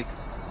that's how like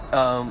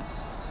um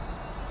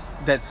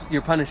that's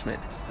your punishment.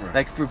 Right.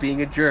 Like for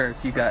being a jerk,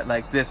 you got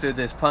like this or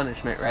this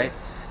punishment, right? Right.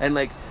 And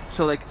like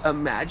so like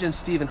imagine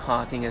Stephen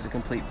Hawking as a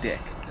complete dick.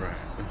 Right.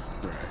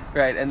 Right.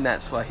 Right, and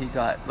that's why he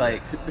got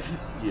like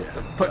Yeah.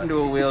 put into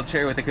a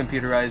wheelchair with a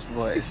computerized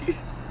voice.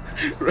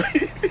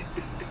 Right.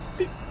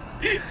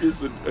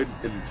 Just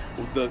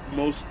the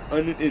most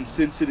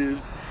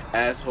insensitive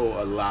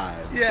asshole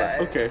alive. It's like, Yeah.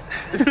 okay,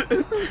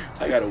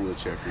 I got a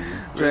wheelchair for you,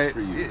 just Right.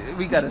 for you.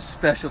 We got a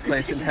special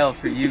place in hell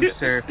for you,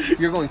 sir.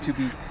 You're going to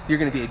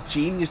be a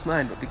genius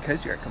mind, but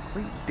because you're a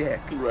complete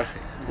dick, Right.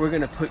 we're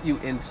going to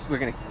we're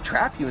going to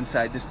trap you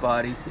inside this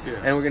body Yeah.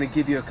 and we're going to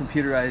give you a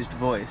computerized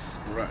voice.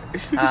 Right.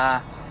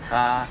 Ah,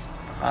 ah,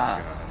 Oh ah.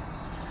 God,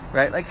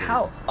 Right? that's Like crazy.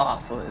 how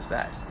awful is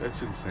that?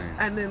 That's insane.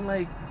 And then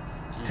like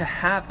to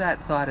have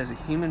that thought as a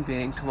human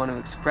being, to want to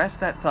express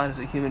that thought as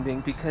a human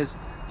being because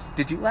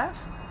did you laugh?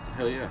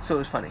 Hell yeah, So it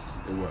was funny.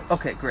 it was.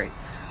 Okay, great.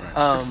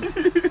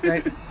 Right.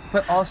 Right,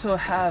 but also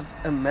have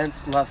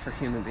immense love for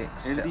human beings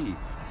still. Indeed.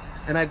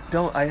 And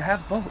I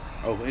have both.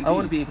 Oh, I want to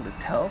indeed. be able to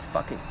tell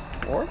fucking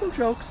horrible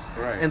jokes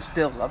Right. and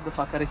still love the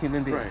fuck out of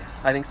human beings. Right.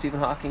 I think Stephen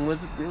Hawking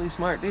was a really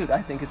smart dude.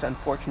 I think it's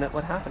unfortunate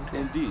what happened to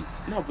him. Indeed.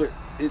 No, but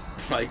it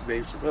like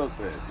Dave Chappelle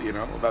said,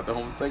 about the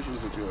homosexual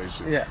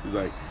situation. Yeah. He's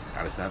like,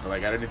 it's not that I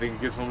got anything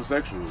against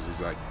homosexuals.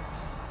 He's like,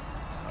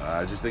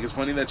 I just think it's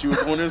funny that you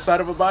were born inside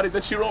of a body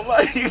that you don't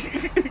like.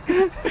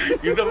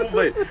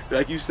 But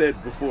like you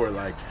said before,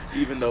 like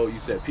even though you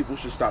said people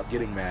should stop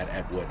getting mad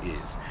at what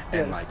is,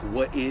 and Yes. like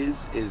what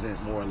is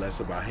isn't more or less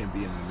about him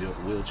being in a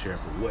wheelchair,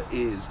 but what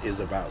is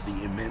about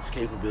the immense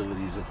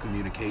capabilities of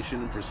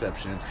communication and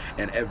perception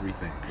and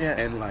everything. Yes.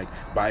 And like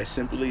by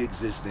simply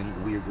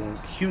existing, we are going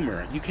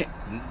humor.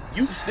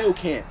 You still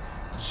can't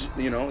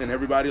and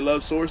everybody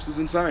loves sources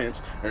in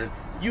science, and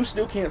you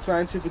still can't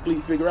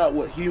scientifically figure out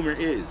what humor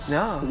is.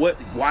 No.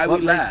 Why we What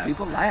makes laugh.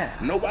 people laugh?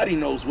 Nobody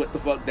knows what the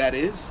fuck that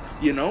is,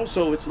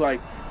 so it's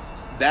like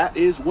that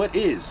is what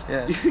is.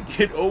 Yes.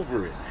 Get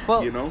over it.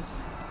 Well,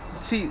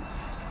 see,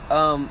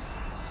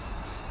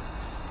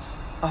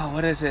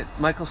 what is it?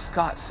 Michael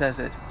Scott says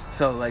it.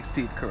 So like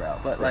Steve Carell,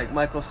 but like Right.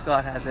 Michael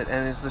Scott has it,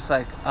 and it's just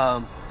like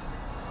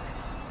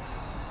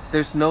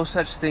there's no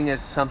such thing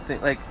as something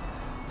like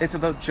it's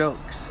about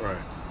jokes, Right.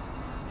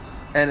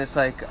 and it's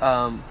like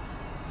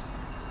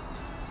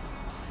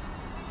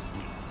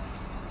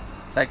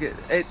Like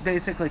it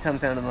basically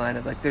comes down to the line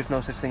of like there's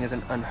no such thing as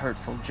an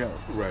unhurtful joke,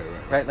 Right, right,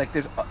 right? right. Like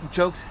there's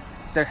jokes,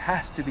 there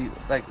has to be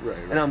like Right,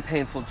 an right.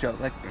 unpainful joke.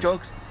 Like Right.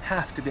 jokes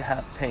have to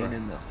have pain Right.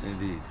 in them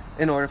Indeed.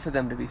 in order for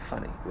them to be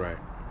funny. Right.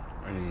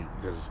 I mean,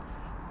 because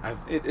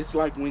it's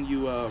like when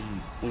you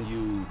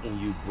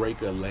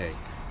break a leg,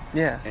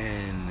 Yeah.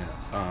 and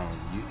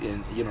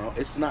you know,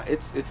 it's not,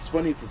 it's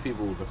funny for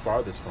people the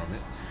farthest from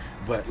it,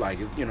 but like,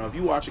 if you know, if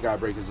you watch a guy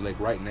break his leg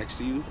right next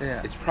to you,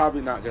 Yeah. it's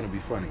probably not going to be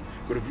funny.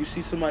 But if you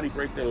see somebody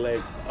break their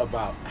leg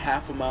about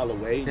half a mile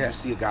away and Yeah. you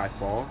see a guy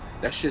fall,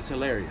 that shit's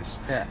hilarious.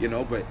 Yeah. You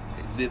know, but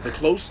the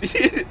close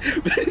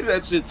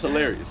that shit's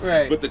hilarious.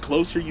 Right. But the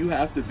closer you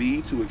have to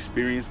be to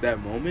experience that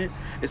moment,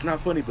 it's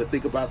not funny. But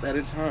think about that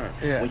in time.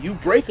 Yeah. When you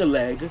break a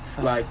leg,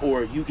 like,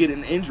 or you get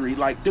an injury,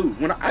 like, dude,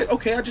 when I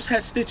just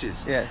had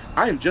stitches. Yes.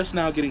 I am just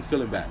now getting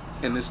feeling back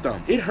in this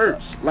thumb. It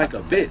hurts like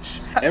a bitch.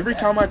 Every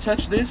time I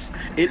touch this,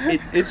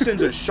 it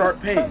sends a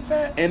sharp pain.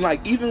 And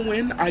like, even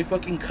when I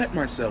fucking cut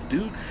myself,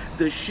 dude,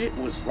 the shit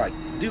was like,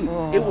 dude,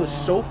 it was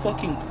so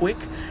fucking quick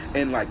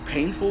and like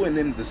painful, and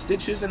then the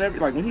stitches and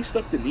everything, like when he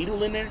stuck the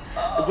needle in there.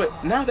 But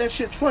now that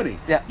shit's funny.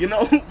 Yeah. You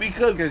know,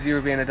 because you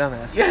were being a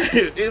dumbass. yeah,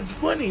 it's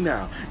funny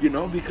now, you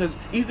know, because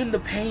even the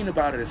pain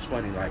about it is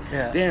funny. Like,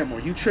 Yeah. damn, or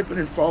you tripping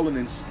and falling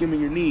and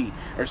skimming your knee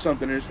or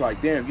something, and it's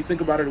like, damn, you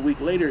think about it a week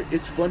later,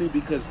 it's funny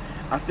because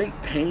I think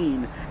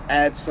pain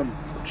adds some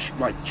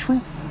like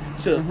truth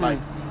to like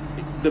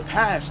the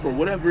past or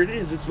whatever it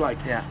is. It's like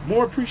Yeah.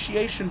 more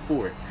appreciation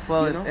for it.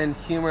 Well, you know, and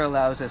humor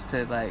allows us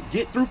to like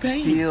get through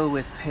pain. deal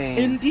with pain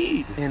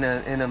Indeed, in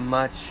a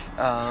much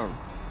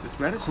it's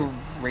medicine.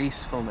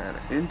 graceful manner.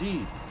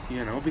 Indeed,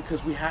 you know,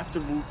 because we have to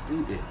move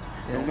through it.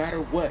 No Yes.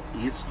 matter what,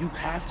 it's you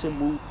have to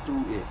move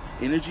through it.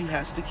 Energy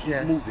has to keep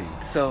Yes. moving.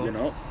 So- you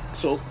know,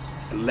 so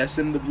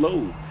lessen the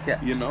load.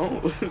 Yes. You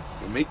know,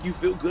 make you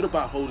feel good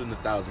about holding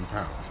 1,000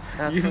 pounds.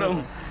 You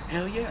know, Absolutely.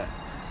 hell yeah.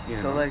 You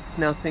So know, like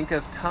now think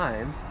of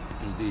time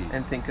indeed.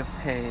 and think of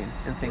pain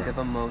and think Right. of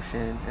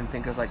emotion and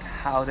think of like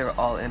how they're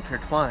all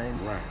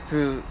intertwined Right.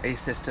 through a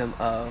system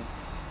of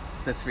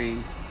the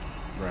three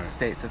Right.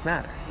 states of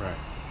matter. Right.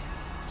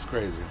 It's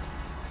crazy.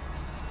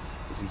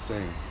 It's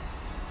insane.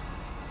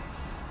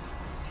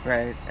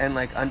 Right? And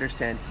like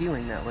understand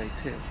healing that way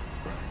too.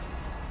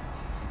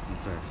 Right. It's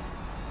insane.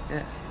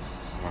 Yeah.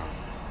 Wow.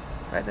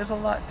 Right? There's a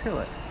lot to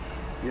it.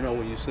 You know,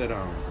 when you said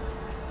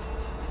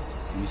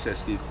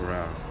Steve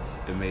Carell,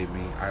 it made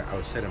me. I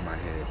was set in my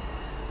head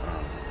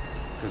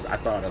because I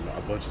thought of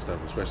a bunch of stuff,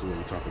 especially when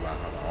we talk about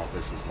how The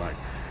Office is like,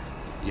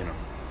 you know,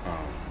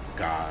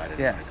 God and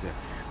Yeah. like that.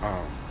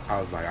 I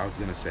was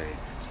gonna say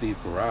Steve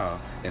Carell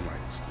and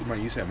like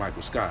when you said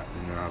Michael Scott,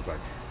 and then I was like,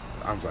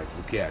 well,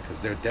 yeah, because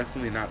they're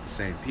definitely not the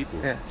same people.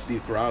 Yeah.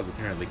 Steve Carell is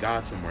apparently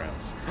God somewhere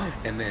else,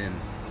 and then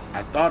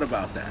I thought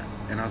about that,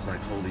 and I was like,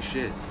 holy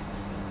shit,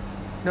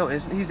 No,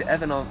 he's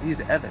Evan. He's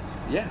Evan.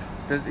 yeah.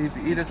 Does he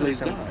doesn't plays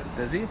become, God.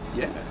 does he?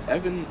 Yeah,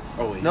 Evan.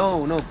 Oh, wait,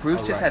 No.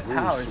 Bruce oh, just right, had Bruce,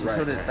 powers, and right,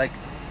 so did right.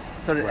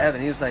 so did Right.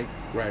 Evan. He was like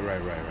Right. You're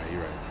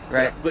right.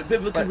 right, But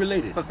biblically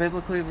related. but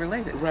biblically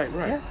related. Right.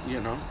 Yes. You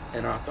know,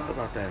 and I thought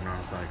about that, and I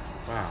was like,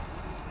 wow,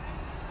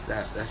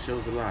 that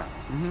shows a lot.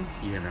 Mm-hmm.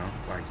 You know,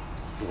 like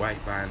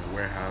Dwight buying the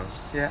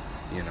warehouse. Yeah.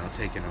 You know,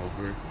 taking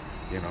over.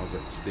 You know,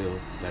 but still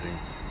letting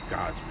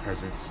God's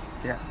presence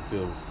Yeah.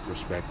 feel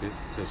respected,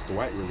 because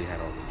Dwight really had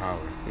all the power.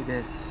 He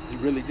did. He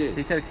really did.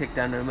 He could have kicked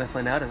Dunder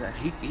Mifflin out of there.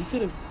 He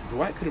could have.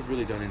 Dwight could have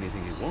really done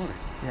anything he wanted.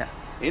 Yes.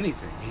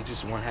 Anything. He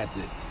just had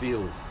to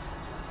feel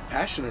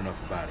passionate enough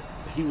about it.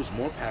 He was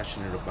more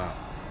passionate about,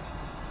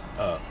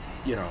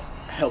 you know,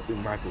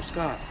 helping Michael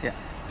Scott Yeah.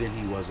 than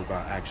he was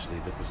about actually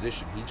the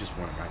position. He just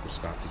wanted Michael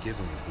Scott to give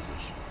him the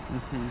position.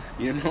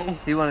 Mm-hmm. You know?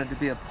 He wanted to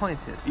be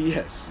appointed.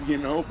 Yes, you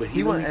know, but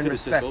he wanted could and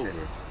have took respected.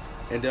 over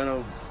and done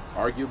a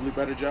arguably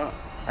better job.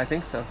 I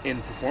think so.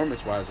 In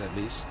performance-wise, at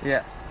least.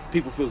 Yeah.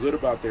 People feel good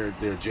about their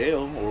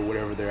jail or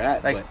whatever they're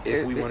at, Like, but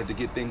if we wanted to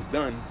get things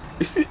done,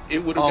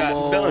 it would have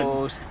gotten done.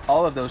 Almost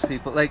all of those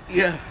people. Like,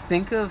 Yeah.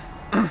 think of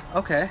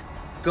okay,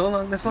 go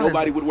along this line.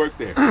 Nobody would work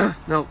there.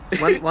 No,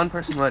 one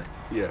person would.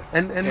 Yeah.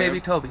 And maybe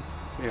Pam. Toby.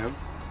 Pam.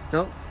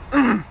 No.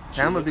 Sheila.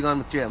 Pam would be gone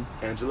with Jim.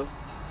 Angela.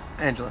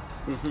 Angela.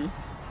 Mm-hmm.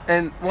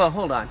 And well,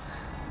 hold on.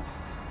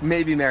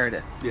 Maybe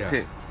Meredith Yeah.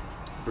 too.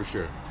 For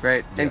sure.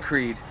 Right? Yeah. And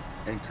Creed.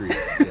 And Creed.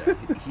 Yeah.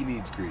 he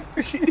needs Creed.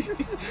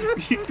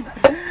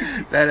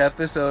 That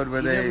episode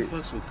where he they never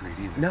fucks with Creed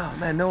either. No,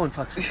 man, no one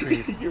fucks with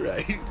Creed. You're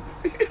right.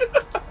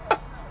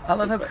 I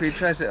love how Creed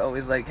tries to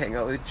always like hang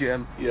out with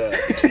Jim. Yeah.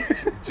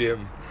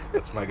 Jim,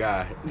 that's my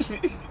guy.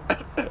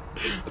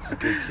 That's a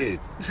good kid.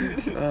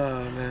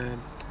 Oh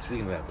man.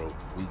 Speaking of that, bro,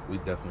 we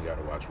definitely got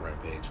to watch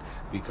Rampage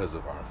because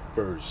of our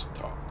first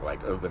talk,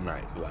 like, of the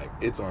night. Like,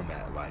 it's on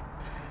that, like,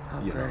 Oh,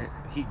 you know,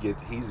 great.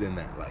 he's in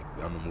that, like,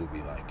 on the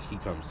movie, like, he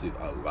comes to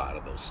a lot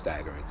of those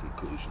staggering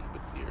conclusions,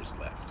 but years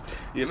left,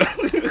 you know.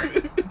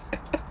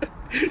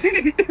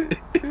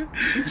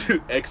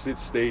 Exit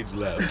stage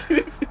left.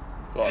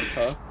 Fuck,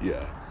 huh?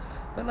 Yeah.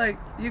 But like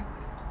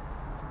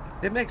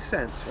it makes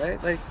sense,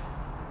 right? Like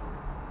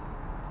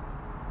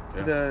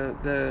Yeah.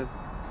 the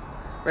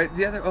right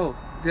the other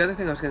the other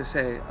thing I was going to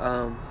say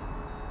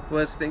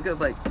was think of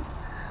like,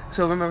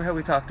 so remember how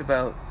we talked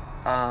about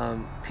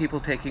people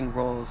taking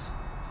roles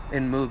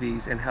in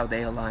movies and how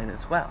they align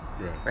as well,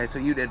 Right. So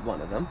you did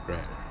one of them,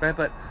 Right.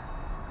 But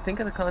think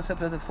of the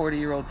concept of the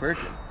 40-year-old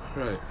virgin.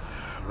 Right.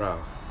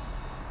 Wow.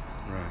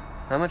 Right.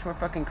 How much more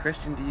fucking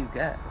Christian do you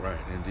get? Right.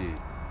 Indeed.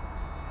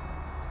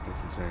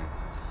 That's insane.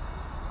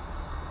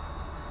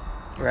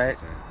 That's Right?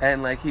 insane.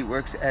 And like he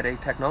works at a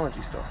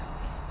technology store.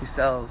 He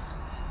sells.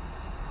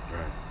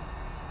 Right.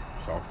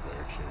 Software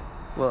and shit.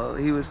 Well,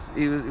 he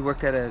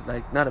worked at a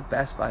like not a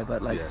Best Buy,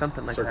 but like Yeah.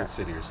 something like Circuit that.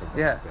 City or something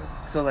Yeah. like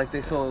that. So like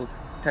they sold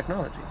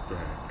technology, Right.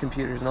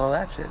 computers and all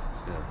that shit.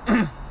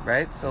 Yeah.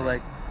 Right? So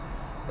like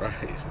Right.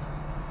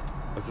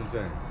 That's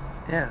insane.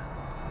 yeah.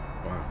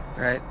 Wow.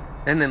 Right?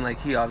 And then like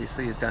he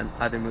obviously has done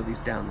other movies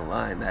down the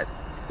line that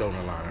Don't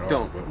align at all.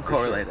 don't But for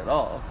correlate sure. at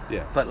all.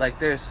 Yeah. But like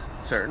there's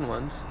certain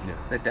ones Yeah.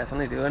 that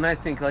definitely do. And I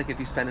think like if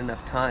you spend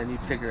enough time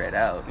you'd figure it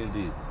out.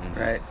 Indeed.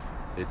 Indeed. Right?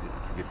 It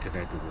you get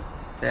connected with.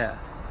 Yeah.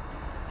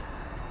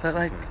 But That's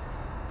like insane.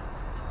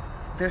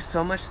 there's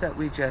so much that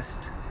we just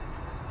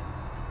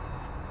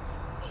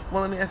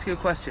well, let me ask you a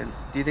question.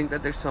 Do you think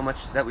that there's so much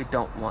that we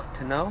don't want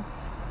to know?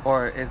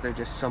 Or is there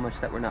just so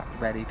much that we're not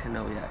ready to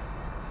know yet?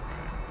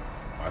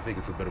 I think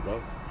it's a bit of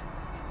both.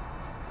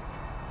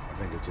 I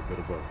think it's a bit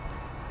of both.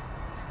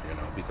 You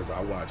know, because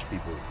I watch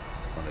people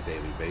on a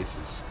daily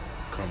basis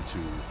come to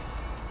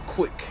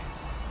quick,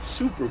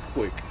 super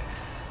quick,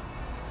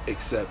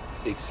 accept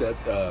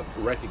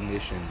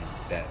recognition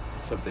that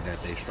something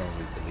that they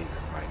strongly believe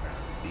in might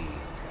not be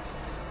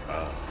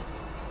uh,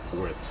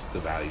 worth the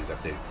value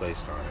that they've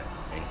placed on it,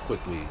 and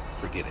quickly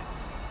forget it.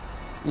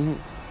 Mm-hmm.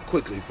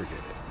 Quickly forget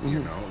it. You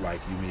Mm-hmm. know,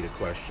 like you meet a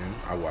question.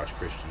 I watch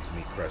Christians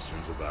meet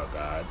questions about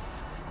God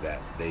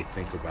that they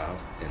think about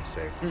and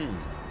say,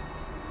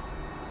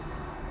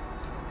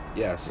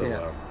 yeah, so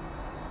Yeah.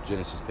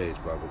 Genesis page,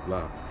 blah blah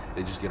blah.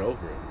 They just get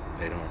over it.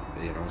 They don't,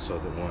 you know. So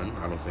that one,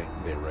 I don't think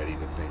they're ready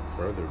to think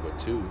further. But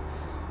two,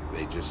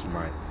 they just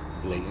might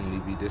blatantly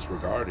be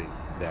disregarding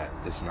that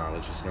this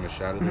knowledge is going to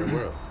shatter their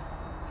world.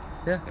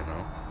 Yeah. You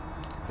know,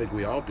 I think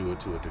we all do it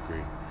to a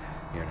degree.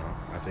 You know,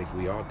 I think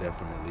we all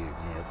definitely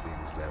ignore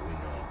things that we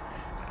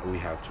know we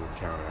have to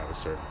encounter at a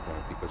certain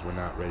point because we're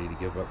not ready to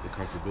give up the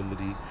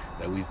comfortability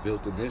that we've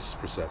built in this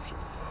perception.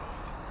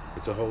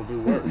 It's a whole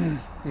new world.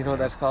 You know what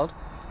that's called?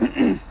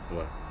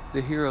 What?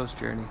 The hero's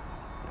journey.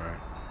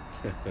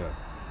 Right.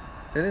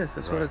 It is.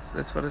 That's Right.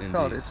 what it's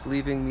called. Indeed. It's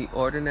leaving the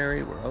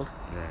ordinary world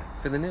Right.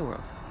 for the new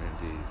world.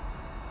 Indeed.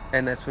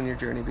 And that's when your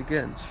journey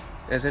begins.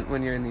 Isn't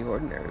when you're in the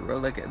ordinary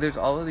world. Like there's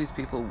all of these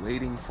people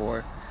waiting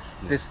for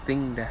Yeah. this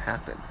thing to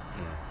happen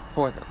Right.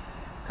 for them.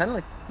 Kind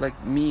of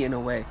like me in a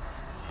way.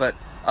 But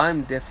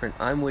I'm different.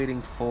 I'm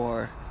waiting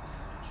for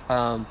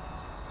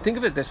think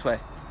of it this way.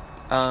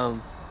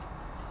 Um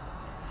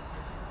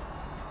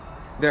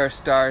there are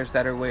stars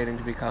that are waiting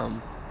to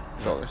become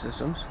solar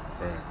systems,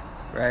 Right.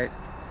 right?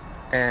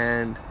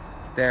 And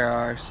there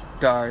are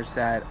stars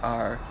that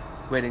are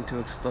waiting to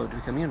explode to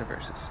become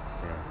universes,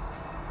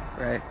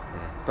 Right. right?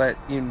 Right. But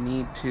you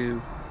need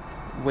to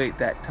wait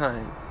that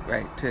time,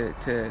 right?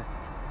 To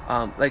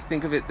like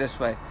think of it this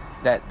way: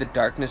 that the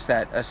darkness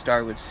that a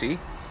star would see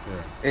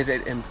Yeah. is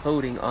it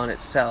imploding on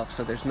itself,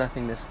 so there's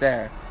nothingness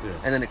there, Yeah.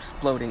 and then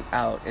exploding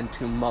out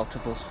into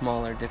multiple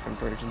smaller, different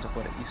versions of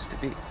what it used to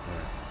be, Right.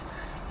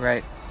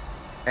 right?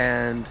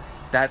 And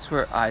that's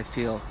where I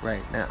feel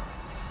right now.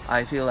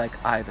 I feel like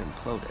I've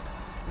imploded.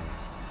 Right.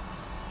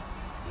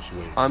 Just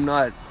wait. I'm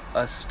not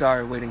a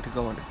star waiting to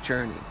go on a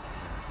journey.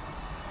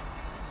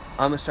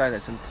 I'm a star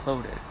that's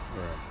imploded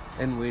Right.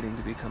 and waiting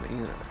to become a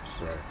universe.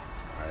 Right.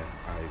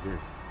 I agree.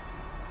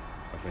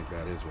 I think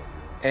that is what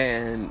you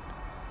And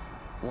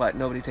what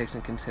nobody takes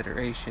in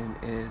consideration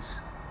is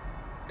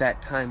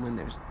that time when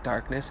there's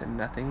darkness and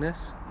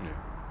nothingness, are. Yeah.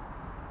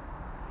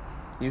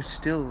 you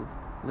still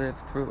live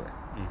through it.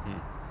 Mm-hmm.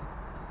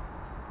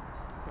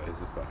 That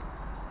is a fact.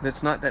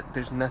 It's not that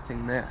there's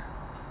nothing there.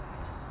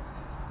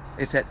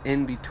 It's that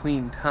in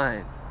between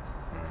time,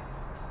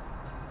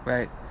 Right.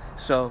 right?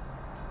 So,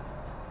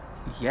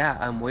 yeah,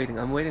 I'm waiting.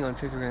 I'm waiting on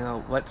figuring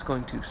out what's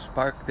going to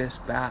spark this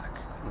back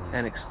Right.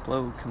 and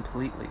explode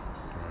completely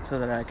Right. so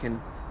that I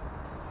can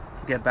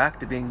get back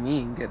to being me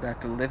and get back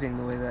to living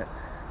the way that,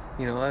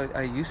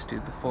 I used to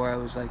before I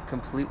was like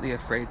completely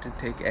afraid to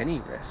take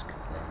any risk,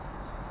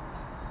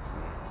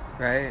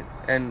 Right. right?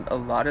 And a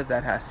lot of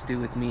that has to do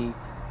with me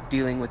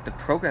dealing with the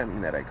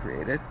programming that I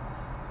created,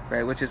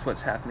 right? Which is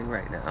what's happening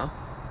right now,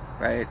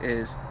 right?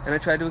 And I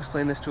tried to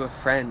explain this to a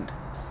friend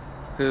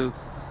who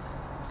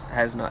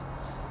has not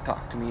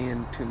talked to me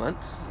in 2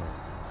 months.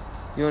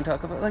 Right. You want to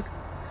talk about like,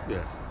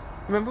 Yeah.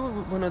 remember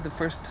one of the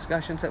first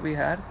discussions that we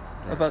had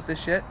Right. about this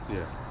shit?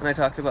 Yeah. And I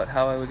talked about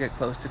how I would get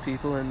close to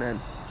people and then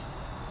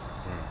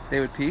Right. they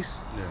would peace.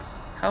 Yeah.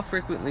 How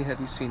frequently have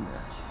you seen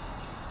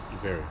that?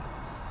 Very.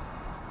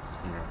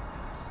 Right.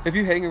 If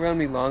you hang around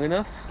me long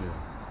enough, Yeah.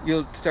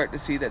 you'll start to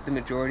see that the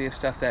majority of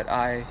stuff that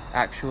I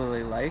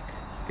actually like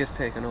gets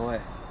taken away.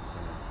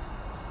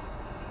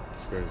 Right.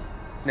 It's crazy.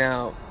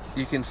 Now,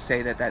 you can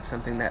say that that's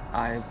something that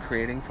I am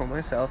creating for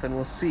myself, and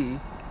we'll see,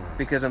 Right.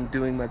 because I'm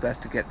doing my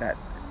best to get that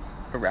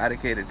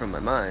eradicated from my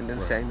mind, and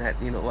Right. saying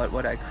that, you know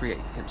what I create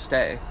can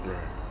stay, Right.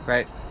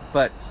 right?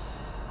 But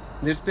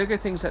there's bigger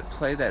things at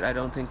play that I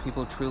don't think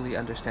people truly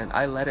understand.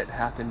 I let it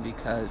happen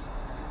because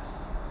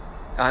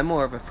I'm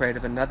more of afraid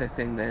of another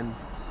thing than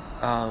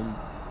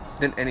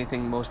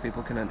anything most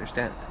people can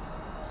understand.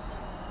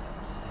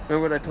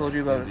 Remember what I told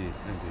you about Indeed.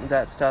 Indeed.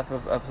 that stuff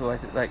of who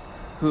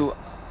who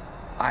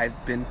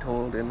I've been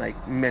told in like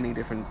many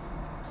different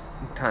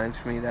times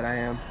for me that I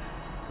am.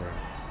 Right.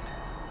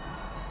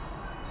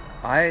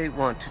 I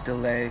want to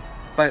delay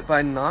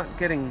by not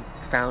getting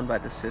found by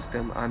the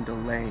system. I'm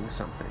delaying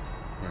something,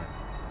 Right.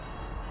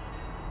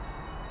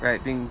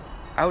 right? Being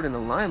out in the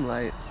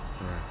limelight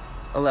Right.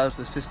 allows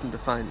the system to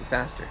find me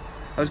faster.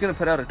 I was gonna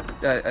put out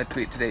a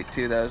tweet today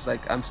too that was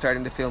like, I'm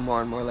starting to feel more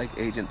and more like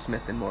Agent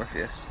Smith and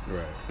Morpheus.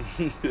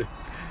 Right.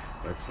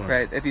 That's funny.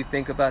 Right? If you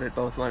think about it,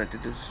 both wanted to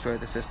destroy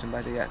the system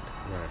by the end.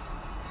 Right.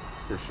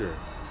 For sure.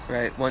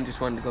 Right? One just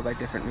wanted to go by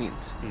different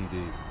means.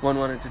 Indeed. One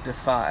wanted to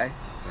defy,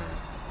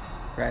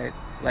 Right. right?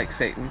 Like Yeah.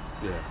 Satan.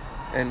 Yeah.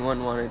 And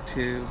one wanted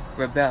to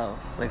rebel,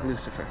 like Right.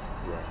 Lucifer.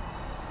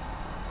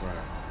 Right.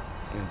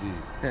 Right.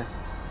 Indeed. Yeah.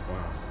 Wow.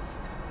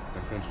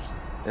 That's interesting.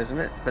 Isn't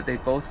it? But they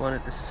both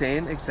wanted the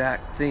same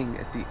exact thing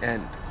at the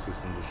end.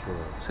 System destroyed.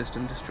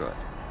 System destroyed.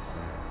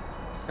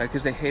 Right. Right?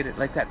 Because they hated,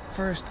 like that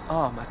first,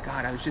 oh my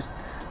God, I was just,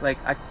 like,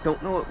 I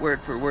don't know it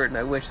word for word, and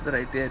I wish that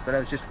I did, but I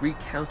was just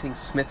recounting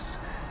Smith's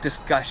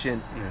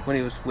discussion Yeah. when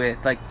he was with,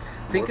 like,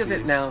 think of it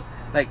Morpheus. now,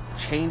 like,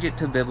 change it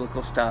to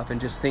biblical stuff, and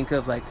just think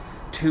of, like,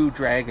 two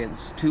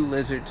dragons, two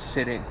lizards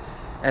sitting,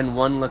 and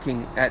one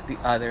looking at the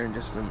other, and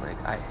just been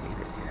like, I hate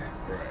it here.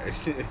 Right.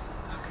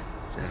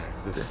 Just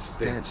Right. The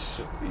stench.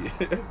 stench.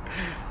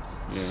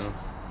 You know,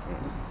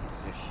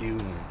 a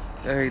human.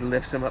 Or he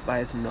lifts him up by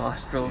his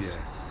nostrils.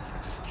 Yeah.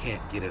 I just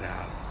can't get it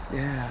out.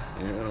 Yeah.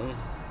 You know.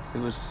 It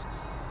was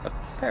a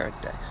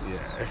paradise.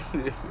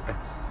 Yeah.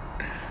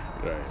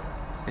 Right.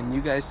 And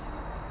you guys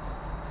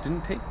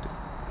didn't take it.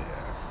 Yeah.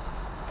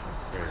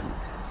 That's crazy.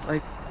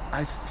 Like,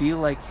 I feel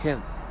like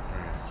him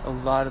Right. a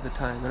lot of the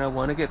time, and I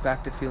want to get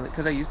back to feeling,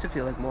 because I used to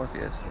feel like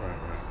Morpheus. Right. Right.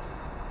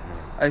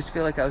 Right. I used to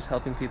feel like I was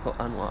helping people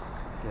unlock.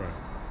 Right.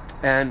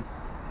 And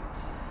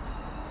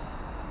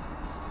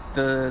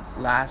the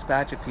last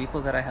batch of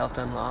people that I helped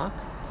unlock,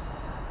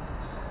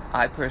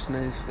 I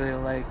personally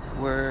feel like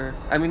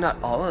I mean, not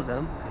all of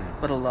them,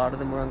 but a lot of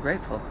them were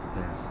ungrateful.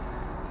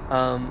 Right.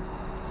 Um,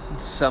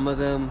 some of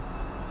them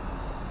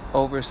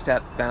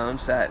overstepped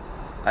bounds that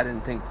I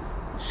didn't think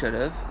should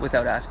have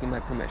without asking my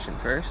permission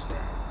first,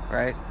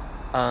 Right.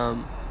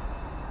 right?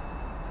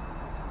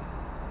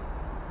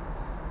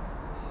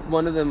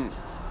 One of them,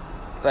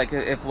 like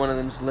if one of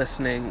them's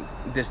listening,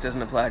 this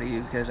doesn't apply to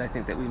you because I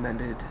think that we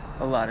mended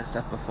a lot of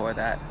stuff before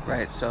that,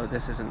 right? So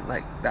this isn't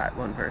like that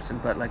one person,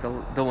 but like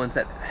the ones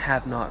that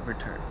have not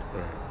returned,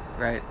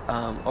 Right.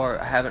 right? Or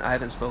I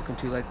haven't spoken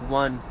to, like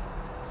one.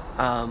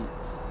 Um,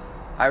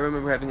 I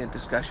remember having a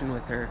discussion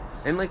with her,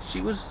 and like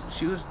she was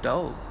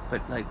dope,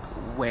 but like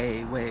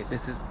way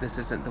this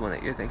isn't the one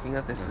that you're thinking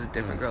of. This is a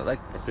different girl. Like,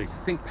 I figured.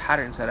 think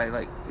patterns that I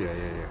like Yeah. Yeah.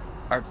 Yeah.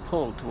 are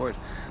pulled towards,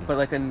 but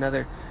like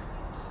another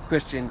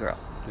Christian girl,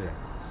 Yeah.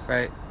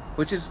 right?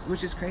 Which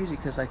is crazy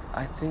because like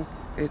I think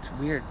it's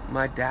weird.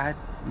 My dad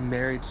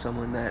married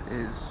someone that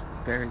is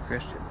very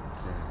Christian.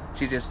 Right.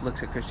 She just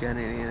looks at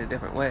Christianity in a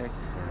different way, Right.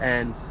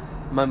 and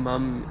my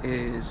mom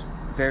is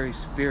very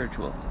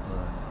spiritual,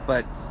 Right.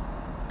 but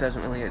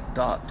doesn't really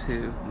adopt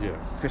to Yeah.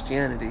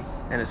 Christianity,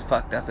 and as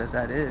fucked up as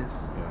that is,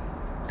 Yeah.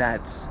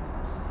 that's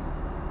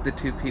the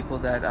two people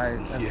that I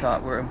Yeah.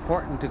 thought were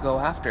important to go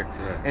after.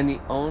 Right. And the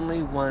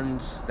only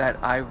ones that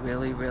I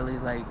really, really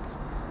like,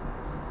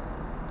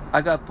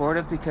 I got bored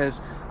of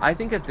because I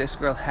think if this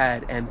girl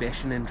had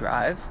ambition and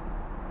drive,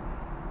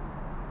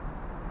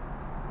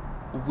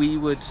 we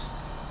would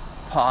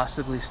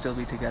possibly still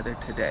be together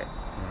today,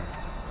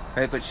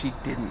 Right. right? But she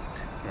didn't,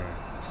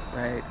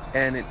 Right. right?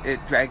 And it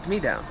dragged me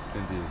down.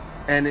 Indeed.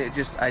 And it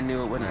just, I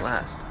knew it wouldn't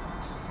Natural. last,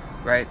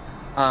 right?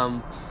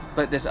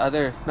 But this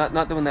other, not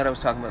the one that I was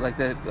talking about, like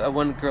the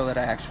one girl that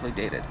I actually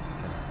dated.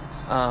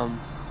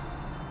 Um,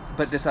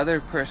 but this other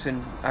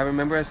person, I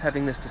remember us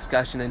having this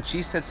discussion, and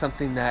she said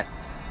something that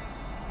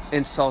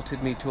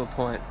insulted me to a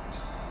point,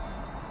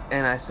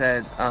 and I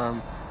said,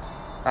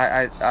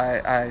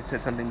 I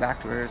said something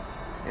back to her,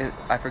 and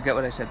I forget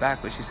what I said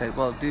back, but she said,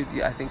 "Well, dude,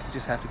 I think you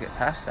just have to get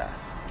past that."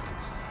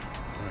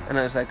 Right. And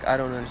I was like, "I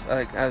don't understand."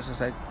 Like, I was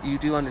just like, "You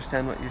do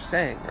understand what you're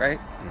saying, right?"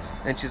 Right.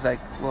 And she's like,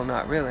 "Well,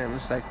 not really." I'm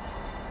just like,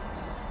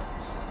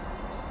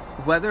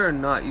 whether or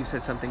not you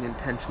said something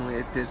intentionally,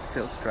 it did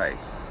still strike,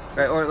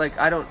 right? Or like,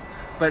 I don't,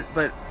 but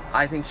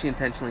I think she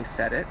intentionally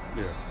said it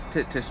Yeah.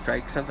 to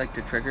strike something, like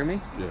to trigger me,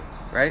 Yeah.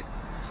 right?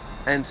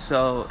 And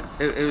so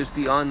it was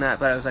beyond that,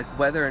 but I was like,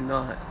 whether or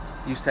not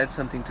you said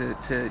something to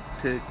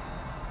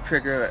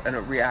trigger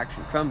a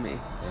reaction from me,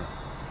 Right.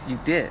 you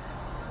did,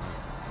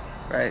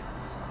 right?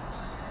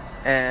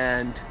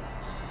 And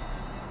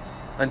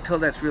until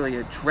that's really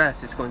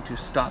addressed, it's going to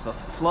stop a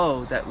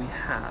flow that we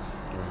have.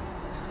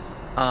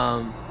 Right.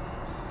 Um,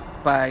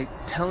 by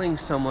telling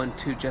someone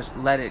to just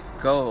let it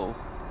go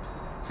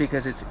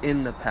because it's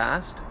in the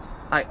past,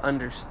 I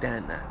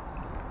understand that,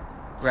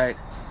 right?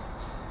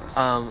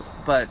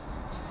 But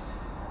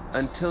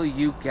until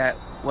you get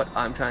what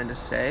I'm trying to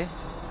say,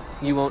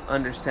 you won't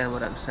understand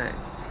what I'm saying.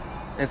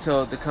 And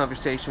so the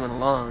conversation went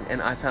along,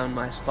 and I found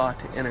my spot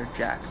to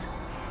interject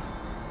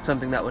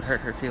something that would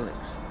hurt her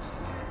feelings.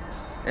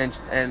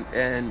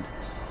 And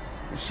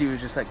she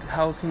was just like,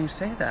 "How can you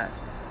say that?"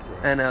 Right.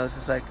 And I was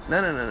just like,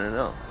 "No, no, no, no,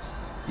 no.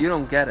 You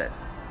don't get it.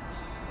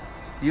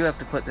 You have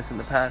to put this in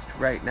the past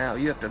right now.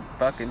 You have to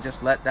fucking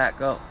just let that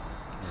go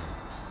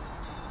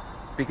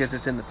because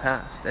it's in the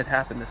past. It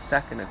happened a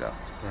second ago."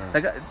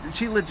 Right. Like,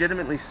 she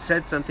legitimately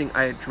said something,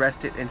 I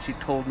addressed it, and she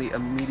told me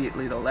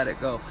immediately to let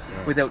it go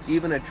Right. without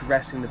even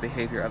addressing the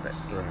behavior of it,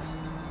 Right.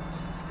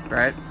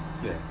 right?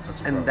 Yeah, that's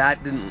a And problem.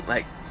 that didn't,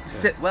 like,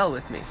 sit well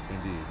with me,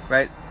 Indeed.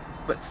 right?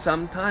 But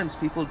sometimes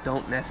people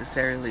don't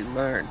necessarily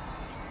learn,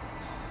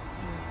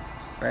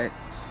 right?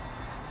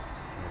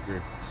 I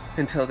agree.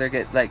 Until they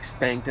get, like,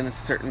 spanked in a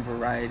certain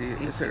variety,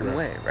 a certain Right.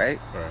 way, right?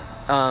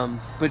 Right.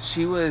 But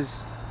she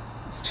was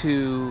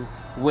to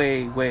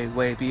way, way,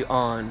 way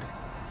beyond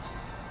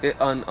it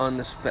on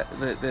the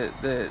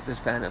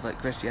span of, like,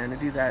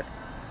 Christianity that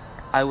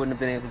I wouldn't have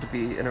been able to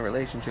be in a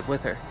relationship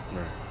with her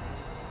Right.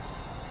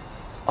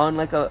 on,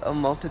 like, a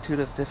multitude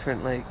of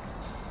different, like,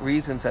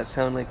 reasons that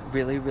sound, like,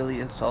 really,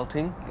 really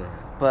insulting, Right.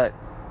 but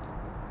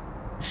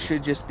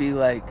should just be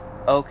like,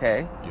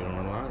 okay, You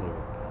don't align with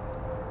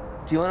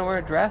it. do you want to wear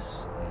a dress?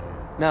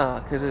 Mm-hmm. Nah,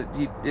 because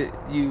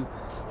you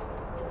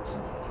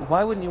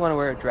why wouldn't you want to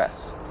wear a dress?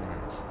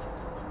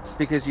 Right.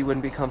 Because you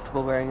wouldn't be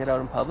comfortable wearing it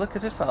out in public?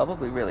 Because it's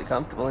probably really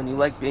comfortable and you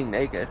like being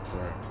naked,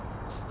 Right.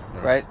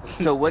 right? Right.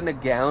 So wouldn't a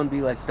gown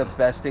be, like, the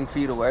best thing for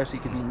you to wear so you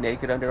could be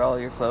naked under all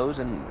your clothes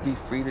and be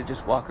free to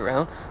just walk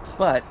around?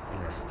 But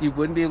Right. you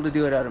wouldn't be able to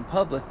do it out in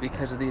public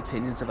because of the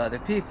opinions of other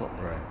people,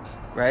 Right.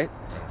 right?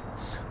 Right.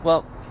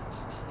 Well,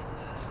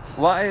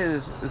 why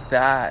is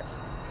that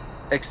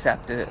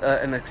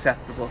an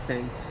acceptable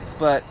thing,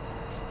 but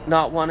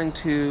not wanting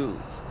to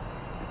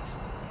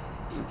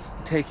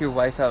take your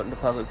wife out into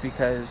public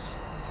because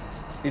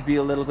you'd be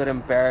a little bit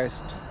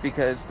embarrassed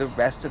because the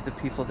rest of the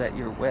people that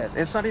you're with,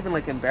 it's not even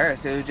like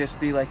embarrassed, it would just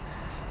be like,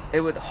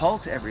 it would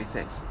halt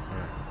everything,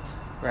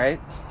 Right.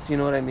 right? Do you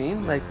know what I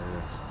mean? Yeah. Like,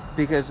 Yeah.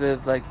 because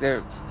of, like,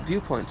 their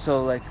viewpoint.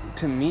 So, like,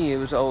 to me, it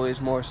was always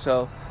more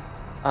so,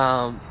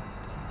 um,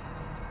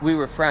 we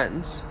were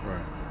friends, Yeah.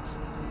 Right.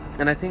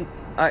 and I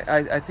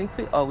think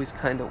we always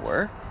kind of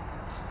were,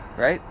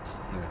 right?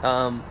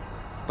 Yeah. Um,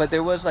 but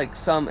there was, like,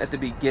 some at the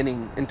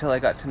beginning until I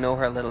got to know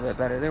her a little bit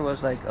better. There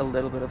was, like, a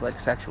little bit of, like,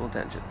 sexual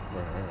tension,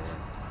 Right. Right.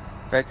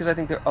 Right. right? Because I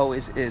think there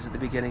always is at the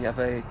beginning of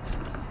a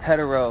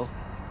hetero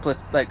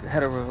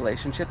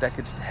relationship that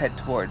could head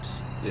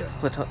towards Yeah.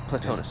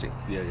 platonacy.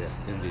 Yeah. Yeah.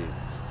 Indeed.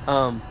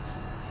 Um,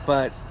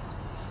 but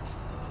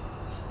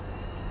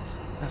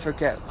I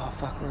forget. Oh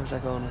fuck, where was I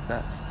going with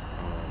that?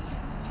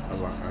 A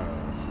lot.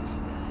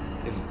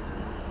 In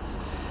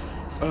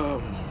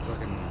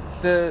fucking.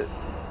 The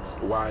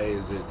Why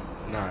is it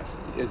not?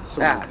 Some of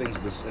the ah things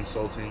this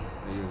insulting.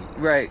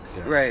 right,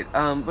 Yeah.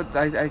 right. But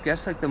I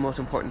guess, like, the most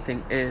important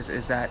thing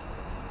is that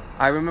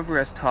I remember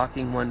us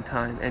talking one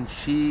time, and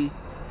she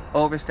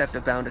overstepped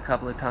a bound a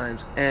couple of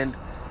times. And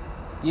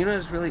you know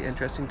what's really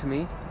interesting to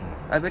me?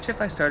 I bet you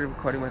if I started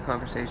recording my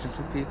conversations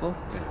with people,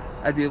 Yeah.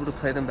 I'd be able to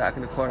play them back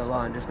in the court of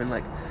law and just been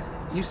like,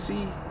 you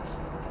see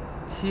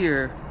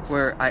here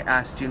where I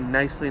asked you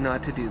nicely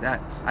not to do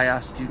that. I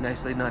asked you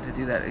nicely not to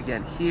do that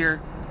again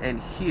here and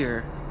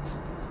here,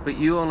 but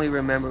you only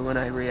remember when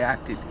I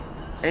reacted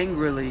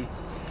angrily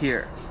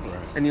here. Right.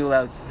 And you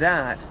allowed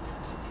that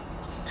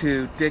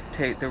to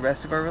dictate the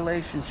rest of our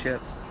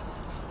relationship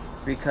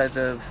because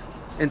of,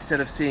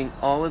 instead of seeing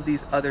all of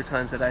these other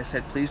times that I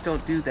said, please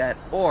don't do that,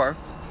 or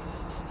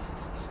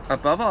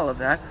above all of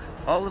that,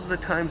 all of the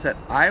times that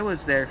I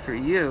was there for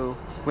you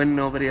when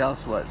nobody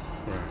else was.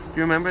 Right. Do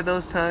you remember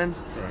those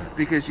times? Right.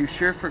 Because you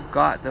sure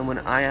forgot them when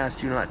I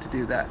asked you not to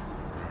do that.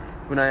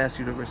 When I asked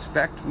you to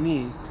respect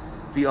me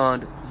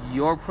beyond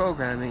your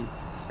programming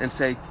and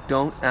say,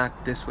 don't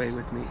act this way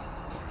with me.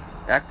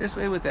 Act this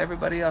way with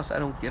everybody else. I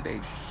don't give a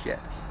shit.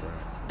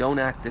 Right. Don't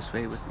act this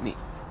way with me.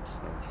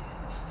 Right.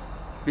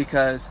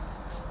 Because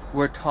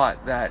we're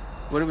taught that,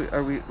 what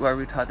are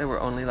we taught that we're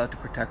only allowed to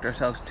protect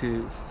ourselves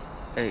to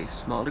a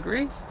small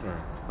degree? Right.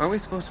 Aren't we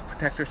supposed to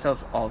protect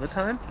ourselves all the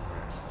time?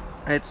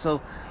 Right. And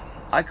so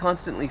I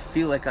constantly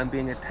feel like I'm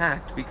being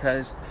attacked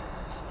because,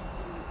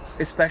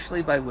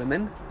 especially by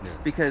women, Yeah.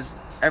 because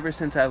ever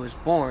since I was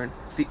born,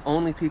 the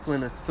only people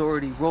in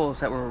authority roles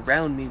that were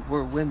around me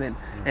were women,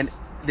 Mm. and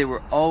they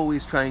were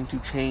always trying to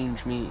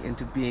change me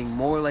into being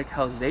more like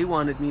how they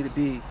wanted me to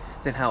be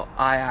than how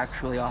I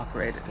actually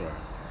operated. Right.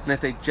 And if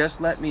they just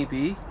let me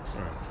be,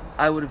 Right.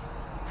 I would have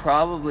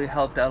probably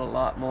helped out a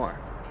lot more,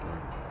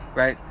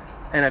 Right. right?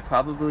 And I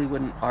probably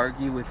wouldn't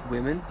argue with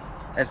women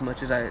as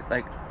much as I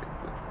like,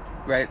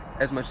 right?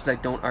 As much as I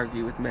don't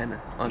argue with men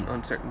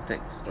on certain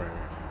things, Right.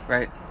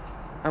 right?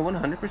 I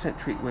 100%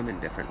 treat women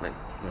differently.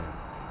 Right.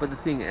 But the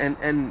thing,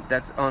 and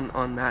that's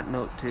on that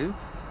note too.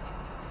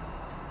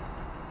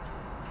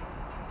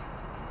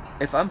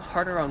 If I'm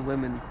harder on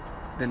women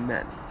than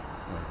men,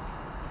 Right.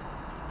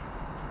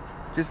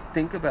 just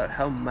think about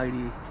how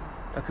mighty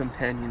a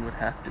companion would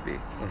have to be,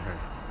 Okay.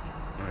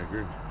 I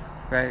agree.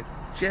 right?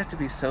 She has to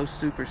be so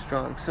super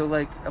strong. So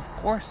like, of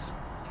course,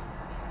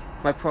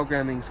 my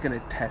programming's gonna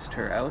test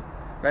her out,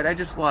 right? I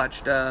just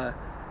watched the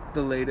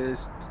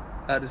latest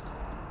out of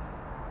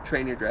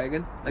Train Your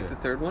Dragon, like Yeah. the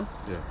third one,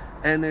 Yeah.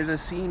 and there's a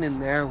scene in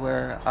there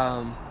where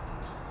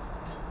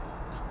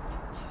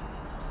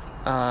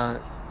uh,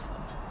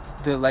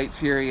 the Light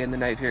Fury and the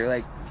Night Fury,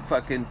 like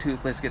fucking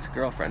Toothless gets a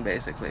girlfriend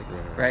basically,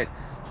 right?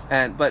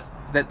 And but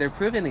that they're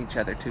proving each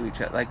other to each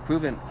other, like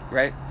proven,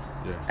 right?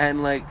 Yeah.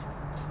 And like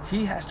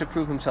he has to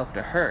prove himself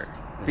to her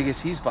because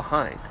he's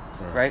behind,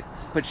 right?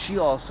 But she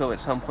also at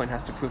some point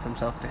has to prove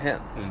himself to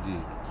him,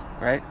 Indeed.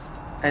 right?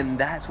 And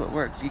that's what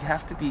works. You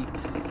have to be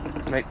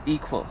right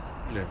equal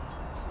Yeah.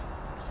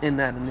 in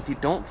that, and if you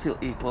don't feel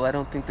equal, I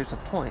don't think there's a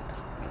point,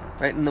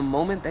 Right. right? And the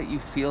moment that you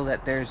feel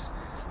that there's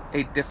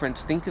a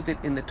difference, think of it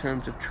in the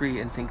terms of tree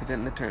and think of it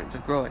in the terms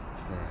of growing,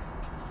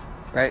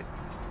 Right. right?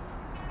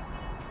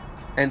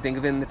 And think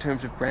of it in the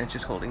terms of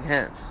branches holding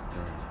hands.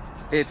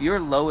 Right. If your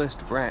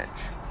lowest branch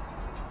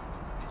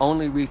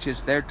only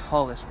reaches their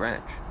tallest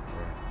branch,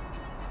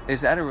 Right.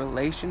 is that a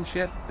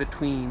relationship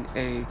between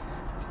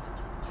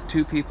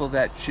two people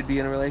that should be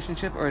in a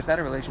relationship, or is that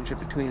a relationship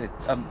between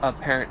a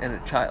parent and a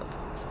child?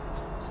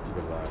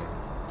 The latter.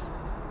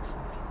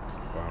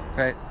 Wow.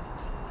 Right?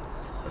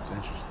 That's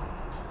interesting.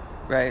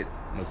 Right?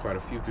 I know quite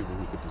a few people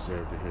who could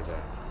deserve to hear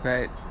that.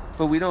 Right?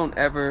 But we don't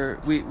ever,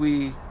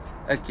 we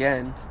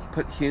again,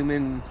 put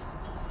human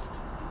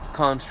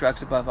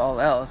constructs above all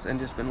else and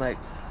just been like,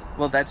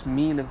 well, that's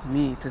mean of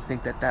me to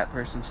think that that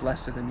person's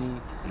lesser than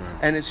me. Right.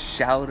 And it's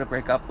shallow to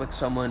break up with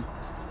someone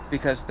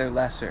because they're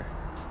lesser.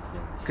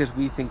 Right. Because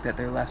we think that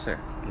they're lesser.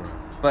 Right.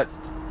 But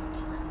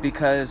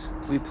because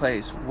we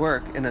place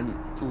work in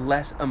a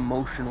less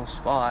emotional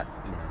spot,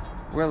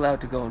 Right. we're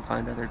allowed to go and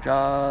find other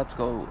jobs,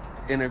 go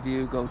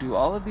interview, go do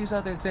all of these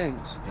other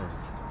things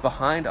Right.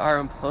 behind our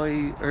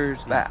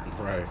employer's back.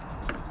 Right.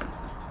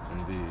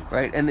 Indeed.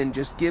 Right? And then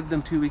just give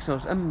them 2 weeks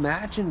notice.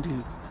 Imagine,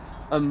 dude.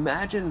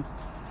 Imagine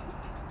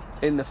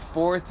in the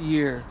 4th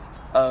year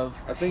of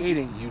I think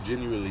hating. you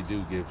genuinely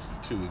do give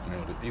 2 week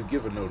notice. You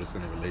give a notice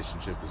in a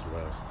relationship as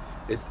well.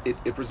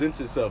 It presents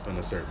itself in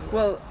a certain way.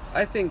 Well,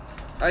 I think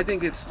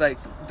it's like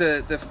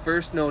the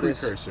first notice.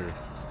 Precursor.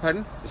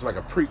 Pardon? It's like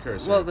a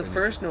precursor. Well, the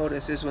first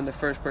notice is when the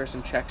first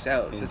person checks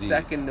out. Indeed. The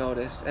second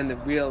notice and the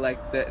real,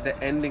 like, the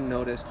ending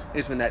notice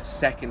is when that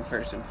second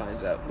person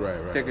finds out. Right.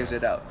 Figures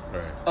it out.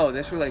 Right. Oh,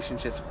 this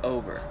relationship's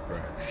over.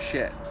 Right.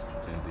 Shit.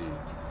 Indeed.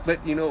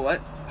 But you know what?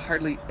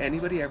 Hardly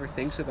anybody ever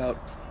thinks about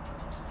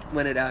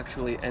when it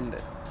actually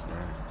ended.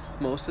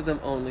 Right.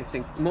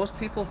 Most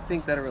people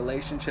think that a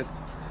relationship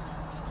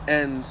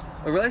ends,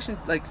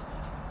 like,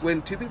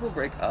 when two people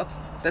break up,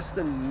 that's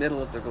the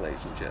middle of the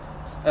relationship,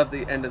 of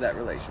the end of that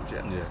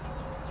relationship. Yeah.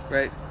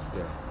 Right?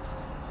 Yeah.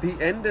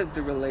 The end of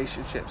the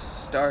relationship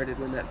started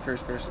when that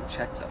first person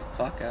checked the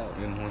fuck out.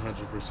 And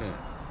 100%.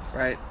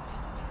 Right?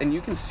 And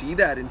you can see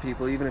that in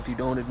people even if you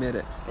don't admit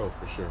it. Oh,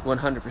 for sure.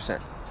 100%.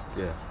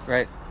 Yeah.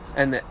 Right?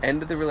 And the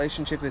end of the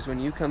relationship is when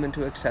you come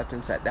into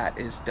acceptance that that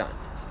is done.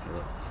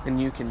 Yeah.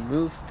 And you can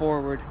move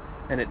forward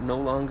and it no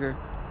longer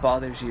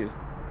bothers you.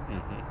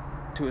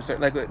 Mm-hmm. To a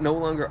certain, like, it no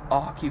longer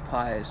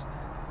occupies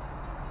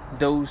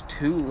those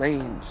two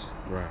lanes.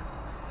 Right.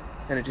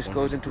 And it just 100%.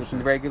 goes into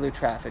regular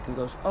traffic and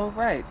goes, oh,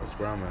 right. That's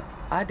where I'm at.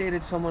 I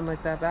dated someone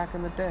like that back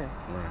in the day.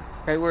 Right.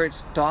 Right, where it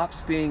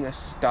stops being a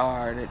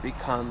star and it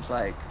becomes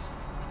like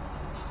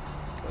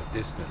A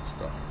distant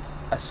star.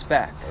 a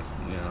speck. That's,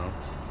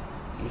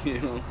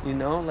 You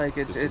know, like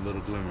just a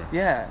little glimmer.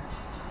 Yeah.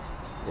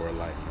 Or a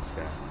light in the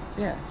sky.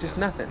 Yeah, just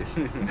nothing.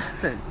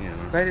 Nothing. You know.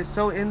 Right, it's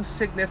so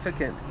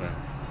insignificant. Right.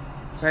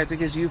 Right,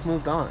 because you've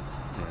moved on.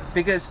 Right.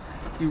 Because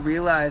you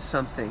realize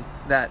something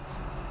that,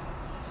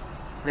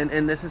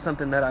 and this is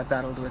something that I've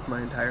battled with my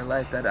entire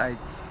life, that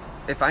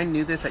if I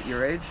knew this at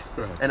your age,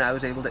 Right. and I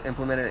was able to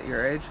implement it at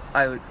your age,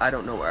 I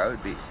don't know where I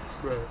would be.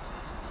 Right.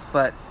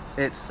 But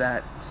it's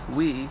that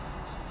we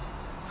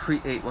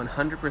create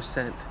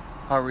 100%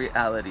 our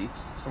reality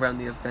around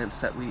the events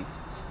that we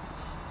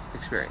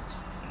experience.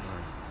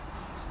 Right.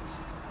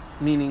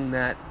 Meaning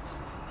that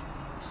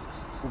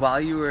while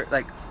you were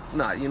like,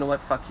 nah, you know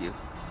what? Fuck you.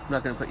 I'm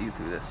not gonna put you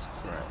through this.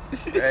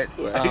 Right.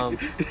 Right?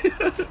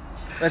 Right.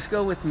 Let's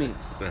go with me.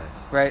 Right.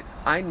 Right?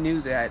 I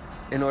knew that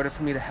in order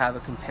for me to have a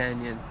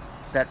companion,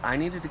 that I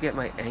needed to get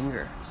my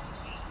anger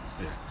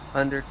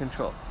under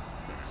control.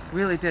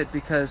 Really did,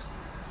 because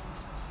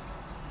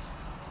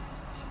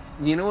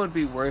you know what would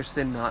be worse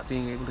than not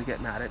being able to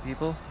get mad at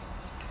people?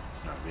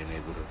 Not being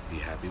able to be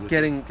happy with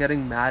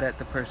Getting mad at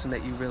the person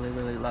that you really,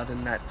 really love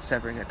and that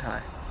severing a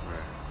tie.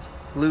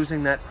 Right.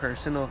 Losing that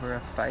person over a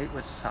fight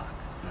would suck.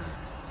 Right.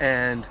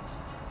 And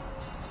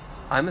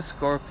I'm a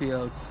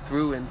Scorpio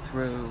through and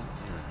through.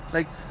 Right.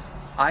 Like,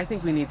 I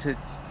think we need to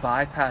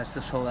bypass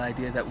this whole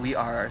idea that we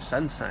are our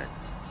sun sign.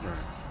 Right.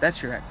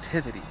 That's your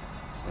activity,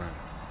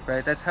 Right.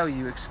 right? That's how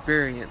you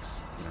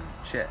experience Right.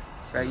 shit,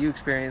 right? Yeah. You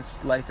experience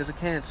life as a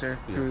Cancer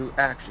Yeah. through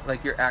action,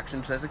 like your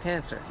actions as a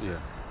Cancer, Yeah.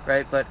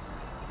 right? But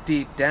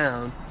deep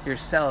down,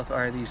 yourself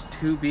are these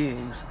two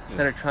beings Yeah.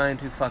 that are trying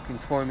to fucking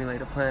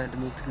formulate a plan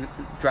to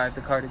drive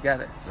the car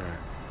together, Right.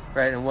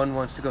 right? And one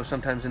wants to go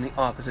sometimes in the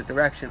opposite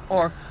direction,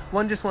 or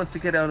one just wants to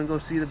get out and go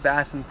see the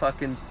bass and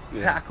fucking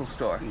Yeah. tackle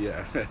store,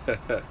 Yeah.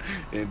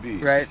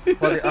 Indeed. right?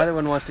 While the other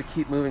one wants to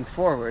keep moving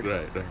forward,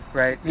 Right. Right.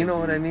 right? You know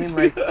what I Indeed.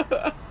 mean?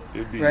 Like,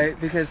 Indeed. right?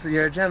 Because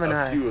you're a A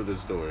Gemini. few of the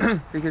stories.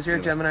 Because you're a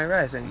You know. Gemini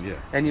rising, Yeah.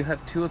 and you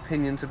have two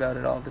opinions about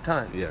it all the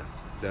time, Yeah.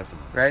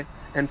 Definitely. right?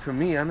 And for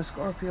me, I'm a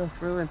Scorpio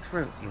through and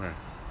through, Right.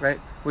 right?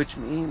 Which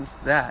means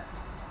that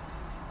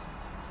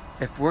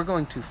if we're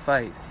going to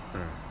fight,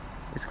 Right.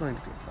 it's going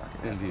to be a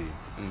fucking battle, Indeed.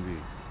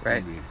 Indeed. right?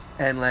 Indeed.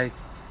 And like,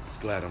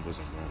 Just glad I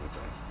wasn't born with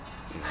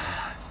that. You know.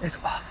 it's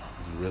awful.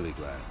 I'm really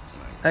glad.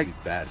 Like, it'd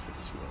be bad for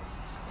this world.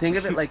 Think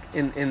of it like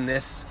in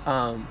this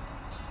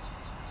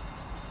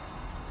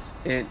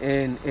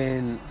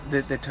in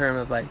the term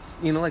of like,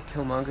 you know, like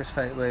Killmonger's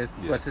fight with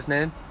what's his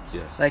name?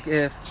 Yeah. Like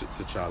if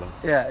T'Challa.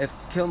 Yeah, if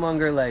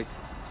Killmonger like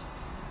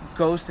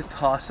goes to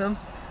toss him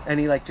and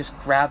he like just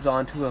grabs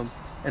onto him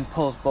and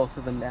pulls both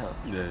of them down.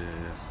 Yeah.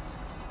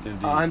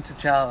 Indeed. I'm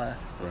T'Challa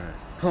Right.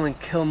 pulling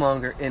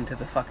Killmonger into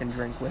the fucking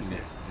drink with me.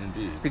 Yeah.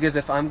 Indeed. Because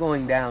if I'm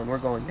going down, we're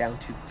going down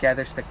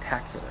together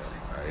spectacularly.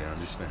 I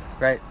understand.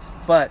 Right?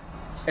 But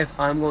if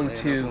I'm going Ran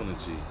up to on the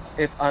G.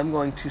 if I'm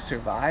going to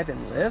survive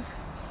and live,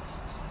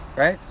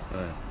 right?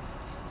 Right.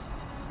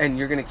 And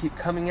you're going to keep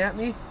coming at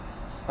me,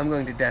 I'm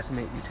going to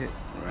decimate you too.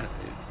 Right.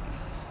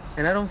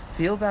 And I don't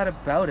feel bad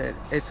about it.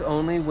 It's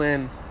only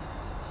when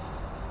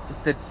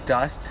the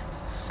dust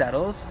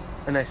settles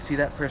and I see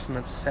that person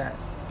upset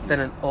that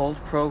an old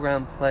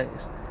program plays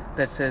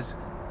that says,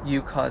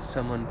 you caused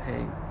someone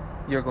pain.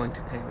 You're going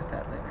to pay with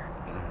that later.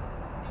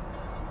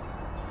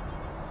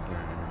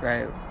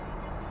 Right?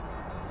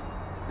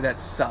 That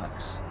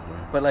sucks.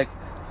 Right. But like,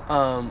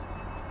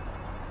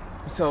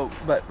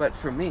 but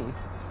for me,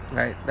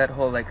 right, that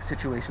whole like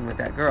situation with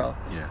that girl,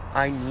 Yeah.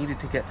 I needed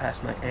to get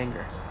past my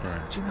anger.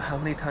 Right. Do you know how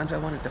many times I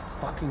wanted to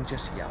fucking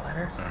just yell at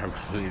her?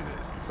 I believe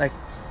it. Like,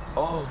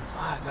 oh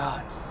my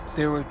God.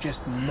 There were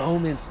just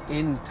moments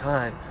in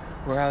time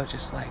where I was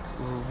just like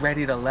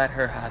ready to let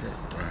her have it.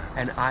 Right.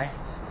 And I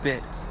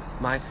bit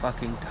my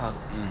fucking tongue.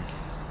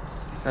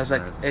 I was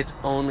like, Right. it's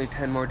only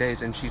 10 more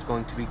days and she's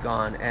going to be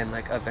gone and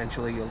like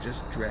eventually you'll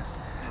just drift.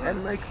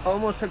 And like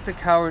almost took the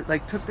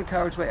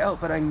coward's way out,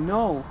 but I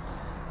know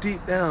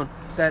deep down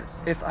that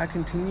if I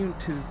continued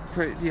to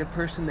be a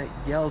person that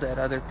yelled at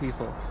other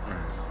people,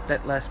 Right.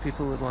 that less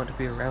people would want to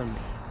be around me.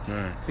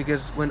 Right.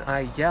 Because when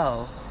I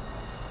yell,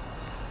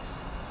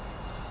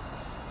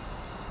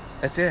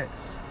 that's it.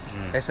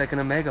 Right. It's like an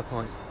omega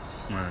point.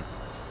 Right.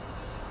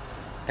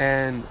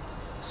 And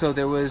so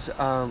there was,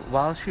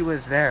 while she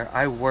was there,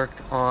 I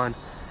worked on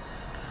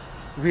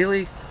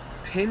really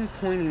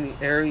pinpointing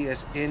the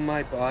areas in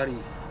my body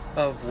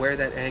of where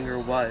that anger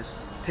was,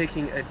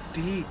 taking a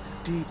deep,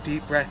 deep,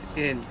 deep breath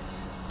in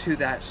to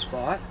that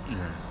spot Right.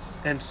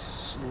 and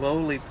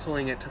slowly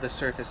pulling it to the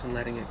surface and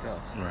letting it go.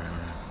 Right.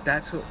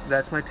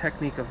 That's my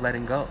technique of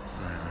letting go.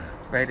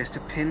 Right, is to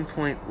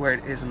pinpoint where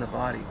it is in the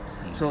body.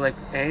 So like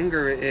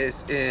anger is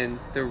in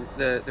the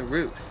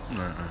root.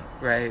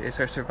 Right, it's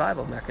our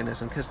survival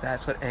mechanism because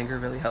that's what anger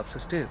really helps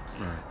us do.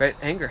 Right,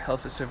 anger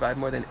helps us survive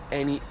more than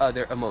any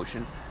other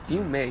emotion.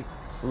 You may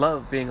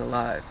love being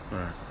alive.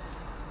 Right.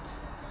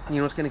 You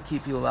know what's going to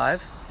keep you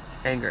alive?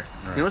 Anger.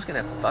 You know what's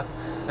going to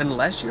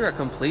unless you're a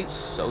complete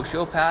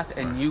sociopath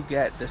and you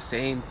get the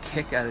same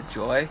kick out of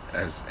joy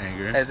As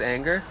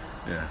anger,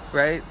 Yeah.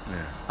 right?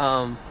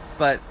 Yeah.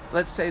 But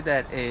let's say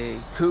that a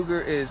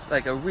cougar is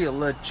like a real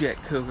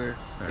legit cougar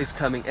is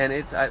coming and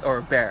it's or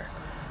a bear,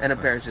 and a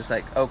bear is just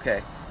like,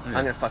 okay, I'm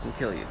gonna fucking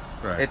kill you.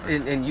 Right.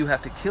 And you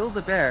have to kill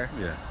the bear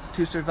Yeah.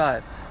 to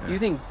survive. Yeah. You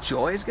think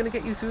joy is gonna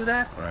get you through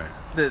that? Right.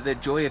 The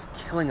joy of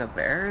killing a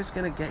bear is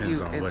gonna get Depends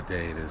you on what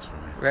day it is for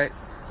me. right?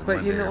 Is it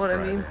But you Monday know or what I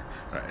Friday? mean?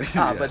 Right.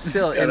 Ah, Yeah. but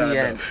still, Yeah, in I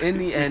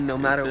the end, no It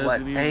matter what,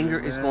 doesn't even anger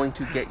is matter. going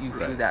to get you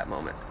through Right. that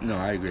moment. No,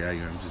 I agree.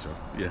 I'm just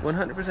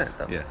 100%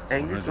 though. Yeah.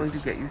 Anger is going to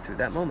 100%. get you through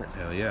that moment.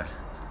 Hell yeah.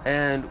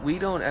 And we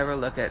don't ever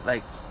look at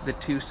like the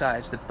two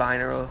sides, the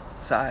binary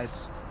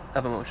sides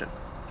of emotion.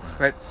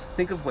 Right?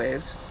 Think of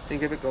waves.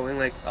 Think of it going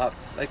like up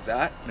like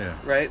that. Yeah.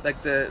 Right?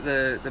 Like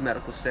the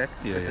medical stick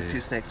Yeah, with yeah, the yeah.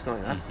 two snakes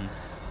going up.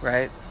 Mm-hmm.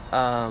 Right?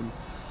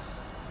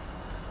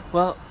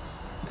 Well,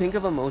 think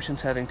of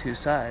emotions having two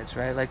sides,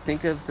 right? Like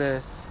think of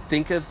it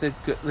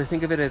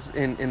as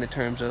in the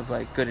terms of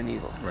like good and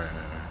evil. Right.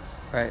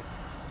 Right?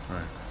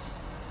 Right.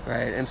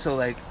 Right? And so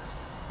like,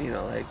 you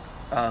know, like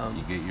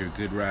You get your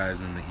good rise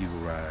and the evil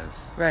rise.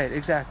 right,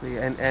 exactly.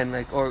 And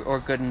like or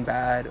good and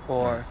bad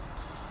or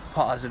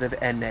positive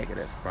and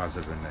negative.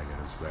 Positive and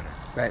negative is better.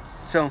 Right.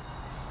 So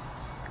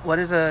what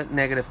is a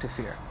negative to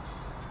fear?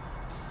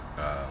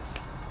 You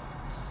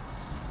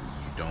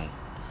don't.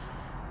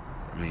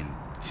 I mean,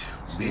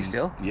 stay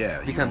still. Yeah,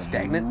 you Become don't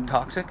stagnant, move.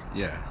 toxic.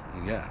 Yeah,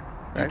 yeah.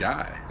 You Right?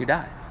 die. You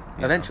die.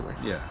 You know? Eventually.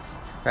 Yeah.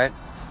 Right?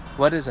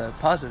 What is a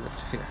positive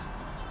to fear?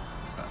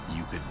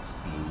 You could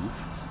move.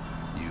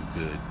 You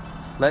could.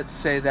 Let's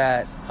say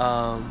that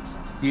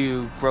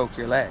you broke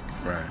your leg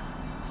Right.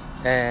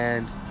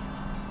 and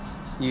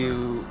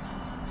you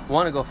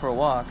want to go for a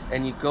walk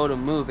and you go to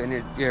move and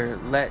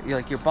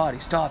your body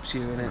stops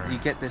you and Right. you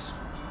get this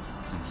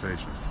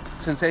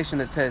Sensation.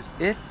 that says,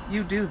 if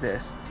you do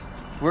this,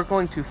 we're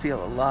going to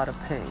feel a lot of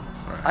pain.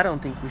 Right. I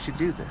don't think we should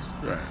do this.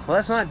 Right. Well,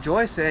 that's not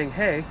joy saying,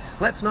 hey,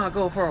 let's not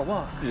go for a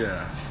walk.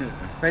 Yeah.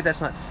 Right?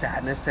 That's not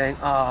sadness saying,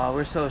 oh,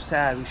 we're so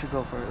sad, we should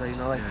go for it.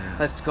 Yeah.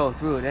 Let's go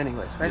through it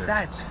anyways. Right? Yeah.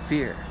 That's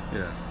fear.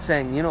 Yeah.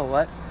 Saying, you know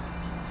what?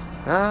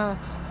 Yeah.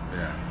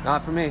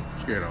 Not for me.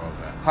 Scared of all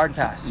that. Hard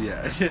pass.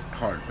 Yeah.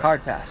 Hard pass.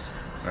 Hard pass.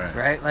 Right.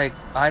 Right? Like,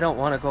 I don't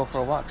want to go for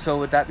a walk. So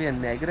would that be a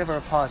negative or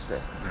a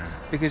positive? Right.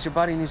 Because your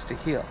body needs to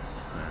heal.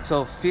 Right.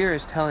 So fear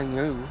is telling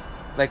you,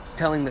 like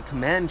telling the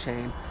command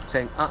chain,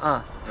 saying,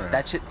 Right.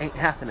 that shit ain't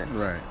happening.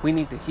 Right. We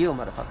need to heal,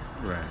 motherfucker.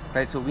 Right.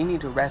 Right? So we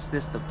need to rest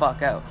this the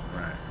fuck out.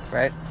 Right.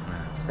 Right?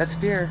 Right. That's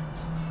fear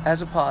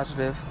as a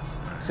positive,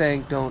 Right.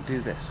 saying, don't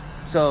do this.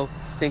 So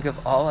think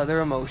of all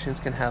other emotions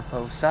can have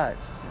both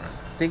sides. Right.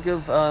 Think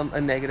of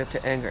a negative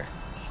to anger.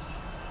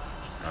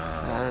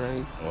 I don't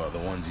know. Well, the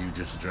ones you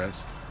just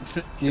addressed.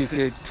 You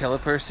could kill a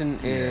person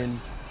in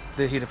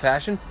the heat of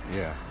passion.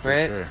 Yeah, for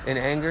right? sure. In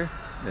anger.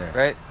 Yeah.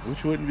 Right?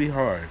 Which wouldn't be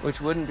hard. Which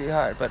wouldn't be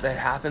hard, but that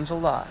happens a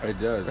lot. It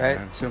does, right?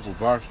 man. Simple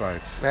bar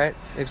fights. Right?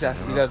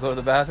 Exactly. You You know? gotta go to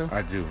the bathroom?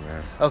 I do,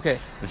 man. Okay.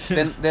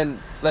 then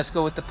let's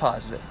go with the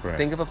positive. Right.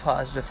 Think of a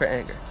positive for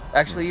anger.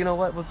 Actually, you know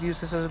what? We'll use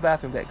this as a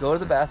bathroom date. Go to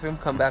the bathroom,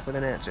 come back with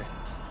an answer.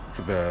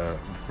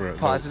 For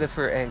Positive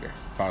for anger.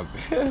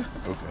 Positive.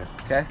 Okay.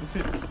 Okay?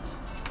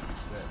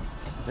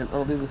 And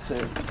I'll do the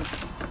same.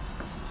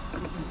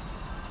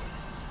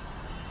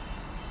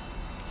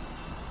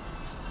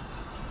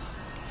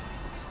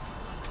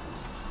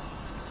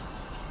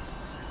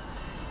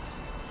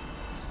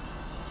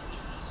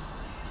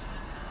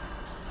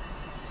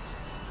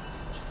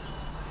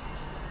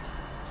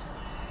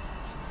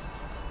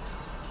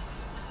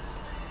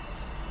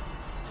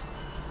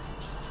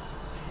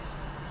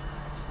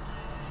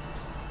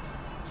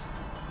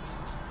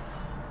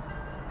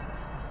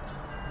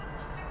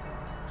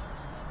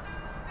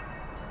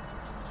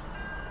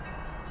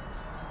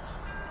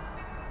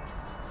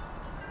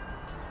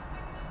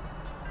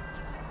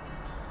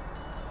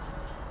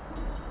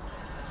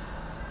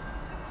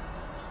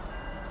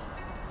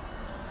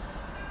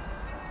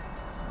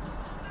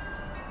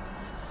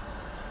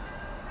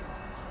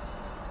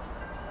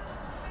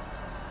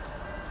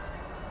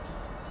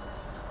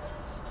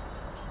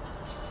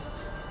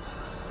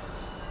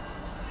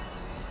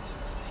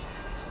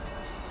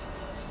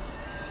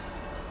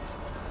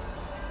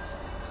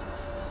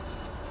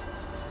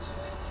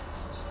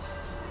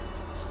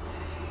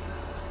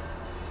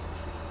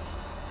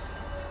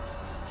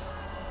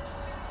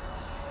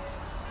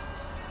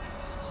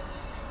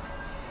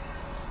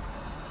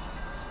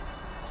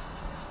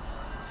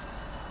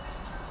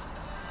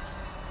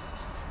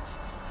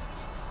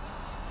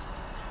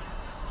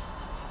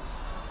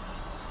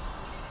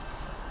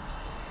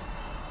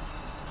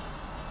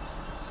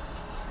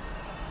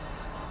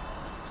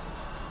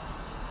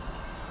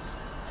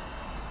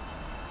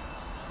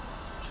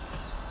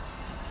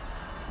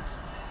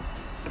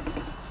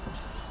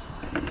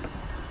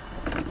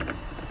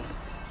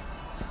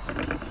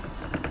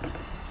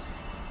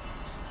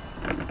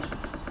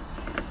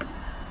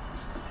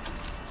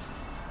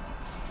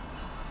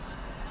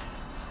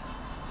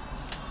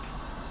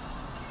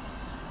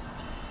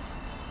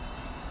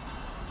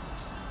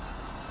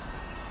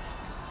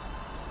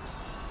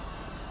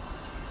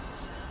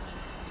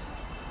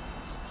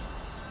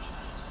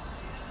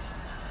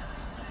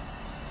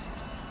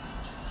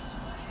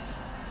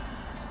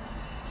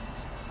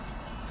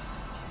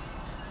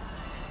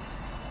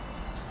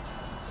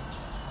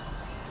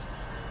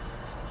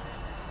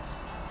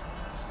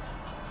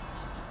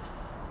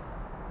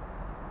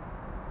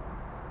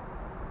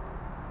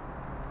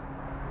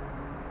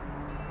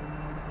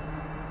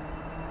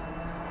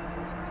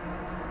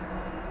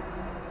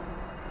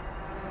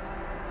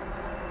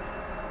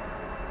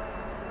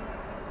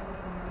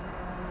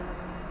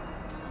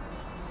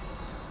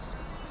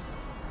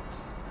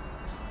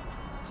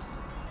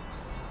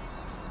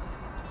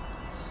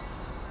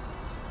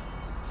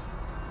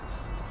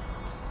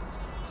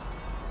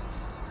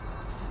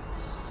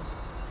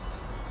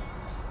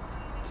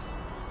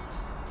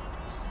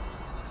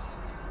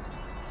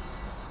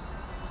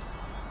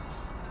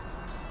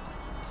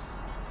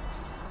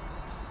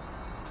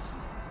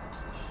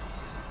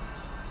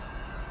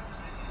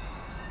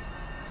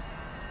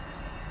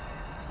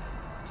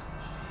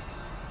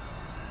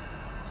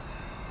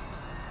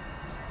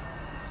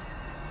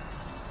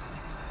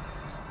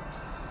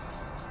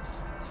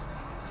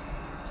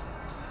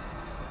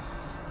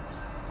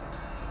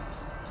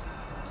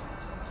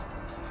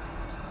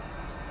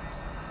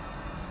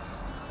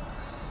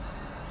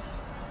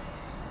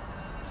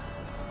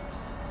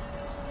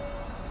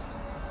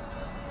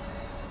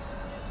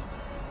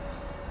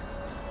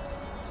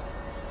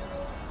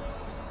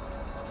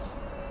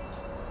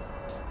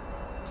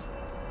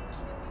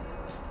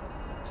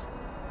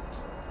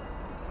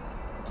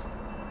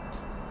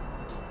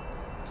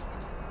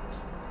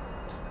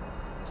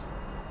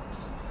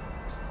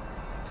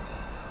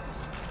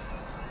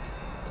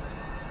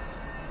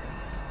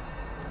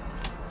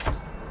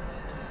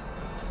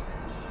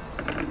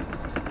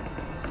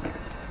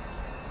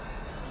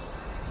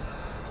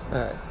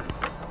 Alright.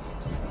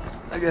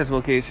 I guess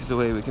while Casey's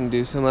away, we can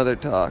do some other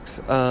talks.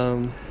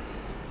 We're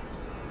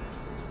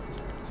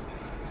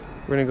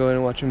gonna go in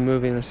and watch a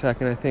movie in a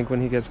second. I think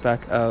when he gets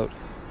back out,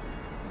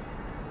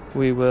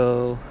 we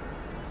will.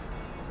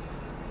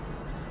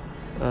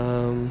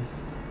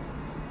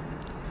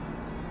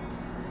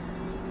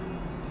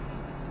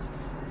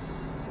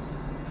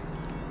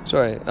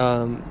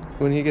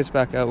 When he gets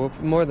back out, we'll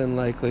more than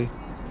likely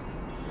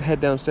head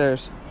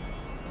downstairs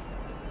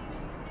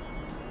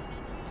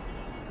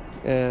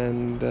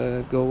and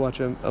go watch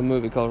a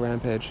movie called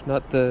Rampage.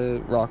 Not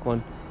the Rock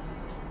one.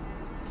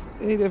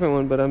 A different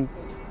one, but I'm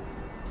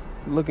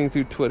looking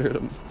through Twitter,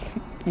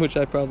 which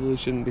I probably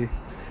shouldn't be.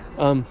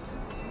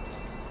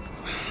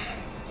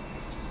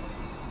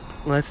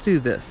 Let's do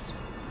this.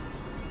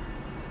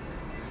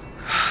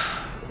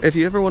 If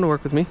you ever want to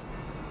work with me,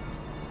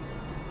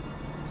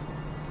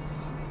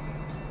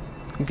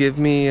 give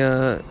me,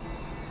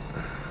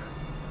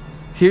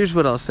 here's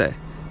what I'll say.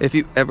 If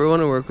you ever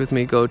want to work with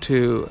me, go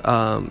to,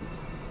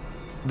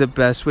 the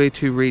best way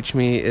to reach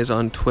me is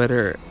on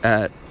Twitter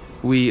at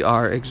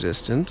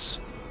WeAreExistence.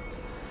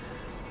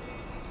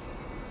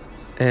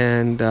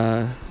 And,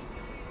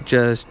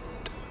 just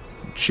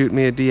shoot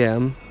me a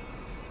DM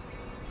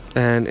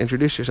and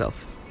introduce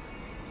yourself.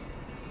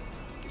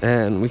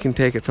 And we can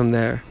take it from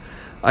there.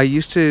 I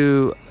used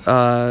to,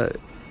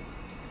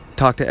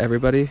 talk to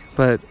everybody,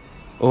 but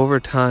over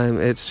time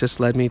it's just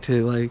led me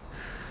to like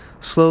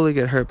slowly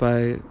get hurt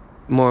by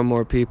more and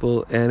more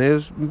people, and it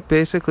was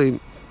basically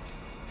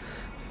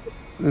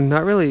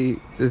not really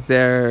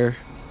their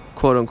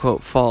quote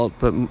unquote fault,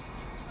 but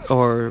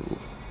or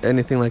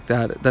anything like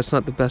that. That's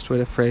not the best way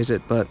to phrase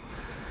it, but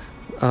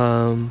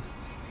it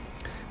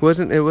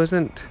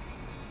wasn't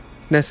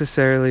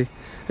necessarily,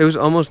 it was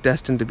almost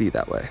destined to be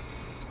that way.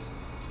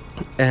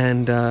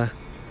 And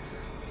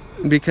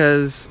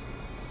because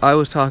I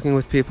was talking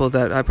with people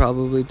that I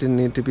probably didn't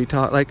need to be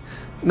like,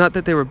 not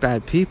that they were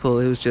bad people,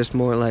 it was just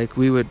more like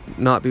we would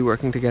not be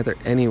working together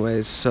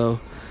anyways, so,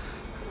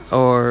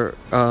 or,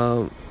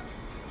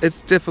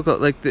 it's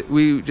difficult, like,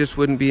 we just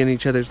wouldn't be in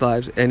each other's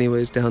lives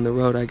anyways down the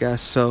road, I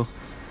guess, so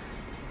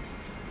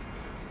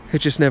it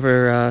just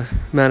never,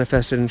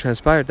 manifested and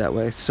transpired that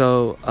way,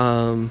 so,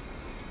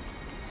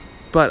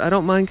 but I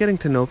don't mind getting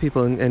to know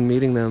people and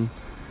meeting them,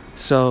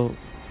 so,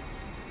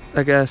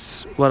 I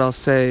guess what I'll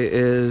say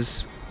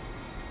is,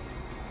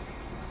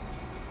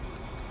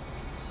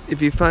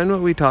 if you find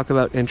what we talk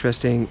about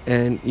interesting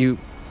and you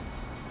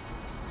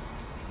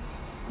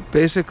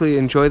basically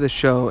enjoy the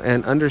show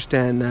and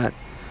understand that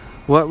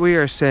what we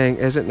are saying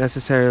isn't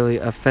necessarily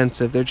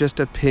offensive, they're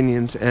just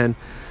opinions, and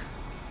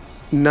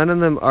none of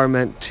them are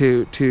meant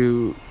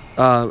to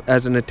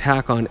as an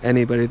attack on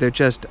anybody. They're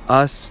just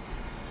us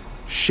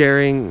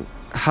sharing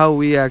how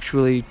we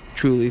actually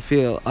truly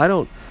feel. I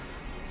don't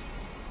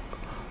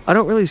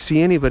really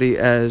see anybody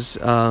as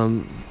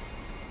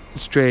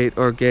straight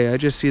or gay. I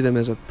just see them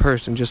as a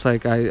person, just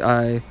like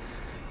I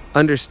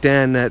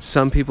understand that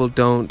some people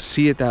don't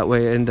see it that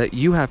way and that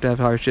you have to have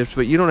hardships,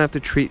 but you don't have to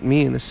treat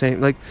me in the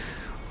same, like,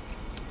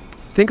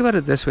 think about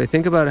it this way.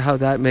 Think about how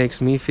that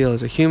makes me feel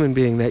as a human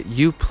being, that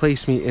you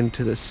place me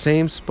into the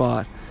same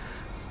spot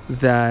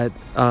that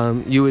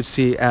you would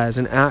see as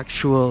an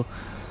actual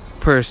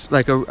person,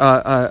 like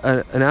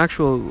an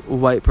actual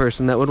white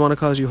person that would want to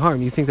cause you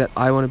harm. You think that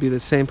I want to be the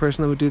same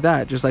person that would do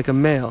that, just like a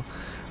male,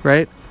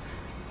 right?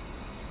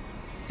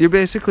 You're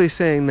basically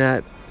saying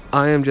that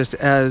I am just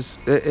as,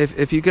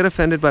 if you get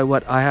offended by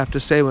what I have to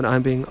say when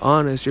I'm being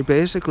honest, you're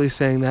basically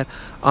saying that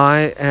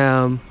I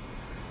am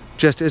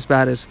just as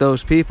bad as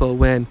those people,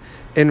 when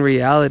in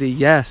reality,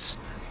 yes,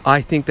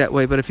 I think that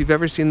way. But if you've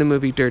ever seen the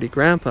movie Dirty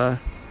Grandpa,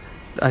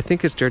 I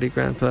think it's Dirty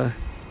Grandpa.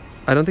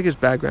 I don't think it's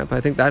Bad Grandpa.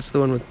 I think that's the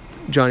one with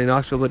Johnny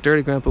Knoxville. But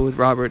Dirty Grandpa with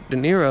Robert De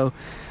Niro,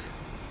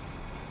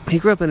 he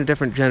grew up in a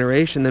different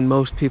generation than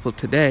most people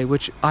today,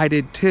 which I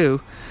did too.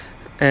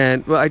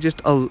 And well, I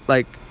just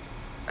like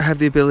have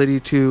the ability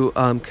to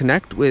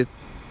connect with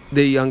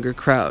the younger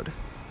crowd,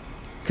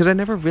 because I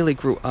never really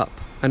grew up.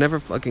 I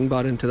never fucking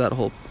bought into that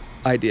whole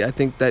idea. I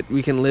think that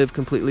we can live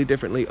completely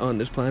differently on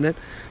this planet,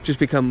 just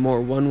become more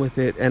one with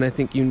it, and I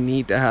think you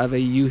need to have a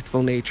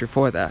youthful nature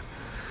for that.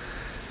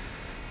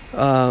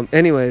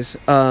 Anyways,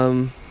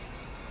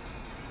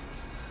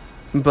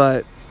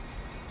 but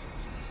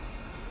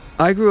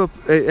I grew up,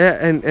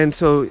 and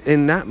so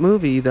in that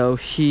movie though,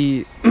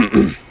 he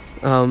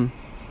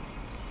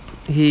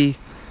he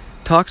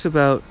talks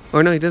about,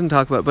 or no, he doesn't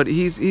talk about, but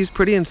he's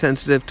pretty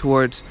insensitive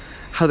towards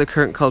how the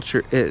current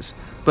culture is.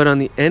 But on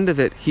the end of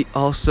it, he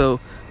also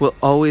will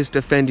always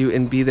defend you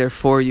and be there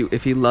for you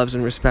if he loves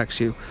and respects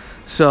you.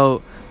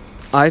 So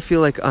I feel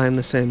like I'm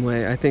the same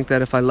way. I think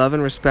that if I love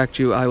and respect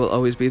you, I will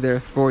always be there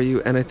for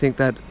you. And I think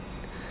that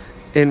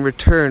in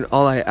return,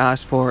 all I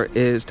ask for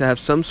is to have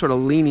some sort of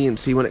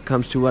leniency when it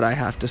comes to what I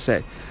have to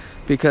say.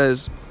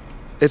 Because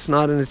it's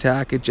not an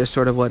attack, it's just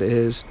sort of what it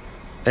is.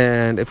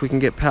 And if we can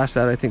get past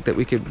that, I think that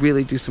we could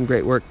really do some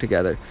great work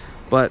together.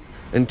 But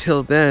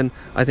until then,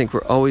 I think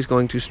we're always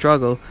going to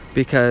struggle,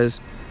 because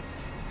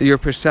your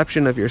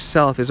perception of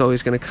yourself is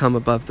always going to come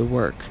above the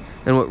work.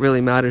 And what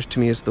really matters to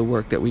me is the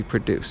work that we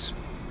produce.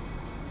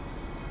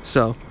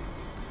 So,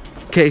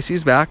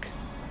 Casey's back,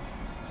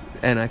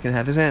 and I can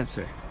have his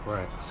answer.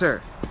 Right.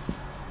 Sir,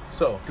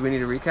 So, do we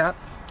need a recap?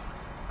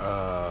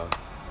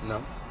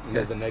 no.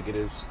 Okay. The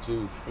negatives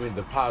to,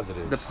 the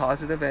positives. The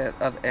positive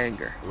of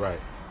anger. Right.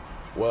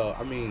 Well,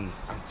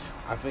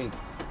 I think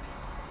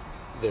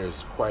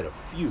there's quite a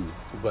few,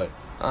 but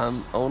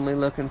I'm only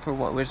looking for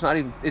one. It's not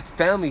even, it's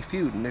Family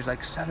Feud, and there's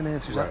like 7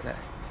 answers Right. up there.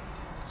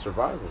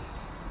 Survival.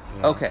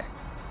 You know? Okay.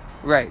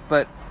 Right,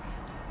 but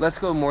let's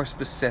go more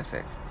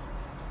specific,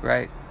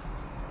 right?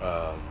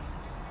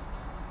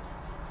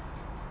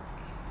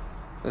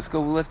 Let's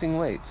go lifting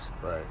weights.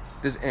 Right.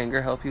 Does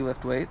anger help you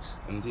lift weights?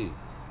 Indeed.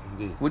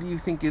 What do you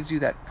think gives you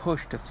that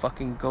push to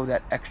fucking go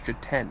that extra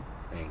 10?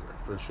 Anger,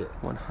 for sure.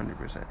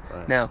 100%.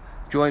 Right. Now,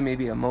 joy may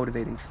be a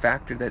motivating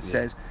factor that Yeah.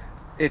 says,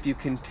 if you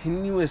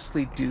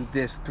continuously do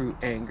this through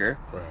anger,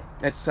 Right.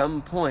 at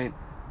some point,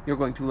 you're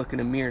going to look in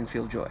a mirror and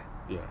feel joy.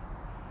 Yeah.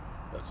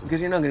 That's it.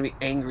 Because you're not going to be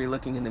angry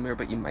looking in the mirror,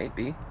 but you might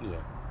be. Yeah.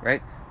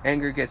 Right?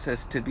 Anger gets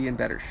us to be in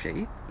better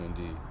shape.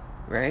 Indeed.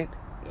 Right?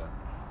 Yeah.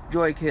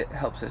 Joy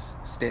helps us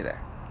stay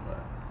there.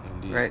 Right.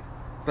 Indeed. Right?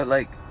 But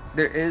like,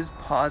 there is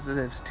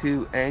positives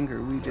to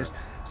anger.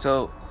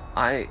 So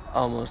I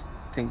almost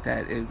think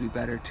that it would be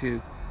better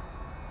to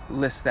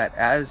list that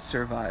as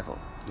survival.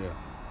 Yeah.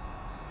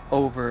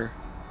 Over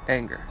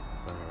anger.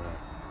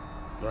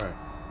 Right.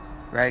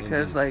 Right?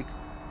 Because like,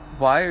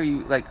 why are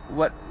you like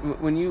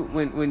when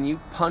you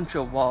punch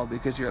a wall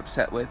because you're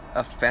upset with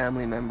a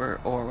family member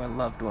or a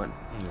loved one?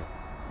 Yeah.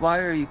 Why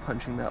are you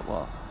punching that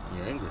wall?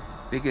 You're angry.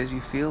 Because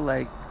you feel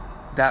like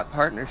that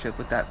partnership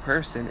with that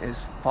person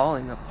is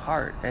falling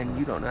apart and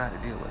you don't know how to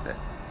deal with it.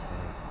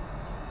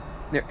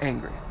 They're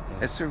angry.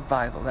 It's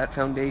survival. That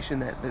foundation,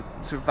 that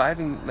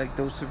surviving, like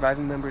those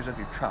surviving members of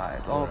your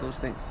tribe, all those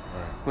things.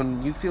 Right.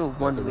 When you feel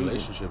one the leaving,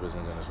 relationship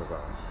isn't going to survive.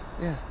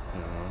 Yeah.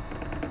 You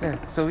know?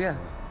 Yeah. So yeah,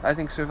 I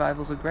think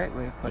survival's a great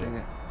way of putting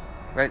it.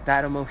 Right?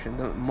 That emotion,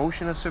 the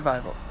emotion of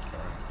survival,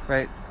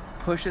 right,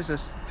 pushes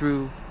us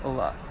through a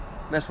lot.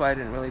 That's why I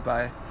didn't really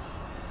buy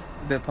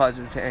the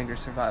positive to anger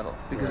survival,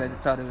 because I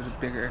thought it was a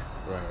bigger.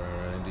 Right.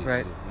 Indeed.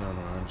 Right. Indeed. No,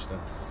 I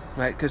understand.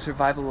 Right, because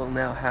survival will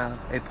now have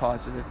a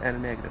positive and a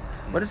negative.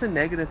 What is a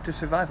negative to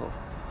survival?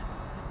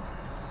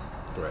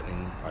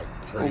 Threatening, like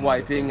hurting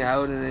Wiping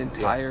out an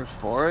entire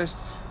forest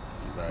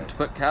to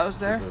put cows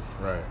there?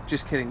 Right.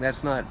 Just kidding.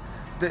 That's not.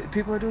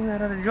 People are doing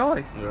that out of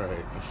joy.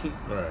 Right.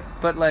 Right.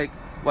 But like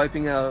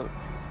wiping out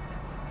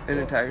an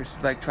entire,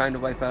 like trying to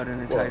wipe out an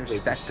entire they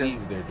sect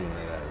perceive of. they're doing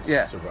it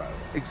as survival.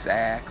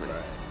 Exactly.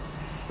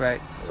 Right.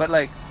 Yeah. But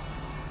like,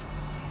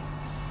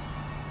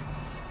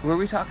 were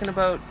we talking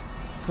about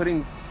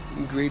putting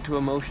greed to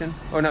emotion,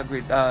 or not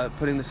greed?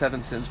 Putting the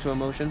 7 sins to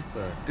emotion.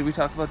 Right. Did we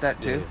talk about that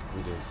too? Yeah,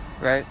 we did.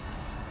 Right.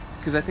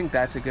 Because I think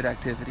that's a good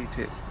activity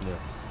too. Yeah.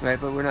 Right,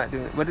 but we're not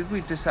doing it. What did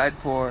we decide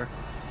for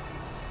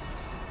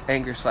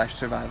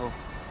anger/survival?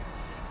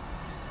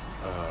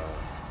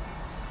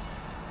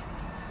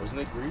 Wasn't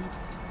it greed?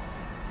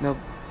 No.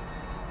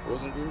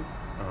 Wasn't greed?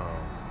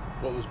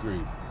 What was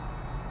greed?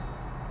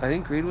 I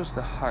think greed was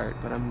the heart,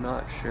 but I'm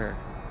not sure.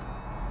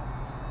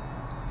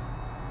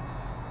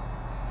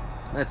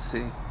 Let's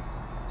see.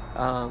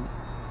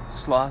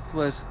 Sloth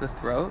was the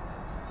throat.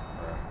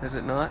 Right. Is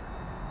it not?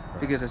 Right.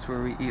 Because that's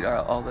where we eat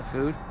all the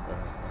food.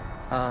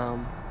 Right.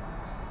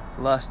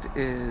 Lust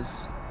is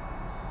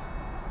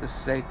the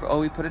sacral. Oh,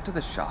 we put it to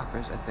the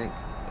chakras, I think.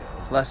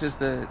 Yeah, lust is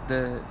the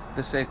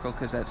sacral,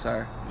 because that's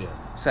our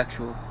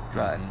sexual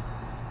drive.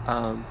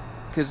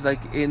 Because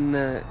like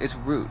it's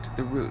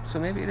the root. So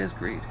maybe it is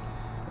greed.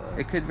 Right.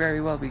 It could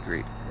very well be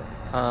greed.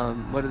 Right.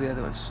 What are the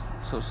other ones?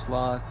 So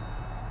sloth,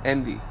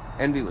 envy.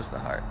 Envy was the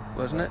heart,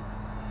 wasn't it?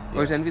 Yeah.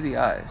 Or is envy the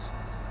eyes?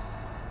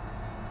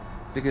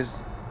 Because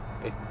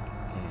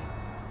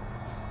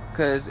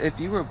if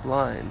you were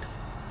blind,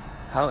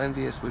 how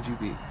envious would you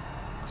be?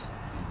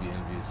 You'd be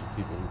envious of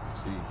people who can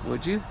see.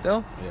 Would you,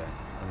 though? Yeah,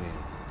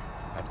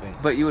 I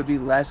think. But you would be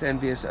less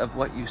envious of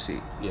what you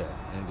see. Yeah,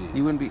 indeed.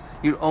 You wouldn't be.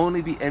 You'd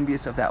only be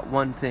envious of that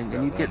one thing,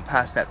 and you'd get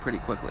past that pretty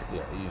quickly.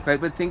 Yeah.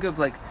 Right, but think of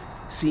like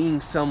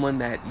seeing someone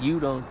that you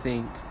don't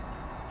think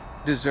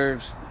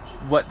deserves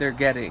what they're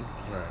getting.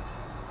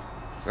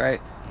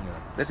 Right. Yeah.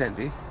 That's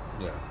envy.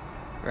 Yeah.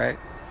 Right.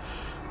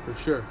 For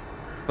sure.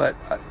 But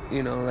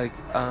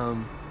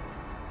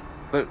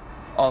but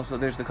also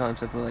there's the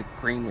concept of like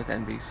green with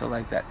envy, so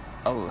like that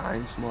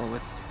aligns more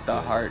with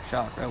the heart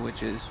chakra,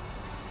 which is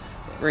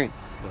green.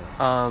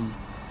 Right.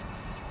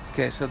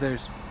 Okay, so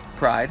there's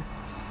pride.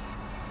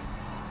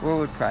 Where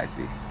would pride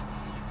be?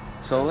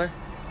 Solar?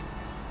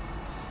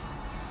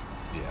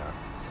 Yeah.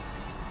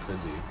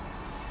 Could be.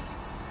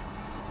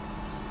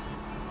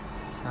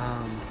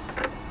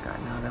 God,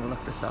 now I gotta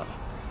look this up.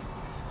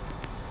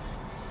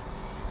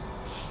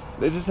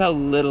 This is how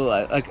little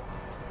like.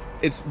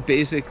 It's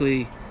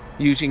basically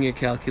using your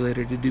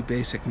calculator to do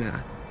basic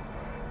math.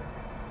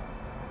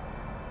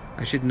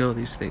 I should know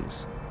these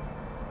things.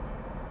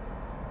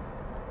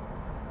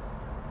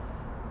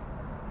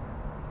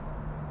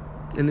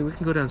 And then we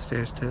can go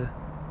downstairs to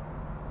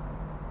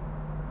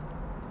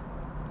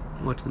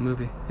watch the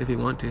movie if you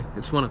want to.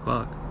 It's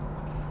 1:00.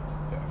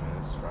 Yeah, I mean,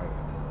 it's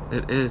Friday.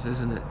 It is,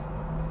 isn't it?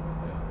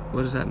 Yeah.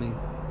 What does that mean?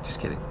 Just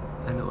kidding.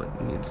 I know what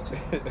it means to.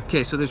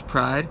 Okay, so there's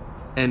pride,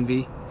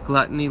 envy,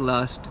 gluttony,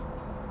 lust,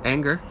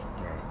 anger.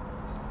 Right.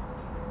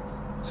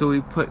 So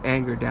we put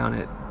anger down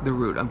at the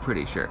root, I'm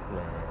pretty sure.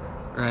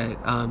 Right.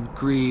 Right?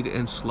 Greed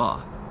and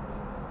sloth.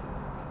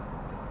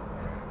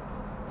 Right.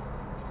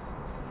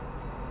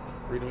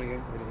 Read them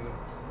again.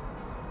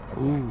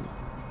 Ooh.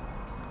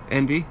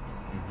 Envy,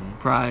 Mm-hmm.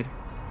 pride,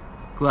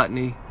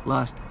 gluttony,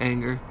 lust,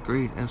 anger,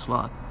 greed, and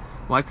sloth.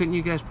 Why couldn't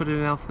you guys put it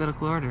in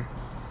alphabetical order?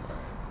 Right.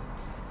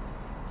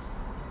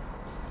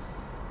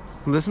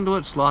 Listen to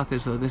what sloth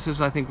is, though. This is,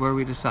 I think, where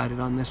we decided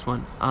on this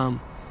one.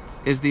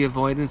 Is the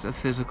avoidance of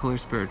physical or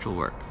spiritual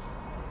work.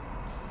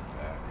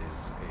 That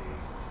is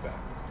a fact.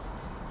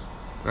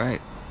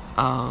 Right?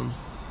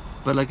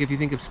 But, like, if you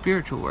think of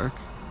spiritual work,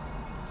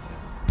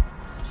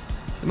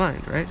 the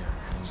mind, right?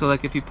 Yeah. So,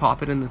 like, if you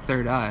pop it in the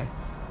third eye,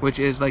 which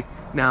is, like,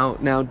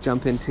 now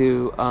jump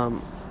into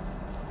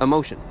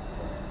emotion,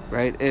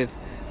 right?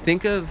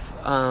 Think of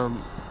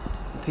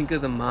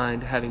the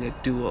mind having a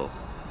dual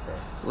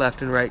Right.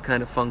 left and right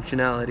kind of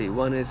functionality.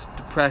 One is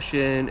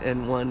depression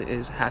and one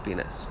is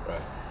happiness.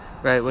 Right.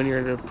 Right? When you're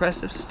in a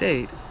depressive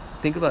state,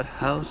 think about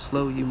how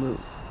slow you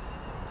move.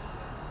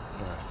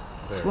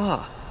 Right.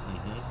 Sloth.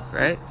 Mm-hmm.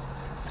 Right?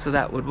 So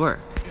that would work.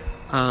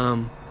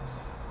 Yeah.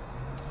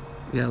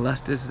 Yeah,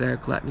 lust is there,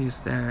 gluttony's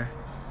there.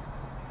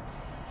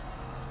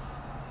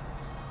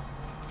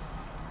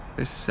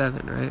 There's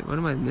 7, right? What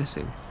am I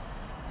missing?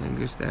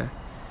 Anger's there.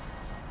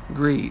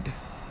 Greed.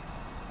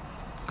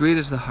 Greed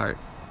is the heart.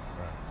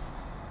 Right.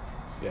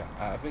 Yeah,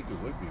 I think it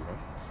would be, right?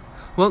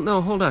 Well,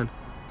 no, hold on.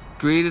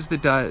 Greed is the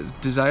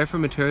desire for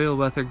material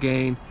wealth or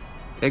gain.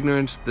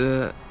 Ignorance,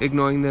 the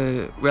ignoring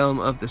the realm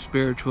of the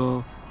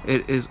spiritual.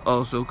 It is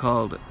also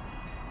called.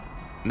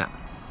 Nah,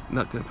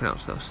 not gonna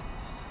pronounce those.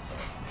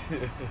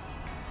 Right.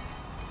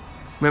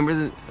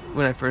 Remember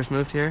when I first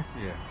moved here?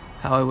 Yeah.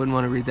 How I wouldn't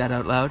want to read that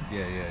out loud?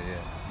 Yeah.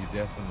 You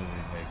definitely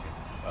making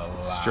a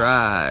lot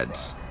Strides.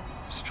 of progress.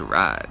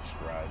 Strides.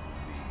 Strides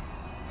indeed.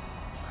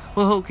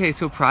 Well, okay,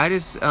 so pride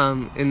is,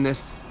 in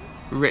this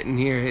written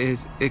here,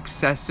 is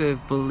excessive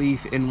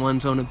belief in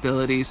one's own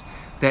abilities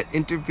that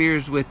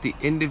interferes with the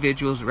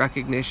individual's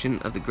recognition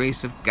of the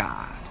grace of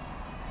God.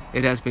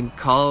 It has been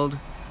called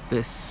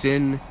the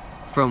sin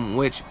from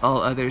which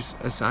all others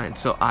assign.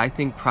 So I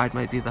think pride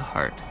might be the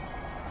heart.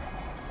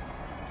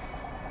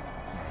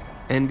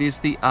 Envy is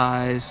the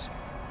eyes.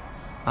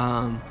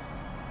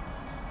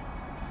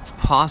 It's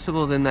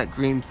possible then that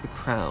green's the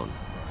crown.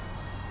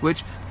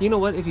 Which, you know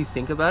what, if you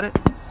think about it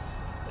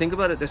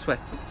this way.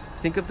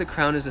 Think of the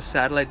crown as a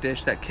satellite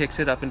dish that kicks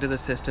it up into the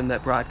system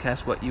that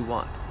broadcasts what you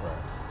want. Right.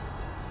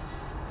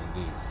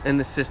 Indeed. And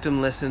the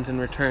system listens and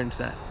returns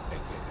that.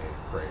 AKA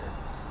prayer.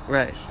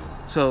 Right. Shit.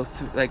 So,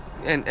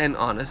 and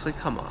honestly,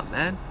 come on,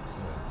 man.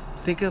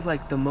 Yeah. Think of,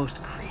 like, the most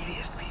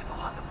greediest people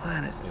on the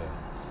planet. Yeah.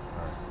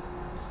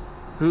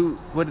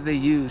 What do they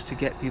use to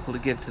get people to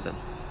give to them?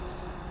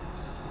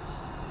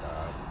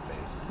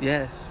 Faith.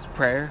 Yes,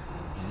 prayer.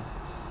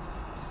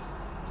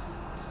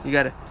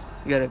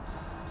 Mm-hmm.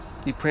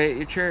 You pray at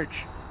your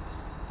church,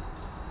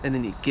 and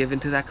then you give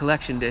into that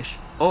collection dish,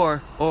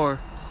 or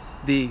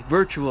the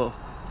virtual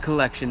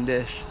collection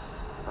dish.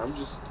 I'm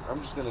just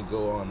gonna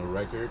go on the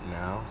record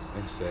now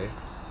and say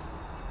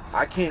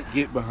I can't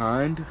get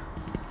behind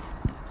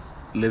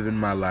living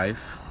my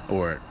life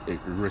or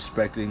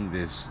respecting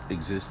this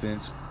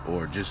existence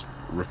or just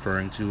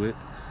referring to it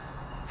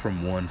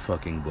from one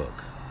fucking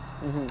book.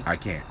 Mm-hmm. I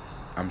can't.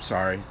 I'm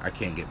sorry. I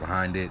can't get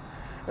behind it,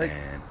 Like,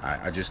 and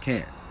I just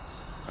can't.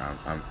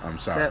 I'm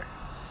sorry. now,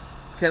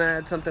 can I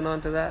add something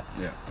onto that?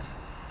 Yeah.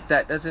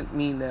 That doesn't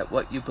mean that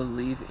what you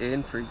believe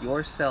in for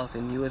yourself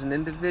and you as an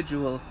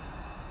individual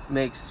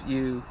makes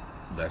you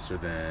lesser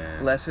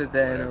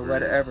than or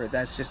whatever.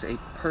 That's just a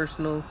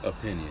personal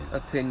opinion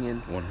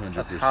 100%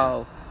 of 100%.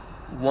 how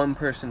one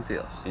person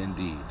feels.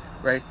 Indeed.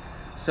 Right?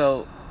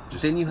 So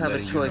Just then you have a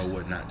letting choice. you know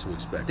what not to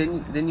expect.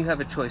 Then you have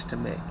a choice to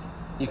make.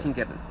 You can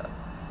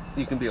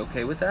you can be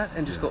okay with that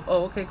and just go,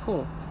 oh, okay,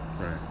 cool.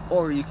 Right.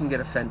 Or you can get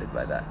offended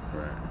by that.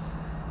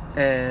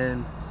 Right.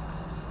 And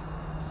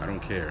I don't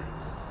care.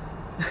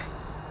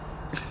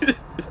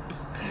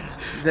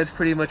 That's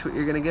pretty much what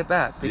you're going to get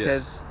back,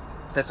 because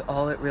that's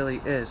all it really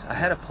is. I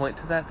had a point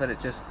to that, but it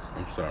just...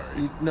 I'm sorry.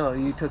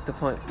 You took the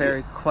point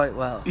quite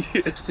well.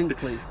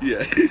 Succinctly.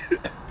 Yeah.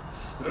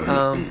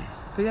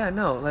 But yeah,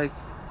 no, like...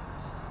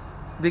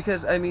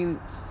 Because, I mean...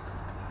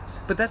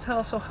 But that's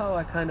also how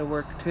I kind of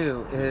work,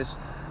 too, is...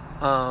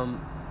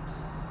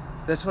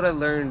 That's what I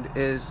learned,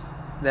 is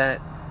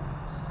that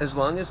as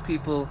long as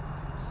people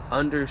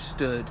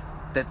understood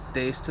that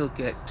they still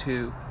get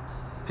to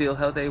feel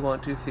how they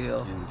want to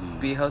feel,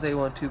 Indeed. be how they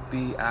want to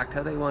be, act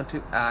how they want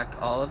to act,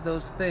 all of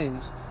those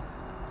things,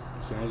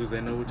 as long as they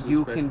know what to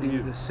you expect can from do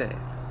you. the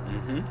same.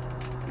 Mm-hmm.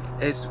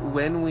 It's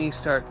when we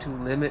start to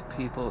limit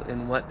people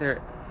in what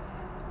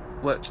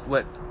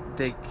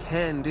they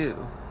can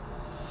do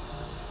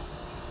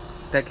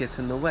that gets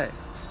in the way.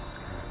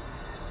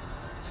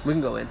 We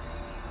can go in.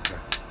 Okay.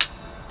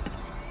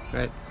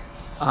 Right.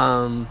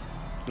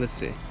 Let's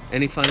see.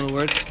 Any final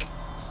words?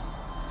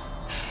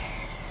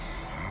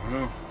 I don't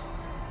know.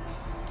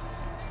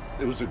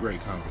 It was a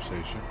great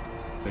conversation.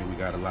 I think we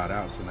got a lot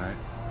out tonight.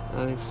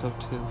 I think so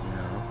too. You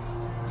know.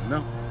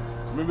 No.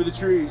 Remember the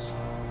trees.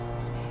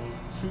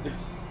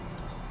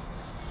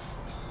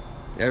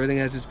 Everything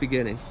has its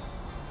beginning.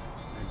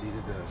 Indeed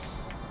it does.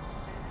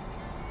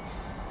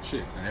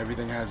 Shit, and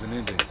everything has an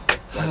ending.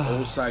 Like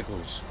old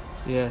cycles.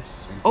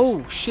 Yes.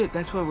 Oh shit!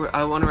 That's what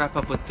I want to wrap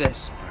up with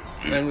this,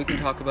 and we can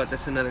talk about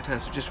this another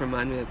time. So just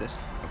remind me of this,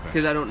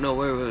 because I don't know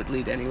where it would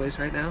lead anyways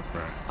right now.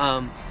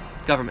 Right.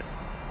 Government.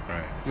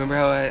 Right. Remember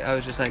how I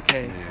was just like,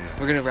 hey,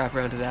 we're gonna wrap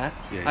around to that.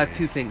 Yeah, I have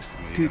two things,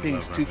 two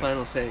that.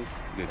 final sayings,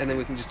 and then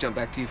we can just jump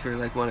back to you for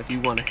like one if you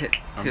want to hit.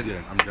 I'm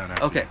good. I'm done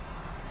after. Okay.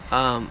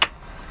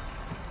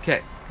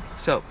 Okay.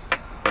 So,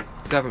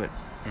 government.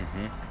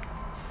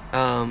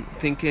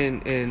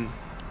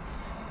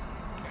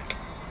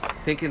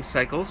 Thinking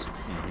cycles,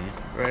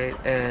 right?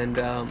 And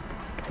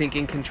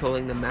thinking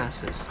controlling the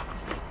masses.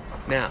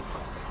 Now,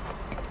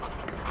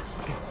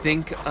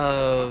 think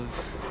of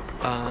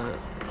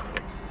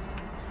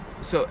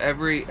so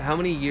how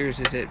many years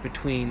is it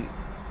between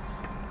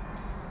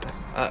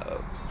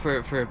for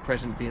a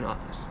president to be in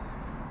office?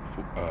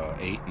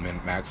 8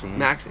 maximum.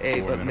 Max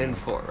 8, but minimum. min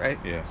 4, right?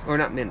 Yeah. Or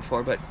not min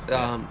 4, but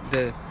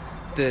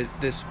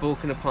the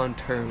spoken upon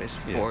term is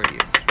 4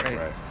 years, right?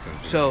 Right.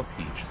 So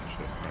each and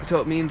shit. Right. So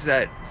it means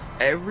that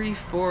every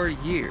 4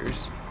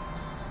 years,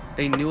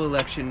 a new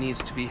election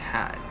needs to be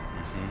had.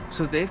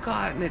 So they've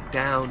gotten it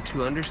down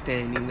to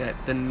understanding that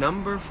the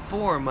number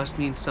 4 must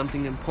mean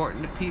something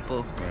important to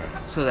people,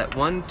 so that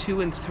 1,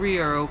 2, and 3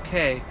 are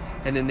okay,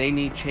 and then they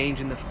need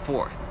change in the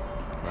 4th.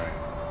 Right.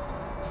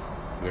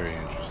 Very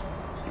interesting.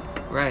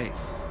 Right.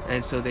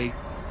 And so they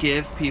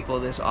give people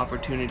this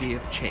opportunity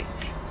of change.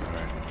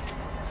 Right.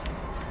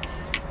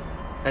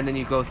 And then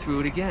you go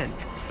through it again.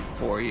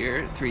 4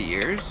 years, 3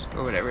 years,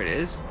 or whatever it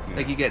is. Yeah.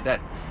 Like you get that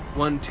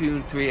 1, 2,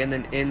 and 3, and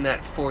then in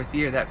that 4th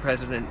year, that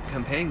president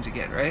campaigns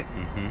again, right?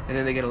 And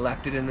then they get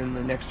elected, and then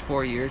the next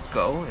 4 years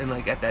go, and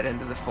like at that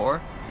end of the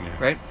 4,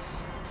 right?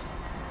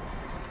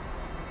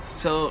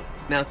 So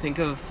now think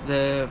of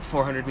the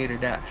 400-meter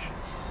dash.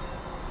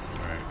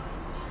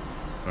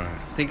 Right.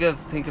 Think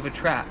of a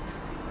track.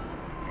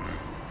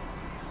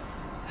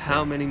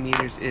 How many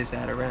meters is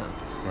that around?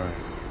 Right.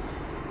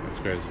 That's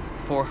crazy.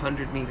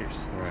 400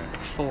 meters.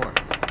 Right.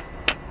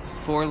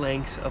 4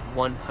 lengths of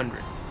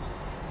 100.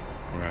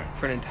 Right.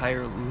 For an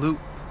entire loop.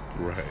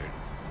 Right.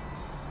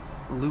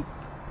 Loop.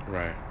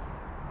 Right.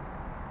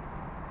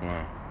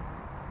 Wow.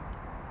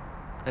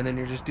 And then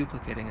you're just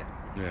duplicating it.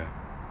 Yeah.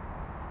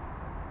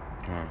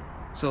 Wow.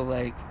 So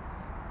like,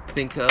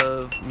 think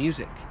of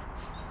music.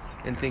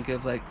 And think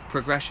of like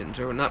progressions,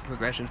 or not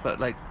progressions, but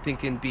like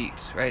think in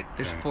beats, right?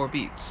 There's 4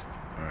 beats.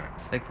 Right.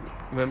 Like,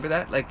 remember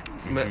that? Like,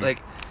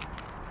 like.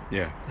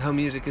 Yeah. How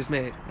music is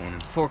made.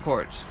 4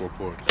 chords. 4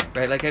 chords.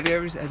 Right? Like,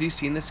 have you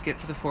seen the skit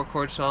for the 4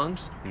 chord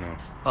songs? No.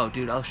 Oh,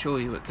 dude, I'll show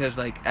you it, because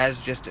like as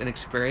just an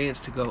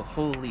experience to go,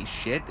 holy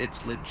shit,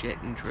 it's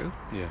legit and true.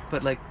 Yeah.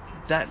 But like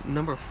that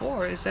number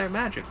 4 is there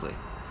magically.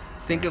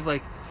 Think of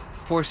like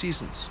 4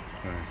 seasons.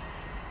 Right.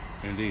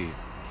 Indeed.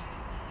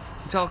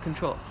 It's all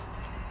control.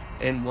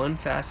 In one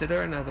facet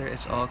or another,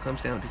 it all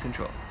comes down to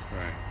control.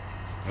 Right.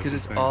 Because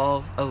it's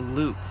all a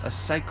loop, a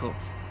cycle.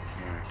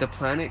 Right. The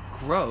planet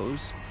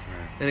grows,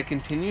 and it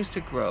continues to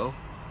grow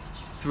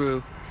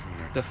through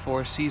the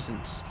 4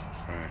 seasons.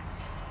 Right.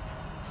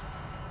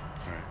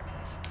 Right.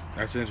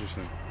 That's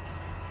interesting.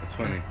 That's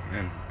funny.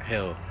 And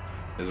hell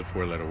is a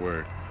 4-letter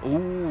word.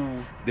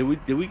 Ooh.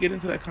 Did we get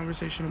into that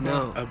conversation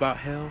about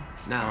hell?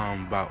 Nah.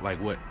 About like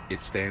what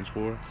it stands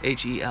for?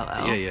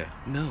 HELL? Yeah.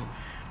 No.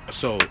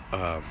 So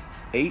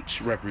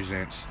H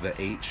represents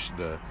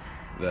the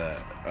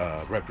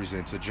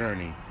represents a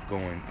journey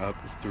going up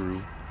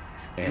through,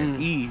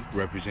 and E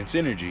represents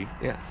energy,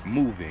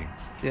 moving.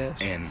 Yes.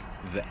 And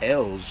the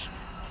L's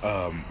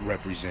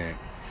represent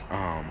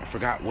I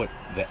forgot what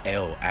the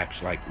L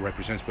actually like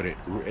represents, but it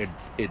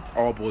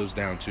all boils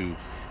down to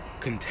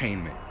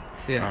containment.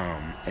 Yeah.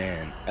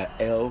 And a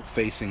L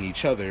facing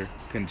each other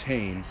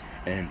contain,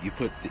 and you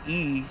put the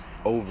E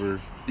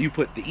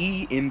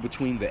in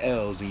between the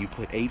L's, and you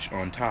put H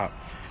on top,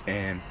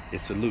 and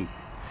it's a loop.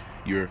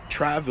 You're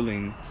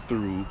traveling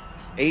through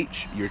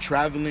H,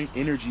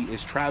 energy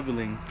is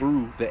traveling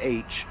through the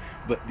H,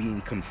 but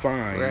being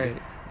confined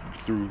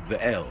through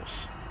the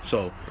L's.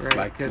 So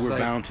like we're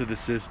bound to the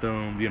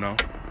system, you know.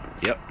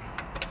 Yep.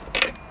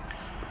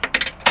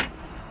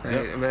 Right.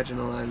 Yep. Imagine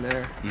a line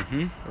there.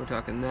 We're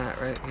talking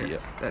that right here.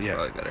 Yep. That's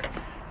probably better.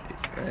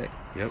 Right.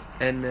 Yep.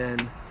 And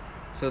then,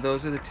 so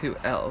those are the 2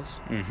 L's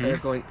that are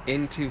going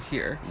into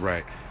here.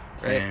 Right.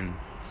 Right.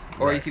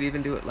 Or you could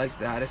even do it like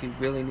that if you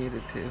really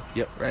needed to.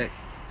 Yep. Right.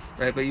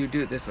 Right. But you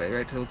do it this way,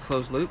 right? To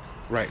close loop.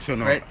 Right. So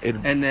no. Right.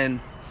 And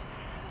then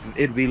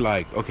it'd be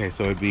like, okay,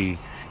 so it'd be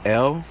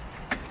L.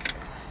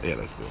 Yeah,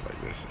 let's do it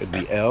like this. It'd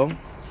be L,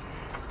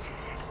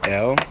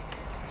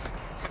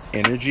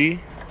 energy.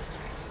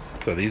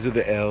 So these are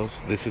the L's.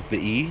 This is the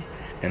E,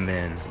 and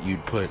then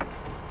you'd put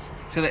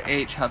So the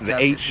H hub the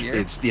taps it H. here.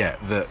 It's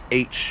the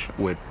H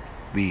would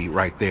be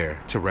right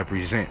there to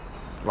represent.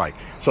 Like,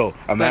 so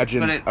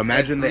imagine it the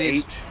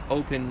leaves H.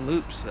 open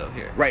loops though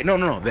here. Right.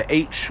 No. The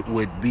H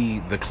would be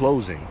the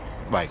closing.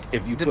 Like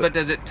if you put. But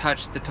does it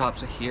touch the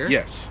tops of here?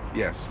 Yes.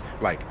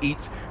 Like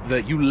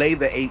you lay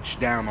the H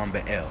down on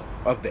the L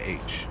of the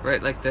H.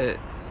 Right, like the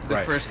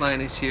Right. first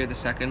line is here, the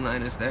second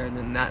line is there, and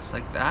then that's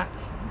like that.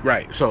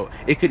 Right. So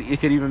it could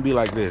even be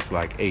like this,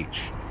 like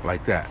H,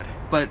 like that.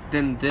 But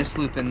then this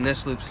loop and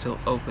this loop still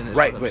open is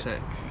Right, what I'm but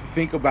saying.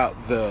 think about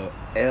the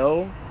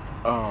L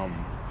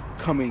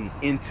coming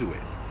into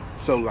it.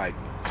 So like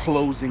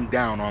closing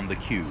down on the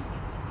cube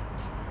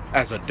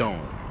as a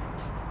dome.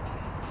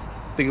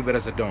 Think of it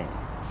as a dome.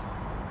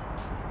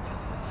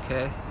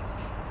 Okay.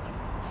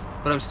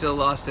 But I'm still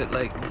lost at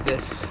like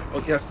this.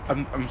 Oh yes,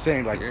 I'm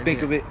saying like think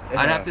here. of it as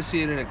I'd have to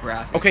see it in a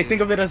graphic. Okay, dude.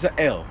 think of it as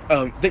a L.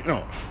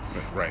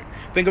 Right.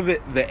 Think of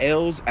it the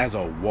L's as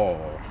a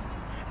wall.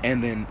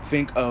 And then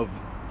think of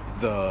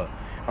the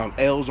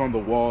L's on the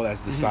wall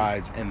as the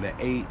sides and the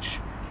H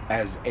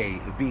as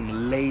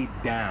being laid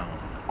down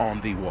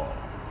on the wall.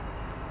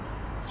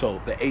 So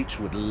the H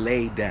would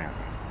lay down,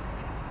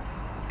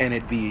 and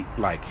it'd be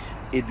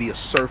a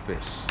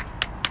surface,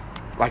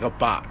 like a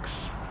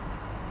box.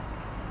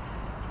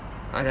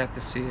 I'd have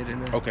to see it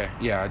in a. Okay,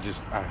 yeah,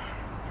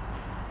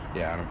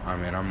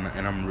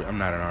 I'm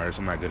not an artist.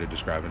 I'm not good at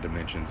describing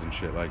dimensions and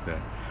shit like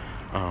that.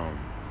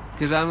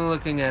 Because I'm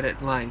looking at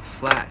it lying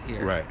flat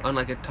here, Right. on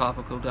like a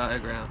topical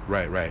diagram.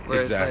 Right,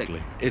 Whereas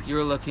exactly. Like,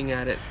 you're looking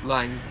at it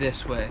lying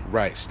this way.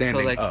 Right,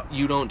 standing so like up.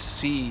 you don't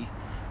see.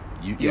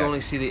 You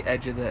only see the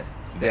edge of the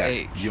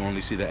H. You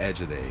only see the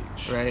edge of the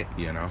H. Right.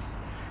 You know,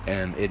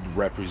 and it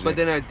represents. But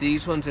then are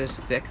these ones as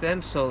thick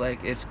then? So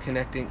like it's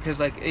connecting, because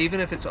like even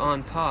if it's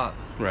on top.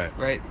 Right.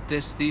 Right.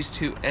 These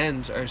two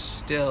ends are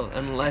still,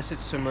 unless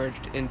it's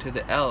submerged into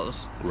the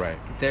L's. Right.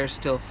 They're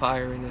still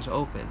firing as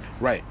open.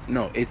 Right.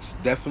 No, it's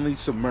definitely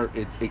submerged.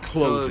 It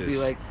closes. So it would be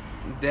like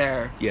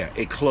there. Yeah,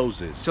 it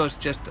closes. So it's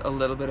just a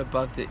little bit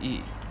above the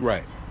E.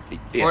 Right.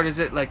 Yeah. Or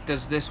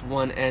does this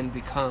one end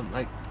become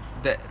like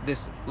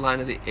this line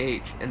of the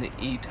H and the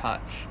E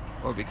touch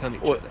or become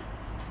each other?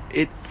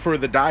 For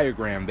the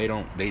diagram they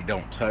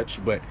don't touch,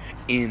 but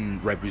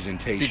in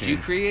representation. Did you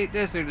create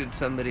this or did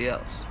somebody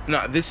else? No,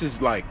 I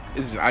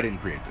didn't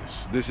create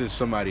this. This is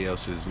somebody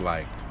else's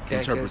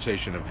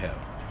interpretation of hell.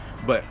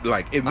 But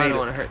it made I don't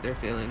want to hurt their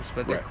feelings,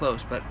 but they're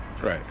close, but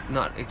right.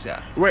 Not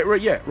exact. Right,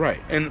 yeah,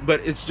 right.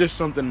 But it's just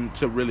something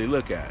to really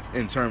look at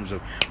in terms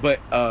of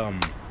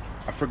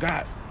I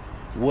forgot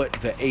what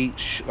the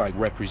H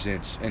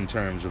represents in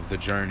terms of the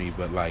journey,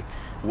 but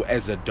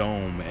as a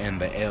dome, and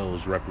the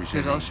L's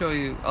representing. Because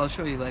I'll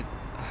show you like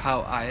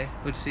how I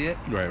would see it.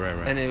 Right.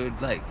 And it would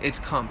it's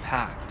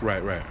compact.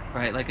 Right.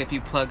 Right, like if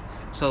you plug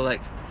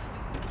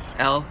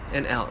L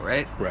and L,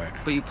 right? Right.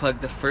 But you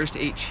plug the first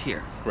H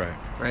here. Right.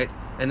 Right,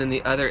 and then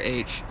the other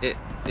H it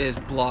is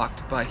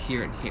blocked by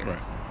here and here.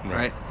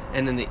 Right.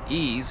 And then the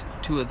E's,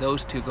 two of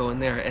those two go in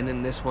there, and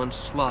then this one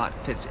slot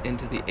fits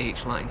into the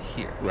H line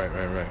here.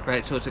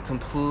 Right. So it's a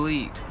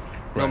complete,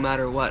 no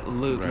matter what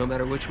loop, no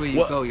matter which way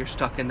you go, you're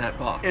stuck in that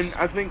box. And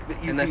I think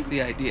that that's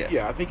the idea.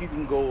 Yeah, I think you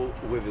can go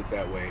with it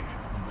that way.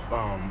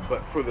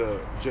 But for the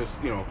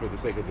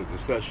sake of the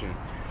discussion,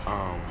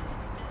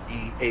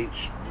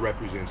 EH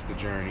represents the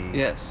journey.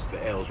 Yes.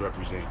 The L's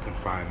represent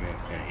confinement,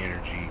 and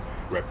energy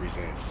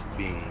represents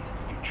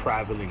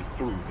traveling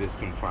through this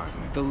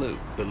confinement. The loop.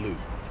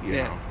 You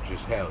know,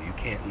 just hell. You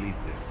can't leave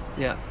this.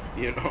 Yeah.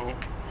 You know,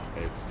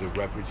 it's the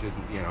represent.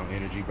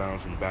 Energy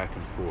bouncing back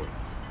and forth.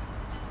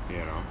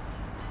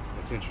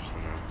 That's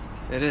interesting, man.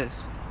 It is.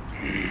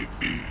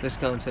 This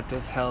concept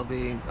of hell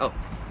being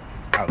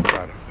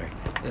outside of the thing.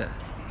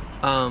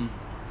 Yeah.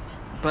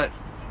 But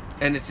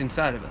and it's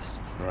inside of us.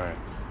 Right.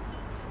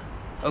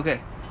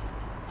 Okay.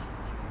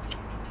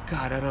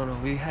 God, I don't know.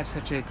 We had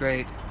such a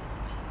great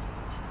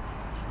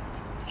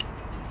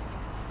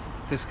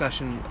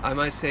discussion. I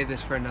might save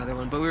this for another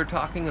one, but we were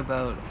talking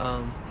about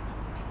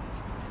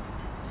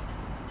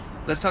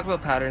let's talk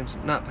about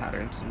not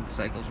patterns and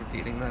cycles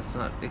repeating. That's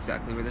not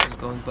exactly where this is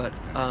going, but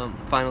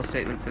final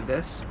statement for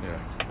this. Yeah.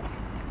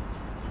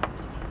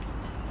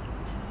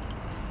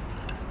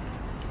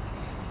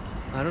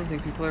 I don't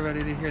think people are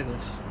ready to hear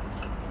this.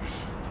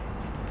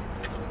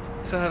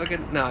 So have a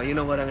good... No, you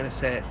know what? I'm going to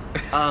say it.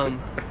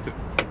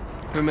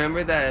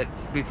 Remember that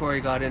before he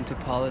got into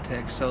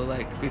politics, so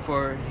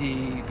before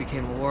he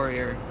became a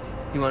warrior,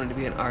 he wanted to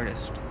be an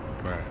artist.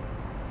 Right.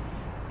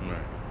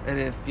 And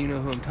if you know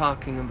who I'm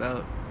talking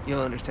about,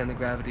 you'll understand the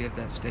gravity of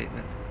that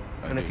statement.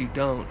 And if you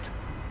don't,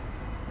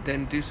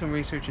 then do some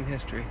research in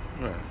history.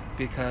 Right.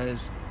 Because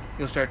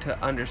you'll start to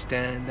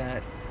understand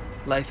that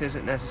life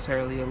isn't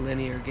necessarily a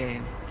linear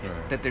game.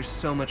 Right. That there's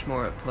so much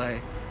more at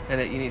play, and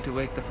that you need to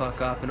wake the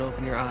fuck up and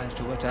open your eyes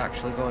to what's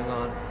actually going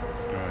on.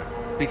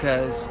 Right.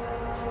 Because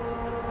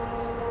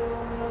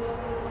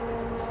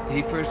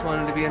he first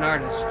wanted to be an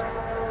artist.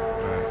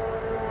 Right.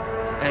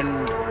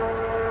 And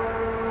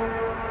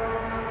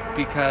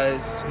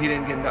because he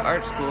didn't get into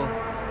art school.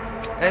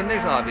 And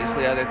there's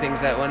obviously other things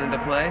that went into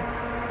play,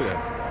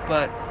 Yeah.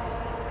 but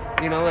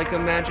you know, like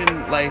imagine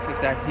life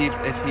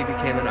if he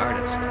became an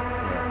artist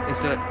Right.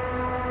 instead.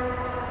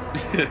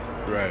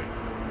 Right.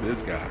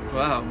 This guy.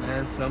 Wow,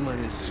 man, someone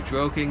is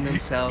stroking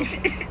themselves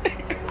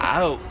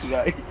out.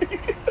 Right.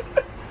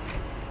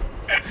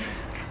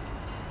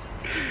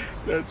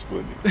 That's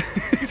funny.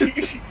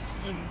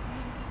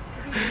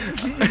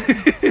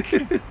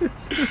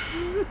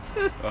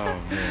 Oh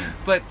man.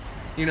 But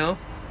you know,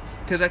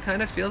 because I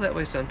kind of feel that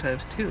way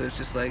sometimes too. It's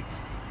just like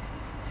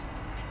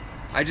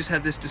I just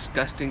have this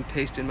disgusting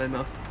taste in my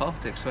mouth for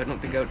politics, so I don't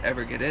think I would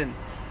ever get in.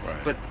 Right.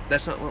 But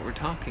that's not what we're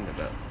talking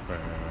about. Right.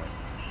 Right.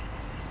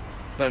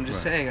 But I'm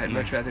just Right. saying I'd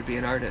much rather be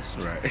an artist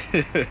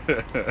Right.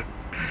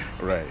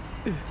 Right.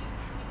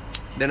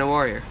 than a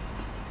warrior,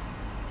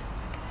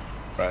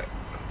 Right.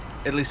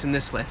 at least in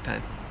this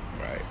lifetime.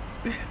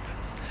 Right.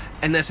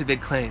 And that's a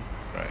big claim.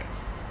 Right.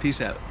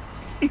 Peace out.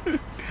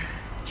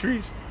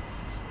 Trees.